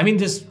 I mean,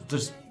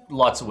 there's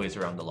lots of ways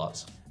around the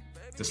laws.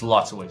 There's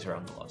lots of ways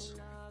around the laws.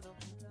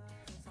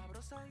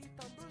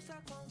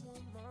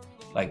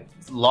 Like,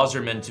 laws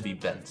are meant to be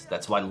bent.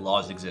 That's why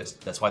laws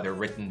exist. That's why they're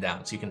written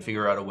down. So you can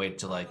figure out a way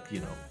to, like, you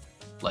know,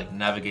 like,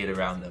 navigate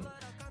around them.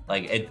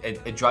 Like,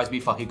 it drives me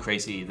fucking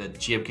crazy that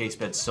GMK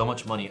spent so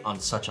much money on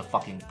such a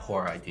fucking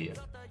poor idea.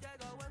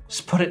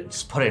 Just put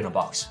it in a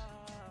box.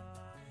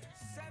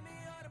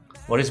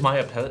 What is my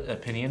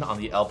opinion on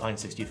the Alpine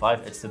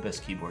 65? It's the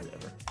best keyboard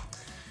ever.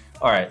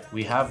 All right,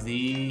 we have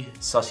the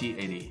Sussy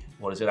 80.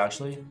 What is it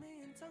actually?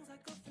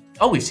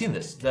 Oh, we've seen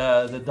this,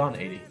 the Don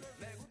 80.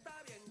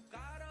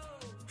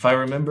 If I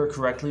remember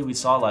correctly, we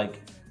saw like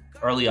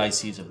early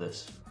ICs of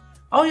this.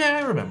 Oh yeah,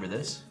 I remember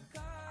this.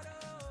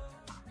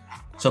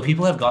 So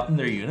people have gotten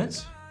their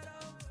units?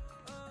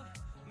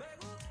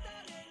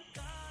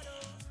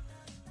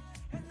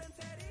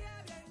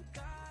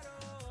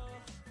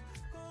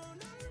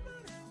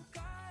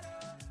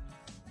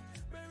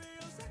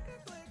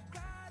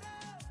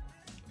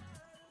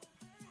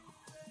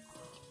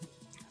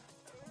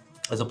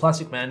 As a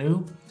plastic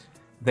manu,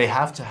 they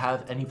have to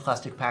have any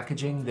plastic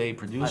packaging they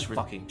produce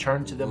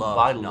returned to them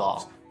by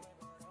law.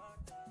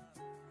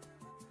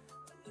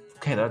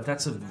 Okay,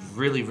 that's a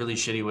really, really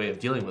shitty way of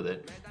dealing with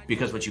it.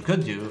 Because what you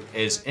could do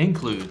is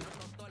include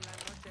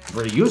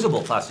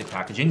reusable plastic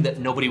packaging that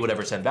nobody would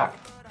ever send back.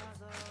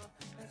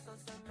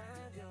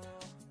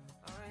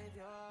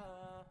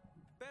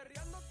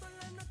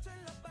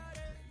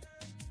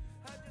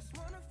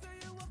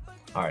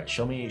 All right,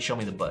 show me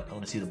the butt. I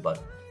want to see the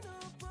butt.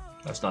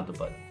 That's not the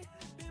butt.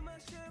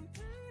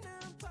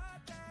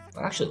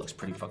 That actually looks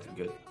pretty fucking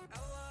good.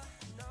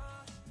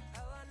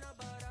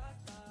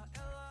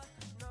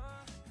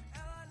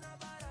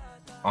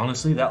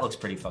 Honestly, that looks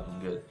pretty fucking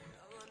good.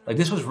 Like,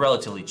 this was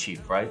relatively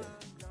cheap, right?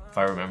 If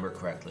I remember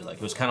correctly. Like,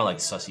 it was kind of like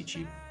sussy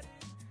cheap.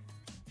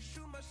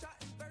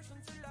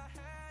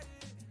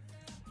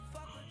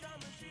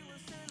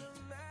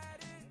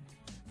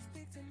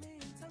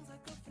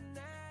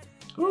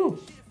 Ooh.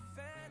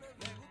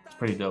 It's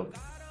pretty dope.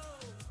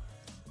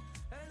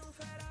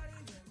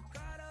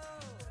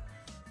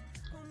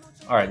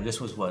 Alright,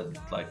 this was what?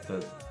 Like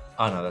the...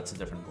 Oh no, that's a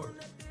different board.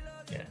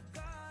 Yeah.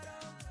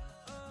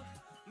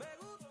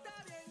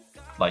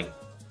 Like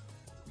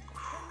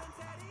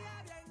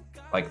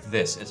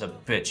this is a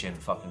bitchin'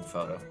 fucking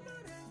photo.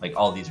 Like,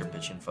 all these are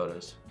bitchin'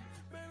 photos.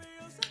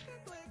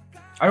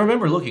 I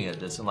remember looking at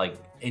this and like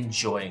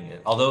enjoying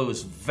it. Although it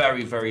was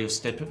very, very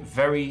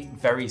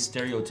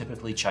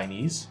stereotypically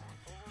Chinese.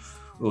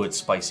 Ooh, it's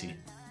spicy.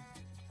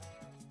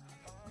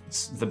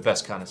 It's the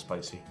best kind of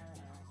spicy.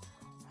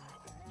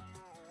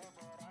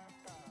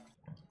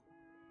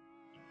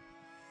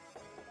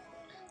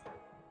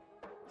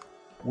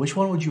 Which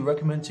one would you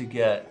recommend to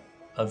get?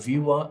 A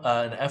V1,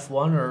 an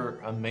F1, or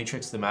a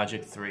Matrix the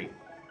Magic 3?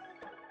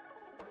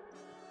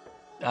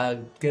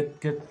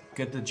 Get the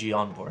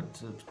Gion board.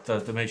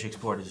 The Matrix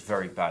board is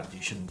very bad.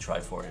 You shouldn't try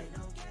for it.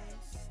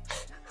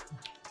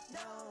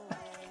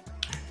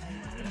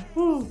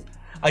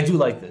 I do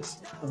like this.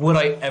 Would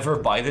I ever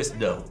buy this?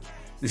 No.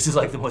 This is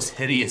like the most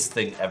hideous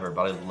thing ever,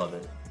 but I love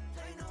it.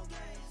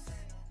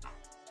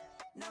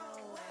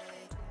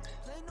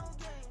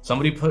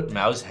 Somebody put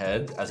Mao's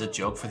head as a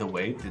joke for the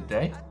weight, did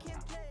they?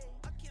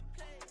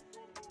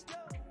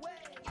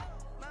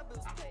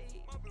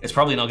 It's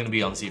probably not going to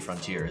be on Sea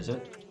Frontier, is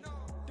it?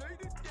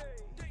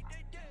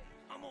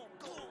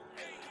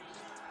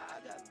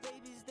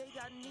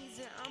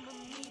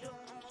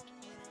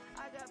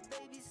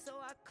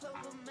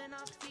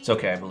 It's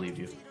okay, I believe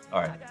you.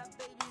 Alright.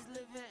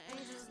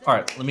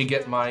 Alright, let me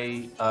get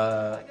my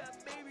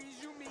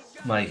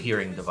my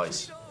hearing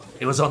device.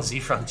 It was on Z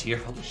Frontier,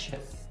 holy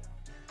shit.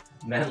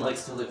 Man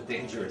likes to live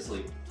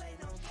dangerously.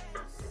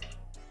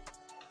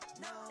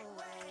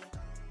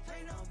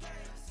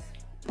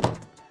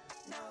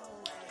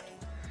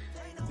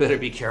 Better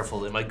be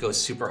careful, it might go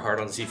super hard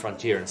on Z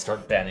Frontier and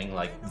start banning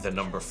like the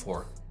number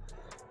 4.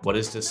 What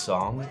is this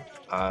song?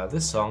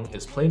 This song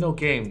is Play No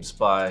Games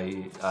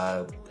by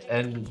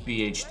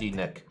NBHD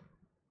Nick.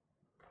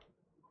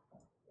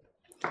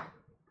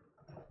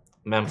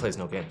 Man plays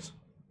no games.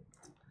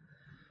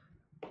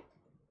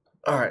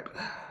 Alright.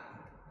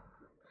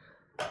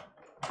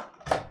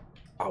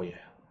 Oh yeah,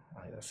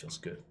 that feels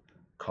good.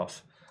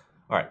 Cough.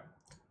 Alright.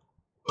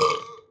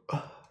 Hey,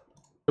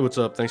 what's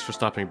up? Thanks for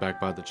stopping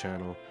back by the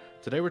channel.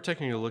 Today we're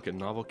taking a look at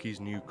Novelkey's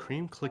new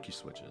cream clicky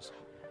switches.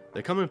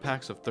 They come in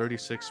packs of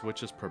 36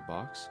 switches per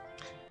box.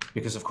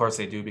 Because of course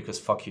they do, because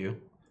fuck you.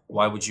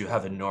 Why would you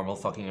have a normal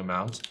fucking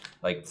amount?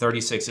 Like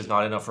 36 is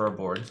not enough for a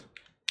board.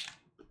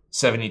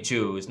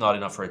 72 is not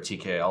enough for a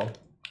TKL.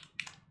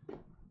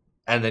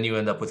 And then you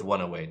end up with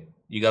 108.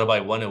 You gotta buy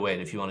 108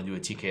 if you want to do a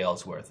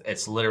TKL's worth.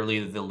 It's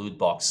literally the loot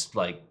box,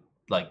 like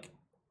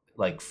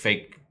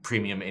fake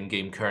premium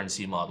in-game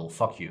currency model.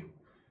 Fuck you.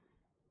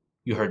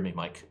 You heard me,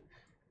 Mike.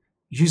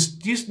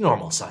 Use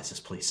normal sizes,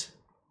 please.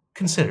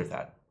 Consider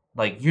that.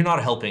 Like, you're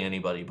not helping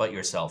anybody but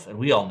yourself, and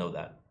we all know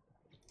that.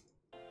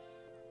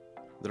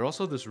 They're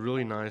also this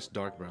really nice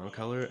dark brown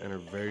color and are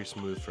very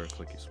smooth for a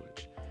clicky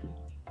switch.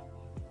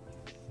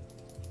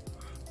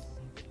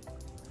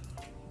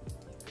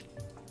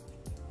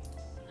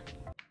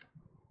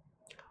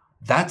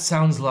 That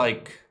sounds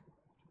like...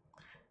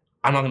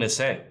 I'm not going to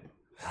say,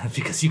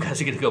 because you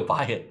guys are going to go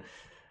buy it.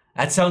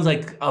 That sounds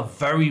like a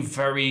very,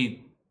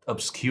 very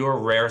obscure,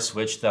 rare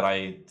switch that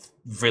I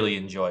really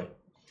enjoy.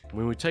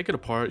 When we take it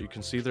apart, you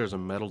can see there's a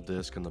metal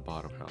disc in the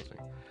bottom housing.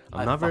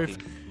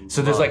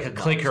 So there's like a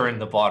clicker in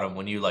the bottom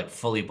when you like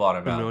fully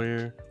bottom out.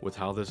 Familiar with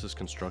how this is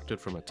constructed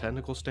from a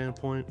technical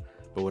standpoint,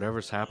 but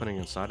whatever's happening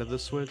inside of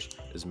this switch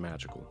is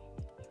magical.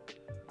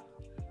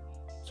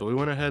 So we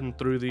went ahead and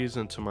threw these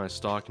into my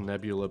stock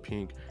Nebula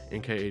Pink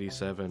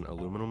NK87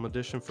 aluminum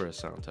edition for a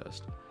sound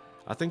test.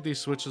 I think these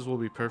switches will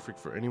be perfect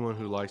for anyone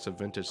who likes a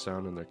vintage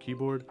sound in their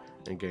keyboard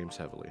and games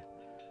heavily.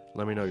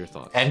 Let me know your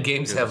thoughts. And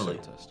games heavily.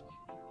 Test.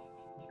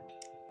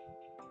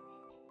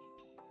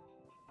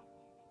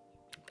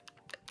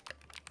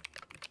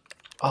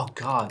 Oh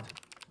god.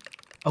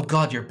 Oh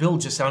god, your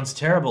build just sounds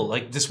terrible.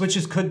 Like, the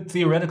switches could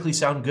theoretically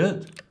sound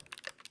good.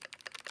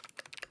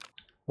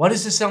 Why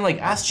does this sound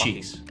like ass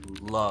cheeks?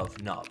 Love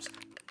knobs.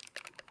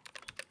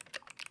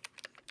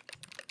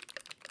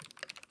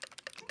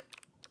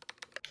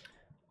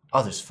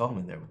 Oh, there's foam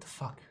in there. What the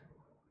fuck?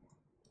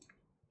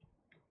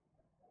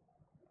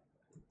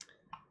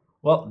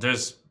 Well,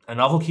 there's a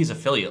NovelKeys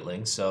affiliate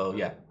link, so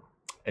yeah,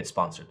 it's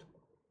sponsored.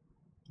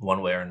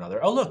 One way or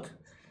another. Oh, look.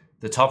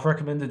 The top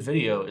recommended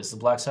video is the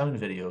Black Salmon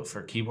video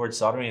for keyboard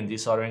soldering and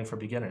desoldering for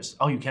beginners.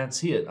 Oh, you can't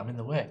see it. I'm in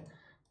the way.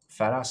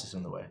 Fat ass is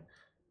in the way.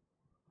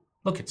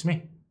 Look, it's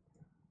me.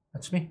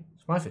 That's me.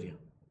 It's my video.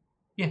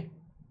 Yeah.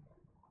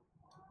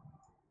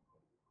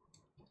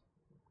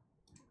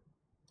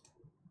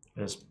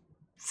 There's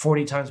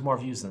 40 times more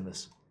views than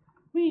this.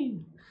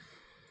 Whee!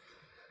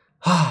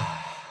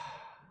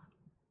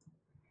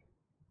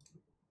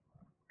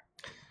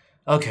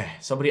 Okay,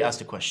 somebody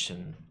asked a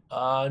question.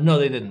 No,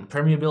 they didn't.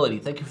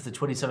 Permeability, thank you for the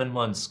 27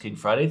 months. King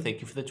Friday,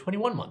 thank you for the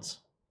 21 months.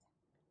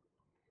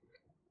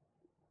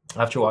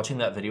 After watching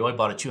that video, I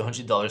bought a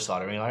 $200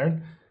 soldering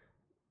iron.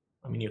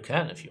 I mean, you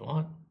can if you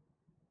want.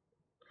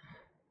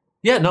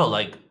 Yeah, no,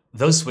 like,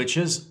 those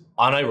switches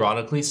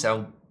unironically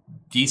sound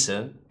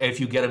decent if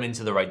you get them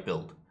into the right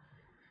build.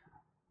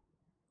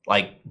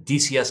 Like,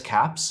 DCS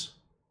caps,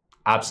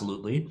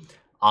 absolutely,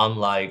 on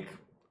like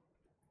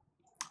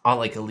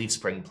a leaf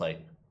spring plate.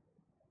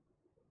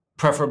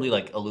 Preferably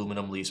like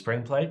aluminum leaf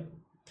spring plate.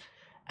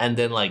 And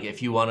then like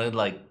if you want to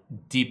like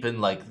deepen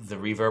like the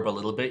reverb a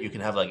little bit, you can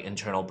have like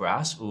internal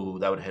brass. Ooh,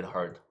 that would hit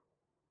hard.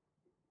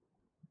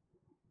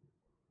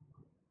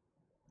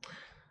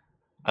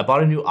 I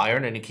bought a new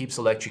iron and it keeps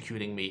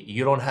electrocuting me.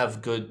 You don't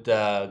have good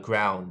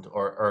ground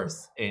or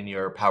earth in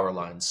your power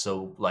lines.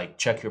 So like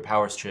check your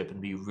power strip and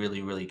be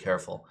really, really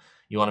careful.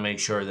 You want to make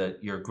sure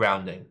that you're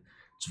grounding.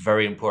 It's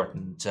very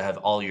important to have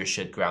all your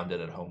shit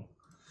grounded at home.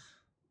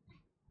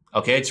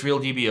 Okay, it's real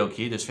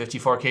DBOKEY. There's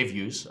 54K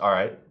views. All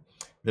right.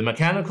 The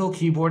mechanical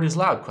keyboard is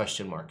loud,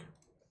 question mark.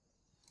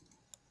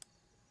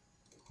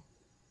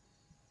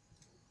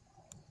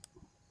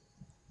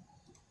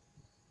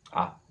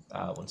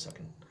 One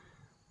second.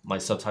 My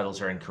subtitles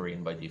are in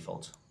Korean by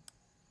default.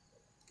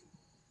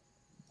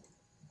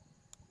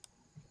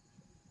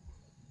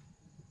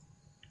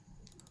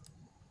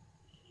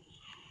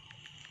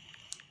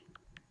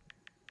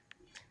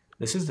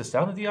 This is the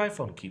sound of the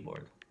iPhone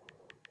keyboard.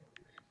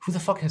 Who the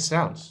fuck has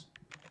sounds?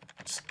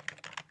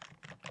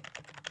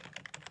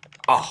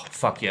 Oh,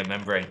 fuck yeah,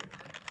 membrane.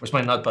 Where's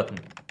my nut button?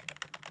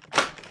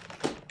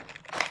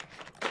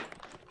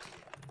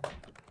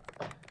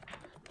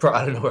 Bro,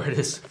 I don't know where it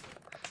is.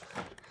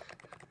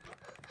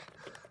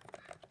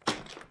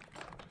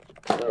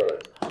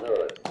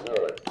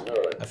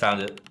 I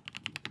found it.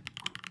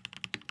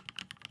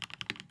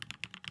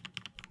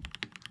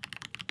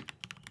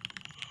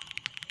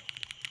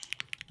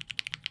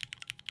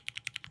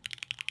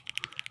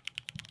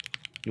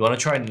 You want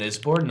to try a NIS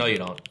board? No, you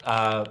don't.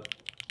 All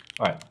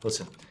right,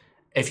 listen.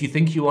 If you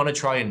think you want to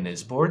try a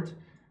NIS board,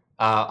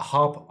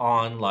 hop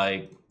on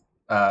like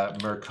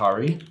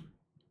Mercari.jp,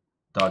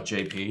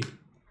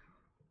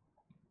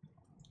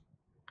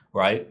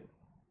 right?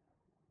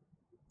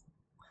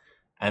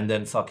 And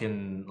then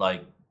fucking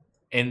like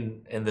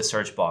in the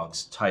search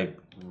box,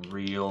 type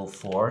real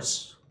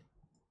force.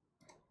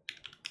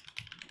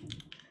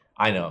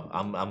 I know,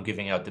 I'm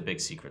giving out the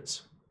big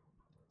secrets.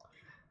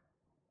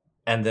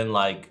 And then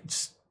like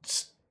just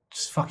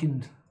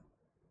fucking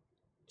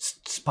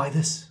just buy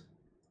this.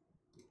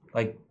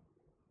 Like,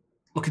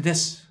 look at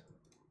this.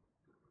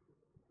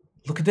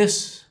 Look at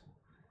this.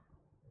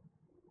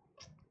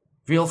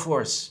 Real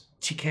Force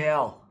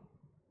TKL.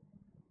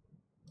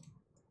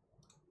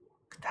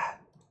 Look at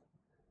that.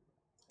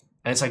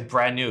 And it's like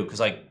brand new because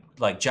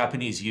like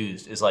Japanese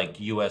used is like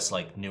US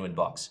like new in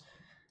box.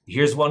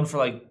 Here's one for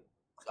like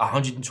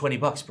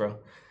 $120, bro.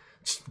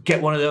 Just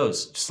get one of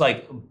those. Just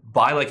like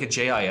buy like a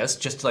JIS,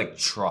 just to like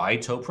try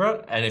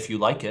Topra, and if you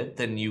like it,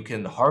 then you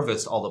can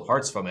harvest all the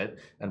parts from it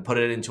and put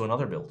it into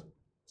another build.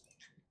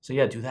 So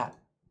yeah, do that.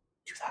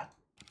 Do that.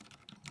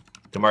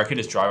 The market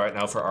is dry right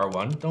now for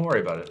R1. Don't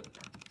worry about it.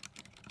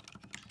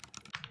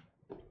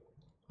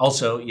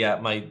 Also, yeah,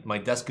 my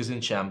desk is in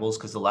shambles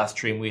because the last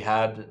stream we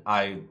had,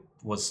 I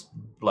was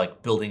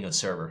like building a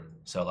server.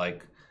 So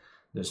like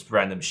there's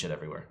random shit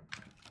everywhere.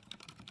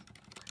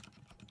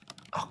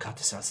 Oh god,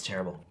 this sounds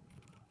terrible.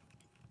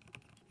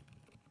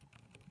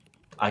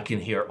 I can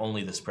hear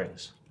only the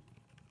springs.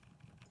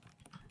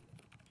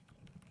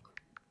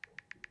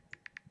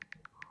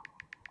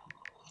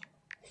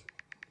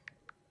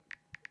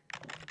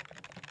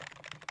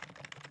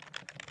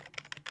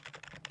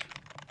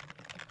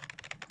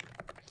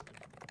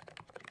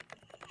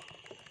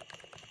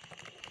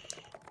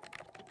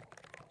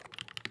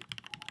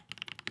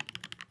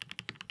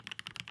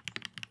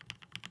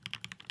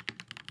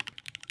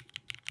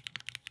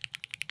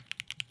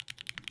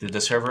 Did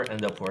the server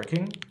end up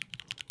working?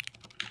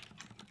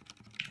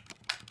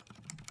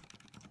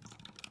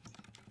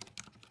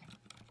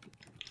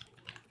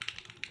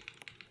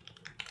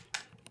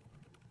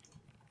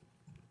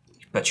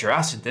 Bet your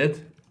ass it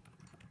did.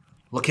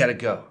 Look at it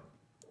go.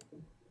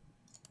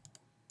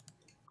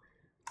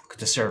 Look at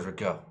the server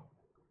go.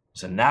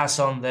 There's a NAS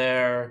on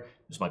there.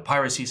 There's my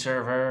piracy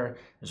server.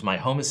 There's my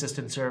home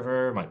assistant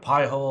server, my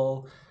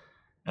Pi-hole.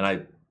 And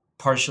I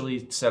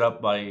partially set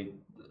up my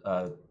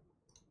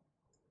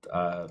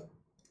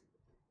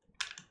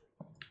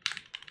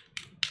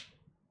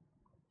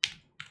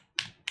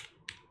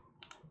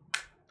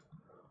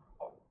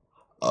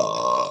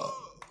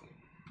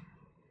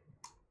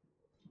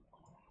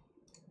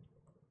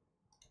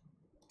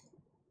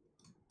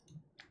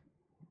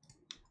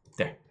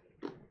there.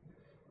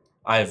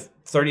 I have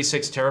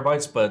 36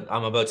 terabytes, but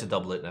I'm about to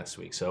double it next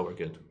week, so we're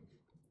good.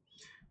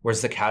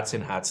 Where's the cats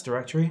in hats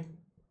directory?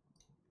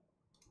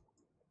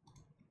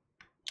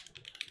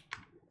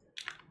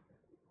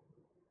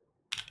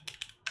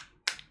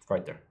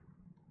 Right there.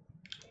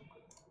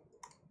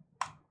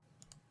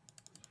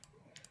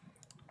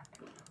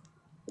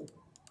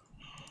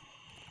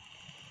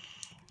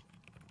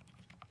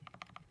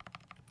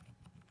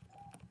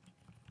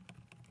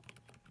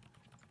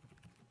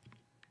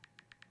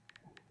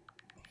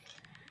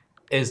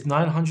 Is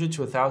 900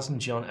 to 1,000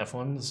 Geon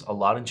F1s a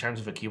lot in terms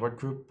of a keyword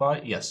group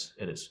buy? Yes,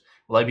 it is.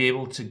 Will I be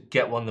able to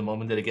get one the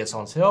moment that it gets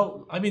on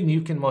sale? I mean,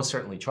 you can most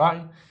certainly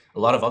try. A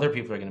lot of other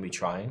people are going to be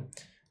trying.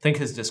 I think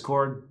his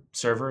Discord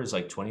server is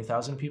like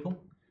 20,000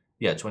 people.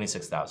 Yeah,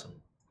 26,000.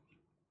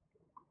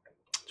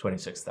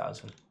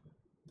 26,000.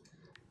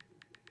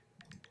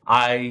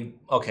 I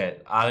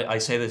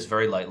say this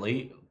very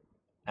lightly,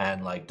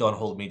 and like don't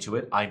hold me to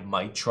it. I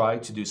might try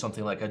to do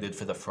something like I did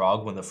for the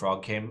frog when the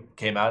frog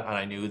came out, and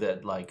I knew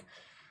that like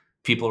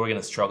people were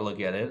gonna struggle to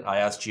get it. I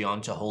asked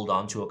Gian to hold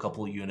on to a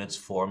couple of units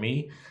for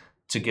me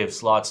to give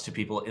slots to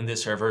people in the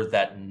server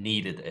that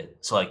needed it.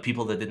 So like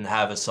people that didn't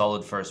have a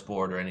solid first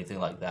board or anything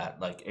like that,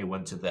 like it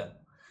went to them.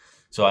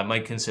 So I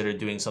might consider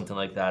doing something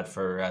like that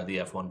for the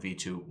F1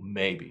 V2,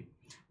 maybe.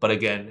 But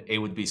again, it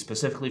would be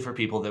specifically for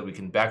people that we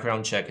can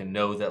background check and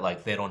know that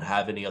like they don't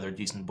have any other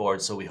decent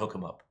boards, so we hook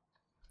them up.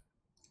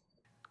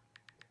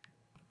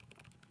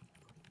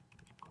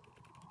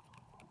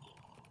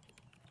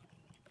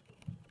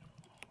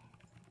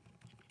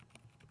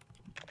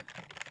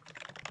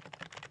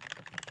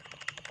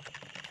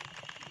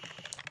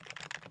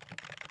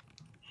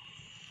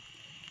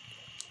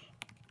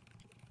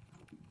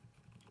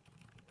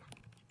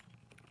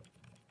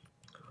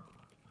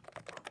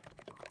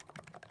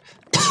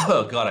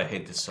 Oh god, I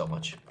hate this so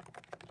much.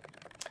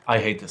 I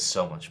hate this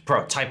so much.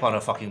 Bro, type on a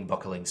fucking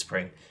buckling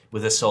spring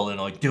with a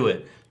solenoid. Do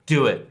it.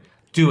 Do it.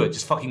 Do it.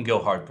 Just fucking go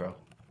hard, bro.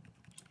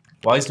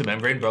 Why is the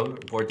membrane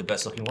board the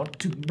best looking one?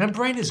 Dude,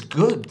 membrane is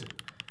good.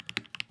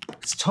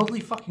 It's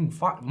totally fucking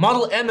fine.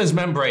 Model M is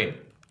membrane.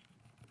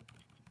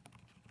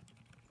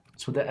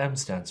 That's what the M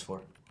stands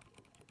for.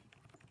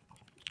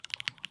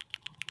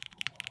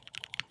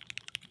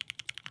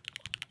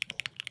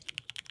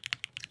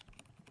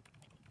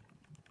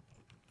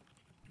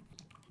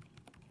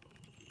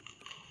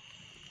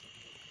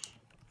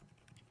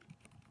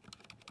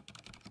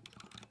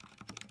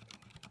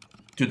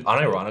 Dude,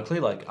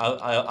 unironically, like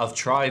I've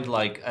tried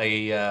like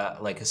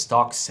a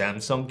stock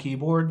Samsung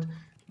keyboard,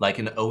 like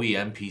an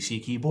OEM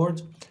PC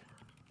keyboard,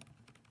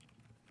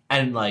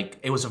 and like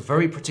it was a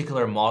very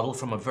particular model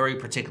from a very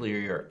particular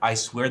year. I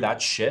swear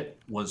that shit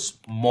was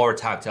more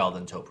tactile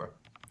than Topra.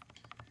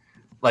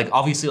 Like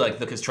obviously, like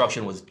the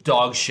construction was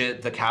dog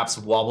shit. The caps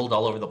wobbled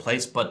all over the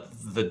place, but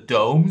the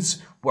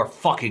domes were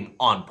fucking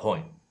on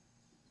point.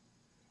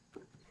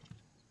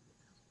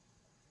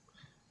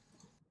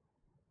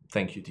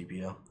 Thank you,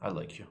 DBO. I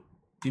like you.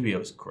 DBO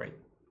is great.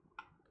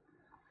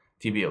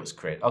 DBO is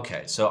great.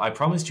 Okay, so I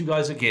promised you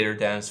guys a Gator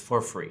dance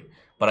for free,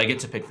 but I get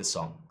to pick the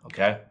song,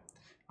 okay?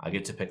 I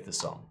get to pick the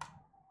song.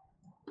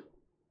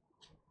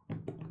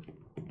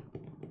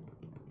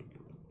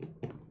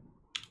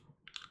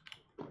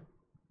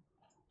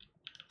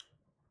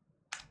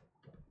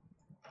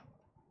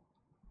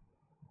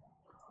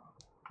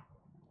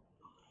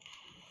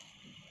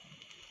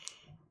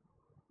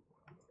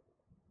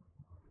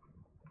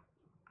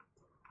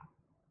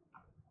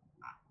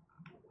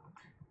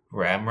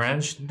 Ram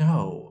Ranch?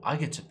 No, I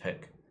get to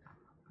pick.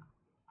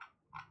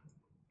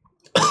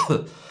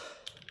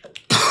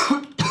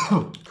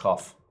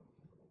 Cough.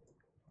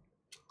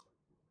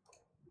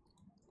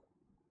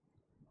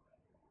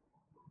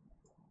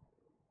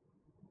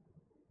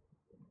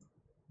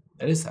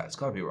 It is that. It's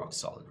gotta be rock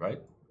solid,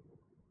 right?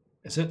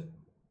 Is it?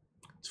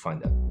 Let's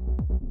find out.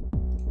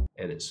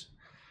 It is.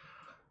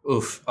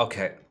 Oof.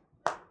 Okay.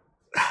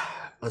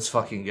 Let's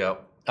fucking go.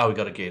 Oh, we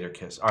got a gator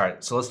kiss. All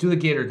right, so let's do the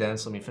gator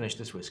dance. Let me finish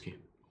this whiskey.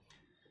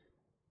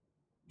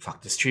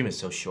 Fuck, this stream is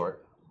so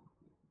short.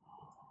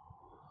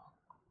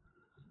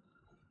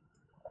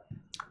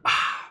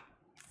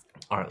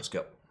 All right, let's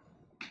go.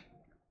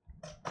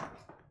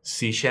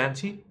 Sea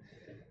shanty?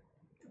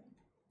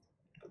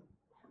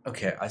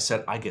 Okay, I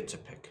said I get to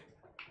pick.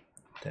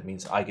 That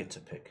means I get to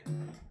pick,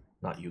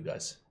 not you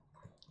guys.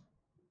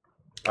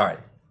 All right,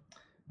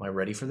 am I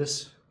ready for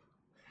this?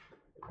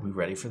 Are we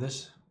ready for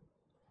this?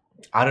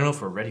 I don't know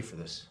if we're ready for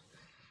this.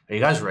 Are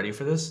you guys ready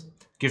for this?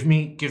 Give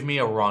me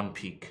a Ron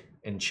peek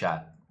in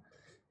chat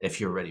if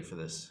you're ready for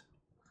this.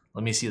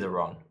 Let me see the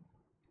Ron.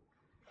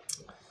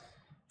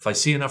 If I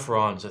see enough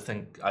Rons,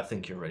 I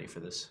think you're ready for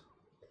this.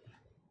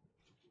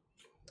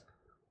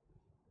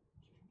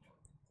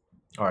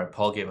 All right,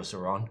 Paul gave us a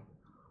Ron.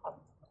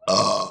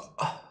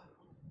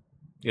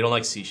 You don't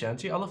like sea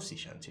shanty? I love sea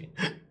shanty.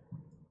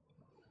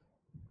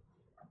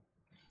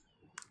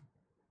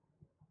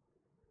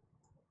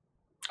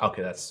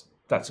 Okay, that's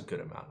a good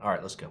amount. All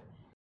right, let's go.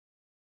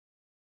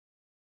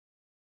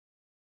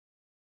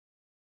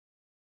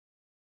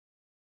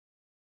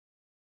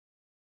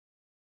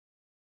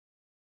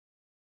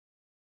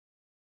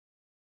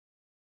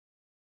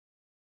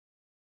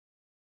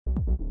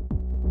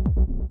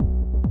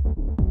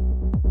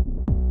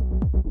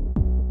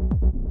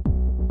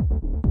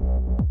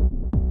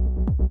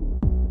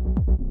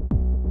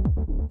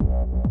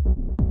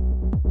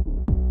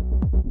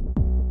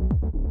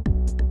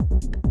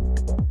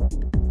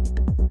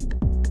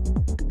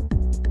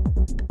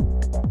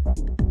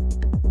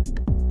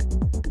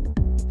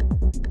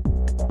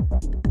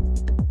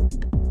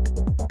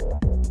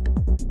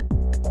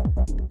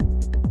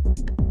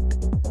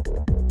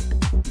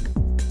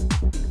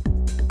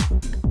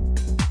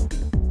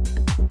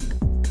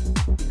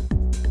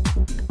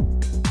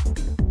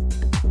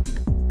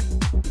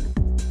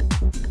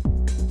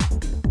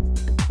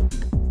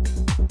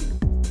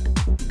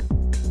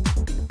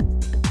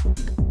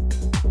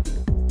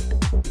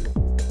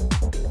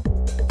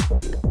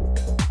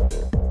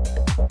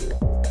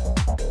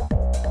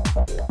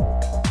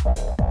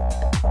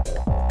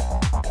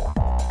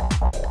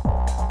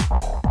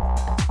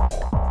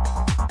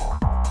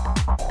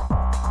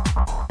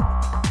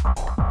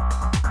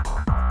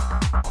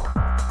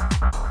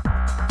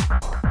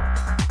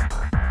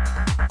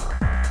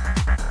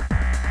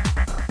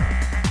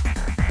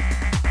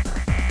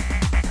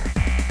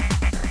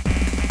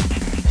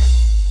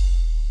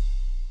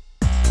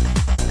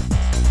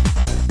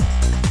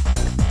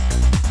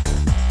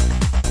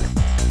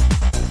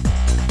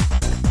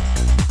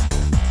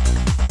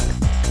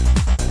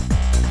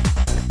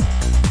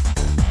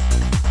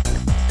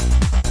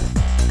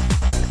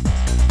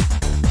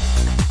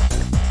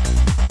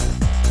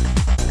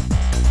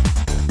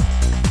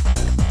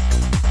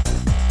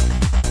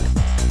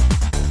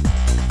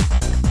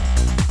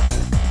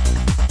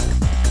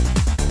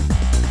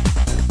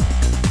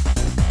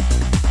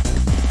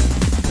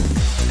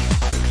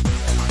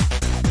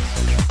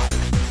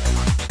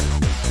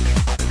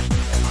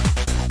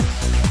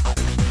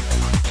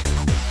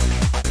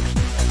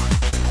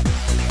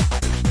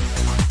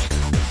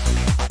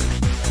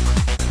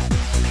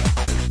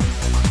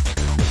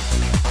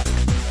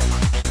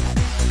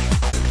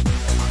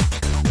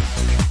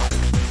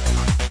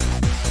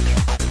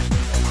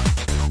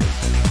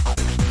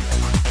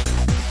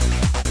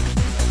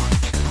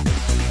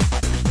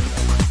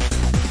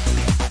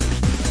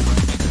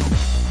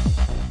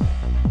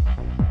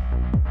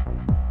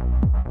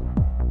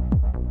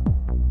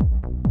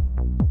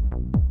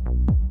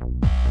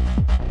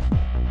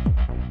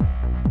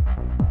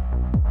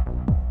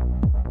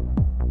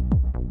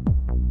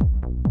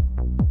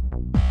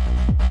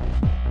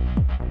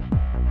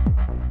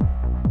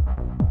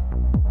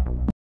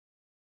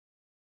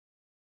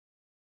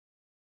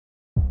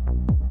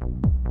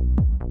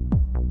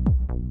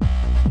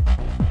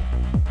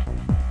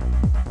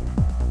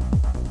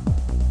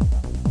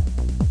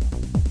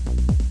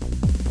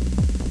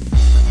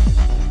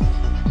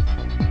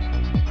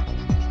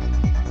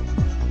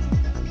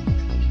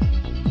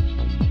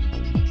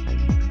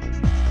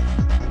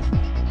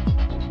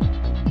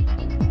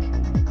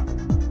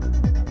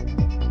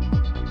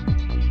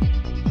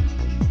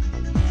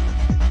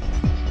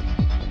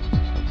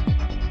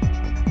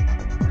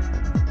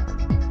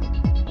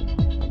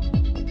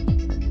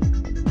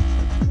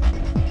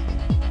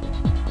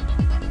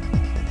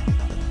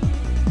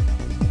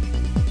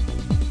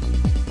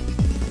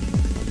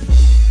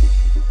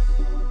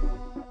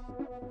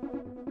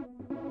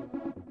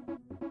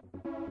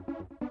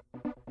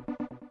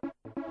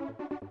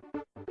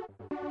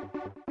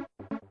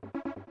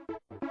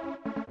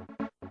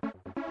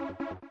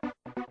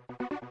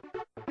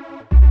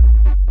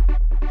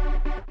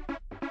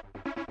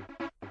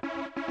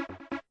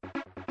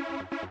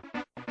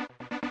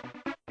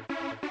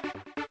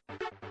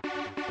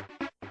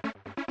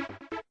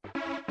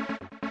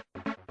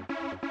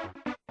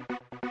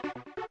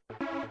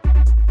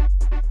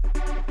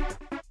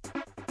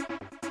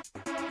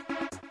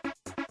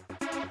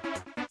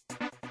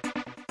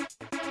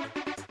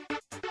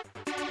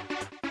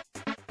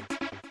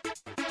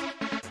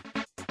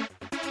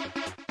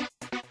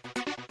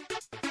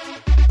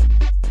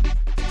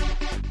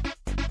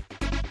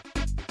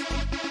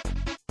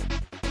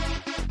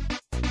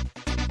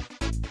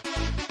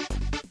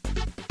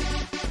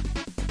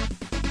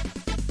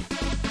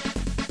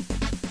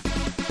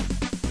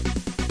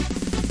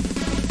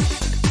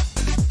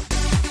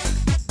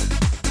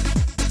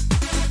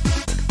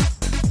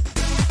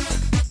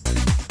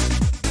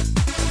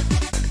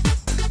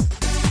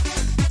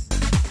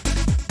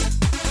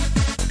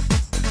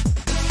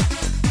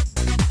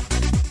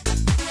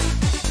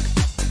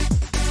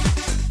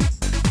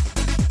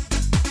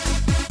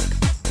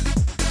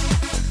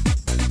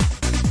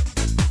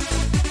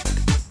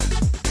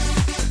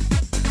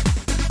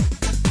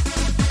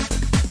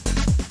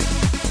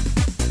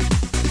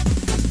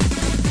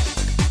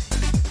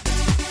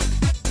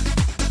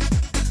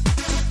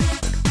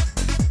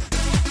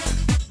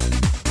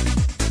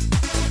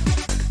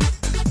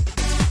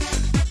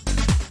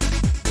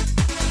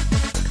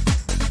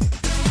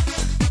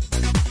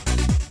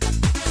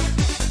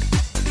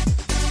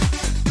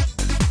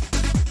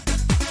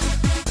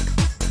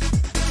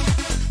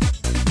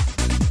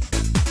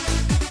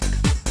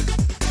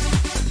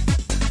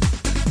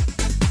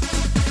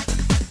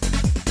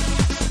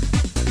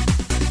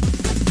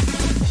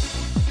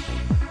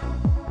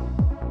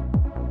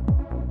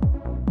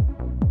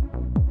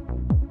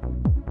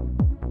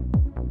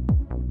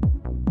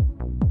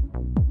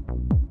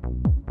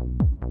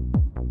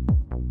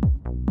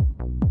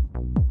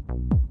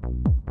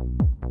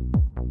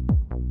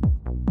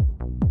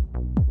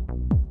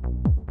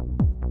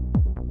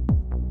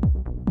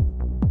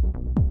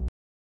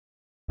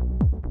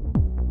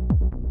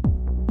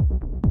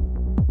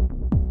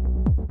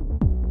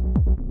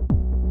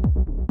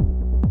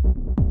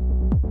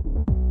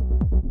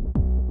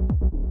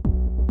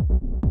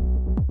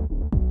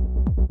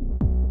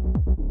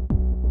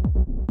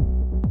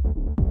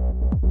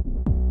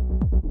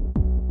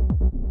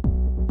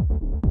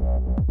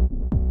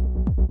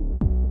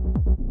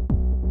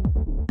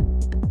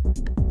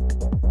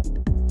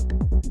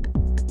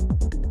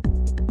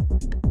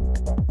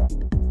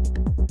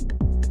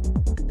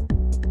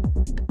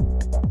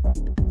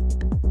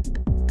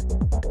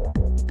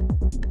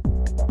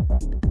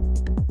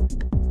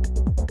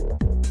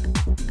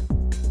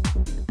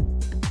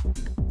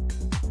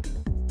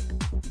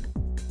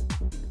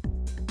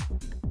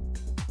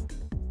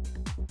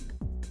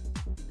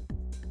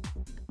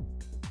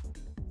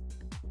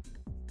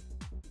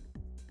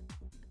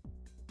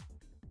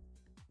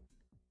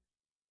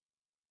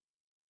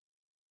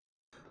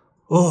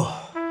 Oh.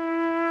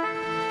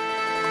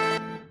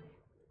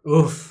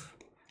 Oof.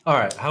 All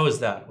right, how was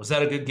that? Was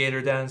that a good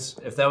gator dance?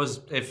 If that was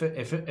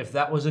if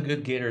that was a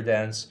good gator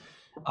dance,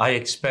 I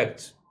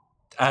expect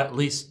at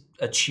least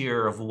a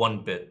cheer of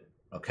 1 bit,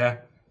 okay?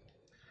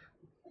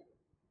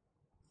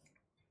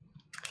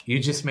 You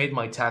just made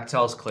my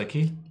tactiles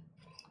clicky.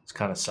 It's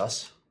kind of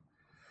sus.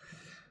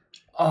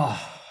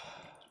 Oh.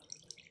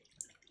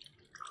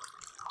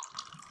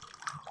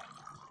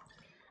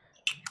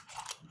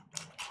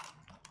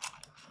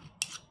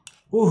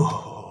 Ooh.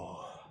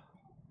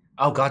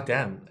 Oh,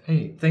 goddamn.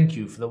 Hey, thank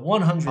you for the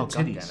 100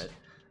 titties. Goddammit.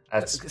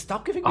 That's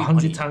Stop giving me 100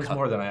 money, times cut.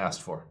 more than I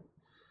asked for.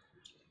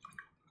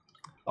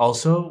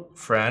 Also,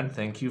 Fran,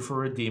 thank you for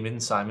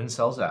redeeming Simon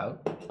Sells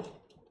Out.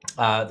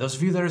 Those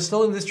of you that are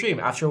still in the stream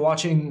after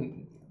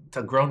watching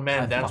a grown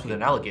man dance with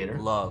an alligator.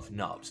 Love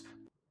nubs.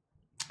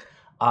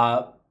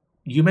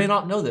 You may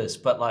not know this,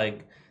 but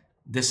like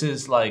this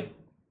is like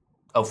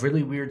a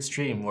really weird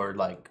stream where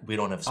like we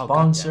don't have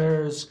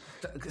sponsors.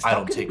 I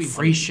don't take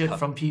free shit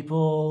from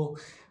people.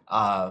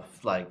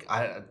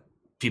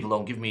 People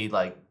don't give me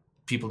like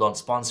people don't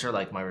sponsor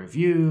like my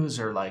reviews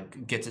or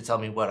like get to tell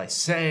me what I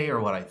say or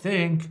what I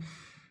think.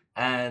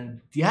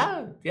 And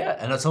yeah,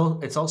 and it's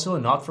also a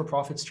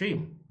not-for-profit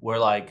stream where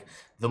like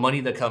the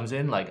money that comes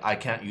in, like I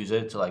can't use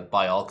it to like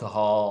buy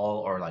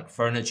alcohol or like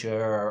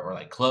furniture or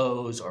like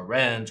clothes or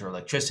rent or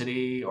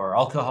electricity or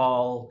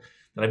alcohol.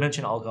 Did I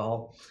mention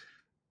alcohol?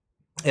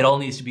 It all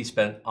needs to be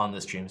spent on the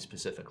stream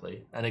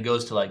specifically, and it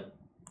goes to like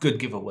good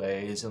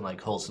giveaways and like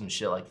wholesome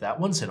shit like that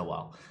once in a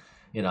while,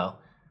 you know.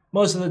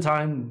 Most of the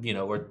time, you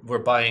know, we're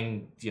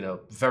buying, you know,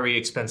 very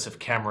expensive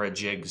camera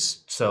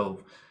jigs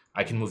so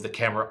I can move the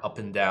camera up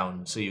and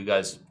down so you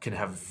guys can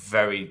have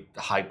very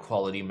high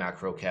quality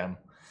macro cam.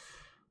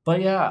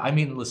 But yeah, I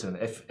mean, listen,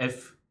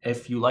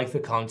 if you like the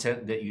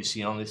content that you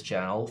see on this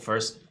channel,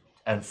 first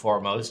and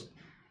foremost,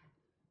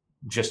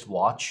 just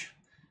watch,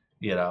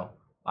 you know.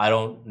 I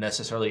don't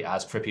necessarily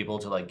ask for people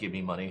to like give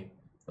me money.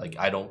 Like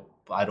I don't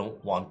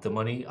want the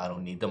money. I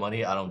don't need the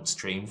money. I don't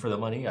stream for the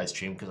money. I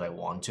stream because I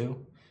want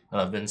to.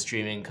 And I've been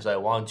streaming because I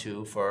want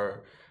to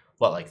for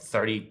what, like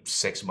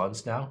 36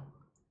 months now.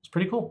 It's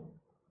pretty cool.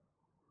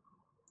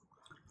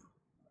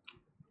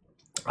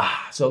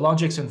 So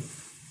Logix and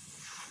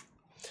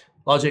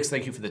Logix,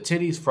 thank you for the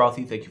titties.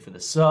 Frothy, thank you for the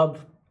sub.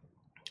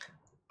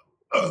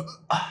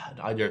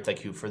 Ider,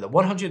 thank you for the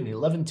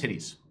 111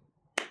 titties.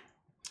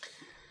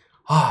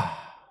 I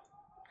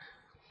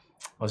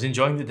was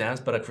enjoying the dance,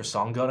 but a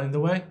croissant got in the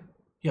way.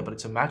 Yeah, but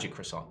it's a magic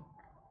croissant.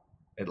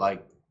 It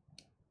like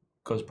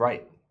goes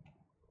bright,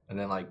 and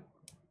then like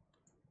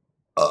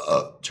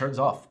turns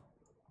off,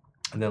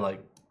 and then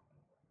like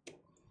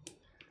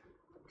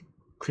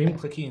cream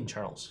clicky and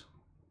Charles.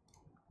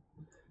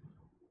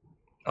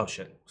 Oh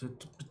shit!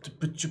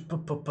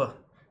 Oh,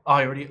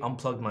 I already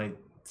unplugged my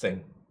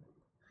thing.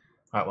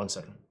 All right, 1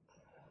 second.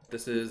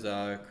 This is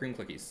cream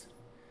cookies.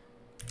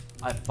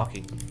 I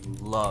fucking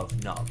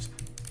love nubs.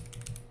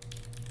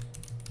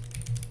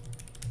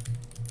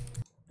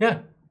 Yeah.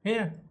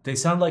 They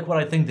sound like what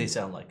I think they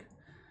sound like.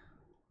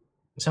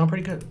 They sound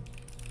pretty good.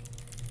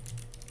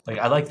 Like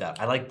I like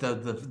that. I like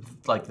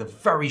the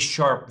very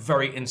sharp,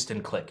 very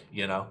instant click.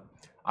 You know,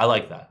 I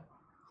like that.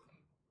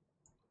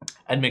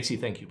 And Mixie,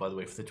 thank you by the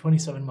way for the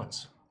 27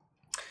 months.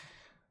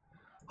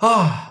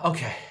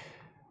 Okay.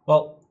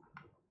 Well,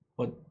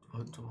 what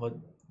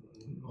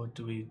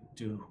do we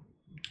do?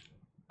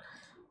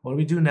 What do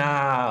we do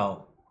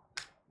now?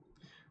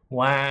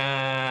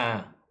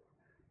 Wow.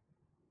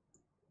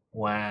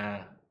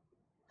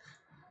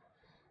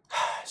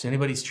 Is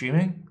anybody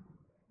streaming?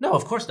 No,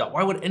 of course not.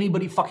 Why would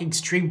anybody fucking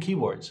stream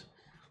keyboards?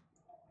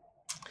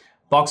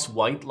 Box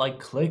white like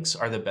clicks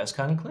are the best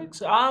kind of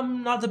clicks.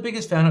 I'm not the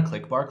biggest fan of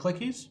click bar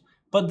clickies,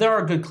 but there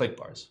are good click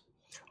bars.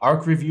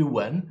 Arc review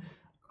when?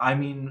 I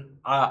mean,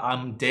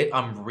 I'm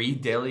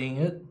re-dailying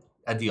it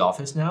at the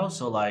office now,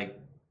 so like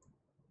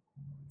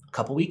a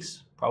couple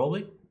weeks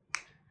probably.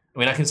 I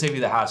mean, I can save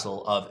you the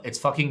hassle of it's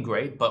fucking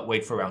great, but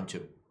wait for round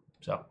 2.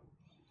 So,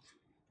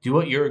 do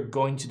what you're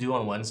going to do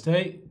on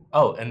Wednesday.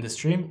 Oh, end the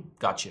stream?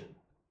 Gotcha.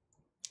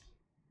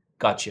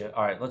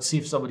 All right, let's see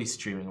if somebody's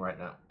streaming right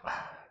now.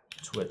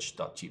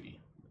 Twitch.tv.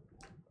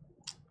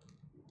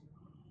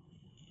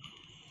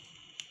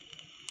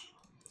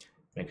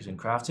 Makers and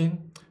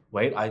crafting.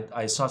 Wait,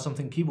 I saw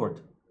something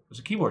keyboard. There's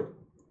a keyboard.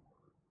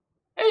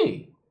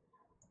 Hey!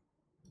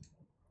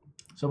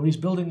 Somebody's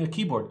building a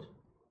keyboard.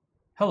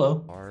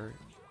 Hello.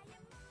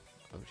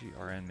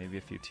 OGRN, maybe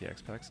a few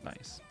TX packs.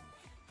 Nice.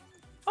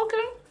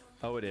 Okay.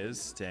 Oh, it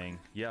is? Dang.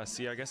 Yeah,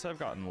 see, I guess I've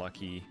gotten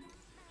lucky.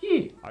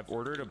 Yeah. I've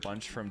ordered a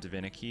bunch from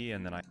DBOKEY,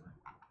 and then I...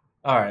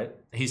 Alright.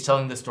 He's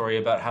telling the story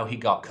about how he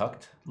got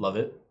cucked. Love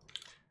it.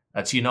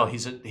 That's, you know,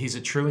 he's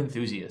a true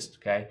enthusiast,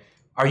 okay?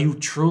 Are you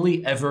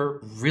truly ever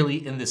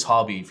really in this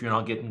hobby if you're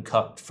not getting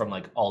cucked from,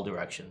 like, all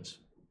directions?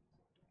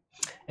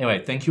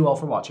 Anyway, thank you all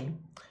for watching.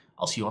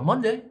 I'll see you on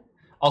Monday.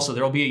 Also,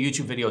 there will be a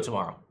YouTube video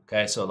tomorrow,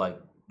 okay? So, like,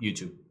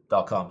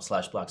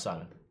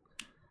 youtube.com/BlackSimon.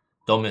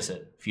 Don't miss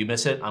it. If you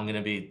miss it, I'm going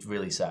to be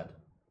really sad,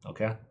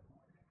 okay?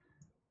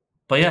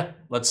 But yeah,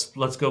 let's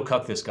go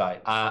cuck this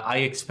guy. I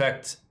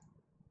expect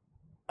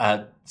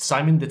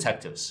Simon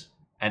Detectives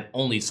and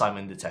only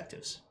Simon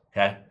Detectives.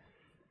 Okay.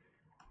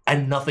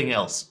 And nothing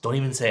else. Don't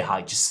even say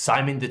hi. Just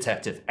Simon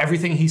Detective.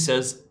 Everything he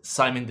says,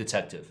 Simon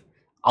Detective.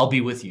 I'll be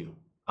with you.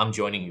 I'm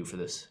joining you for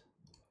this.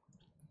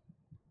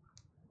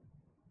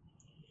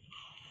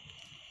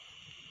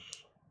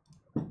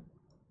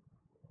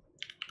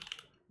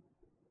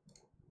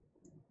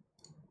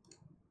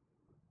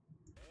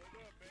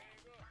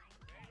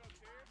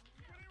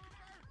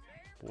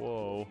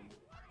 Whoa.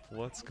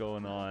 What's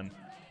going on?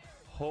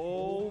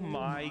 Oh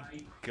my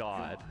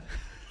god.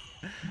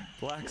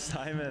 Black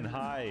Simon,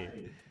 hi.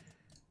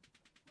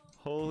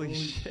 Holy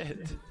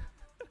shit.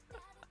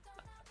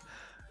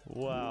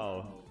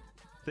 Wow.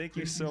 Thank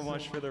you so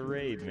much for the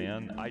raid,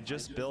 man. I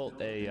just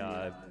built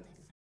a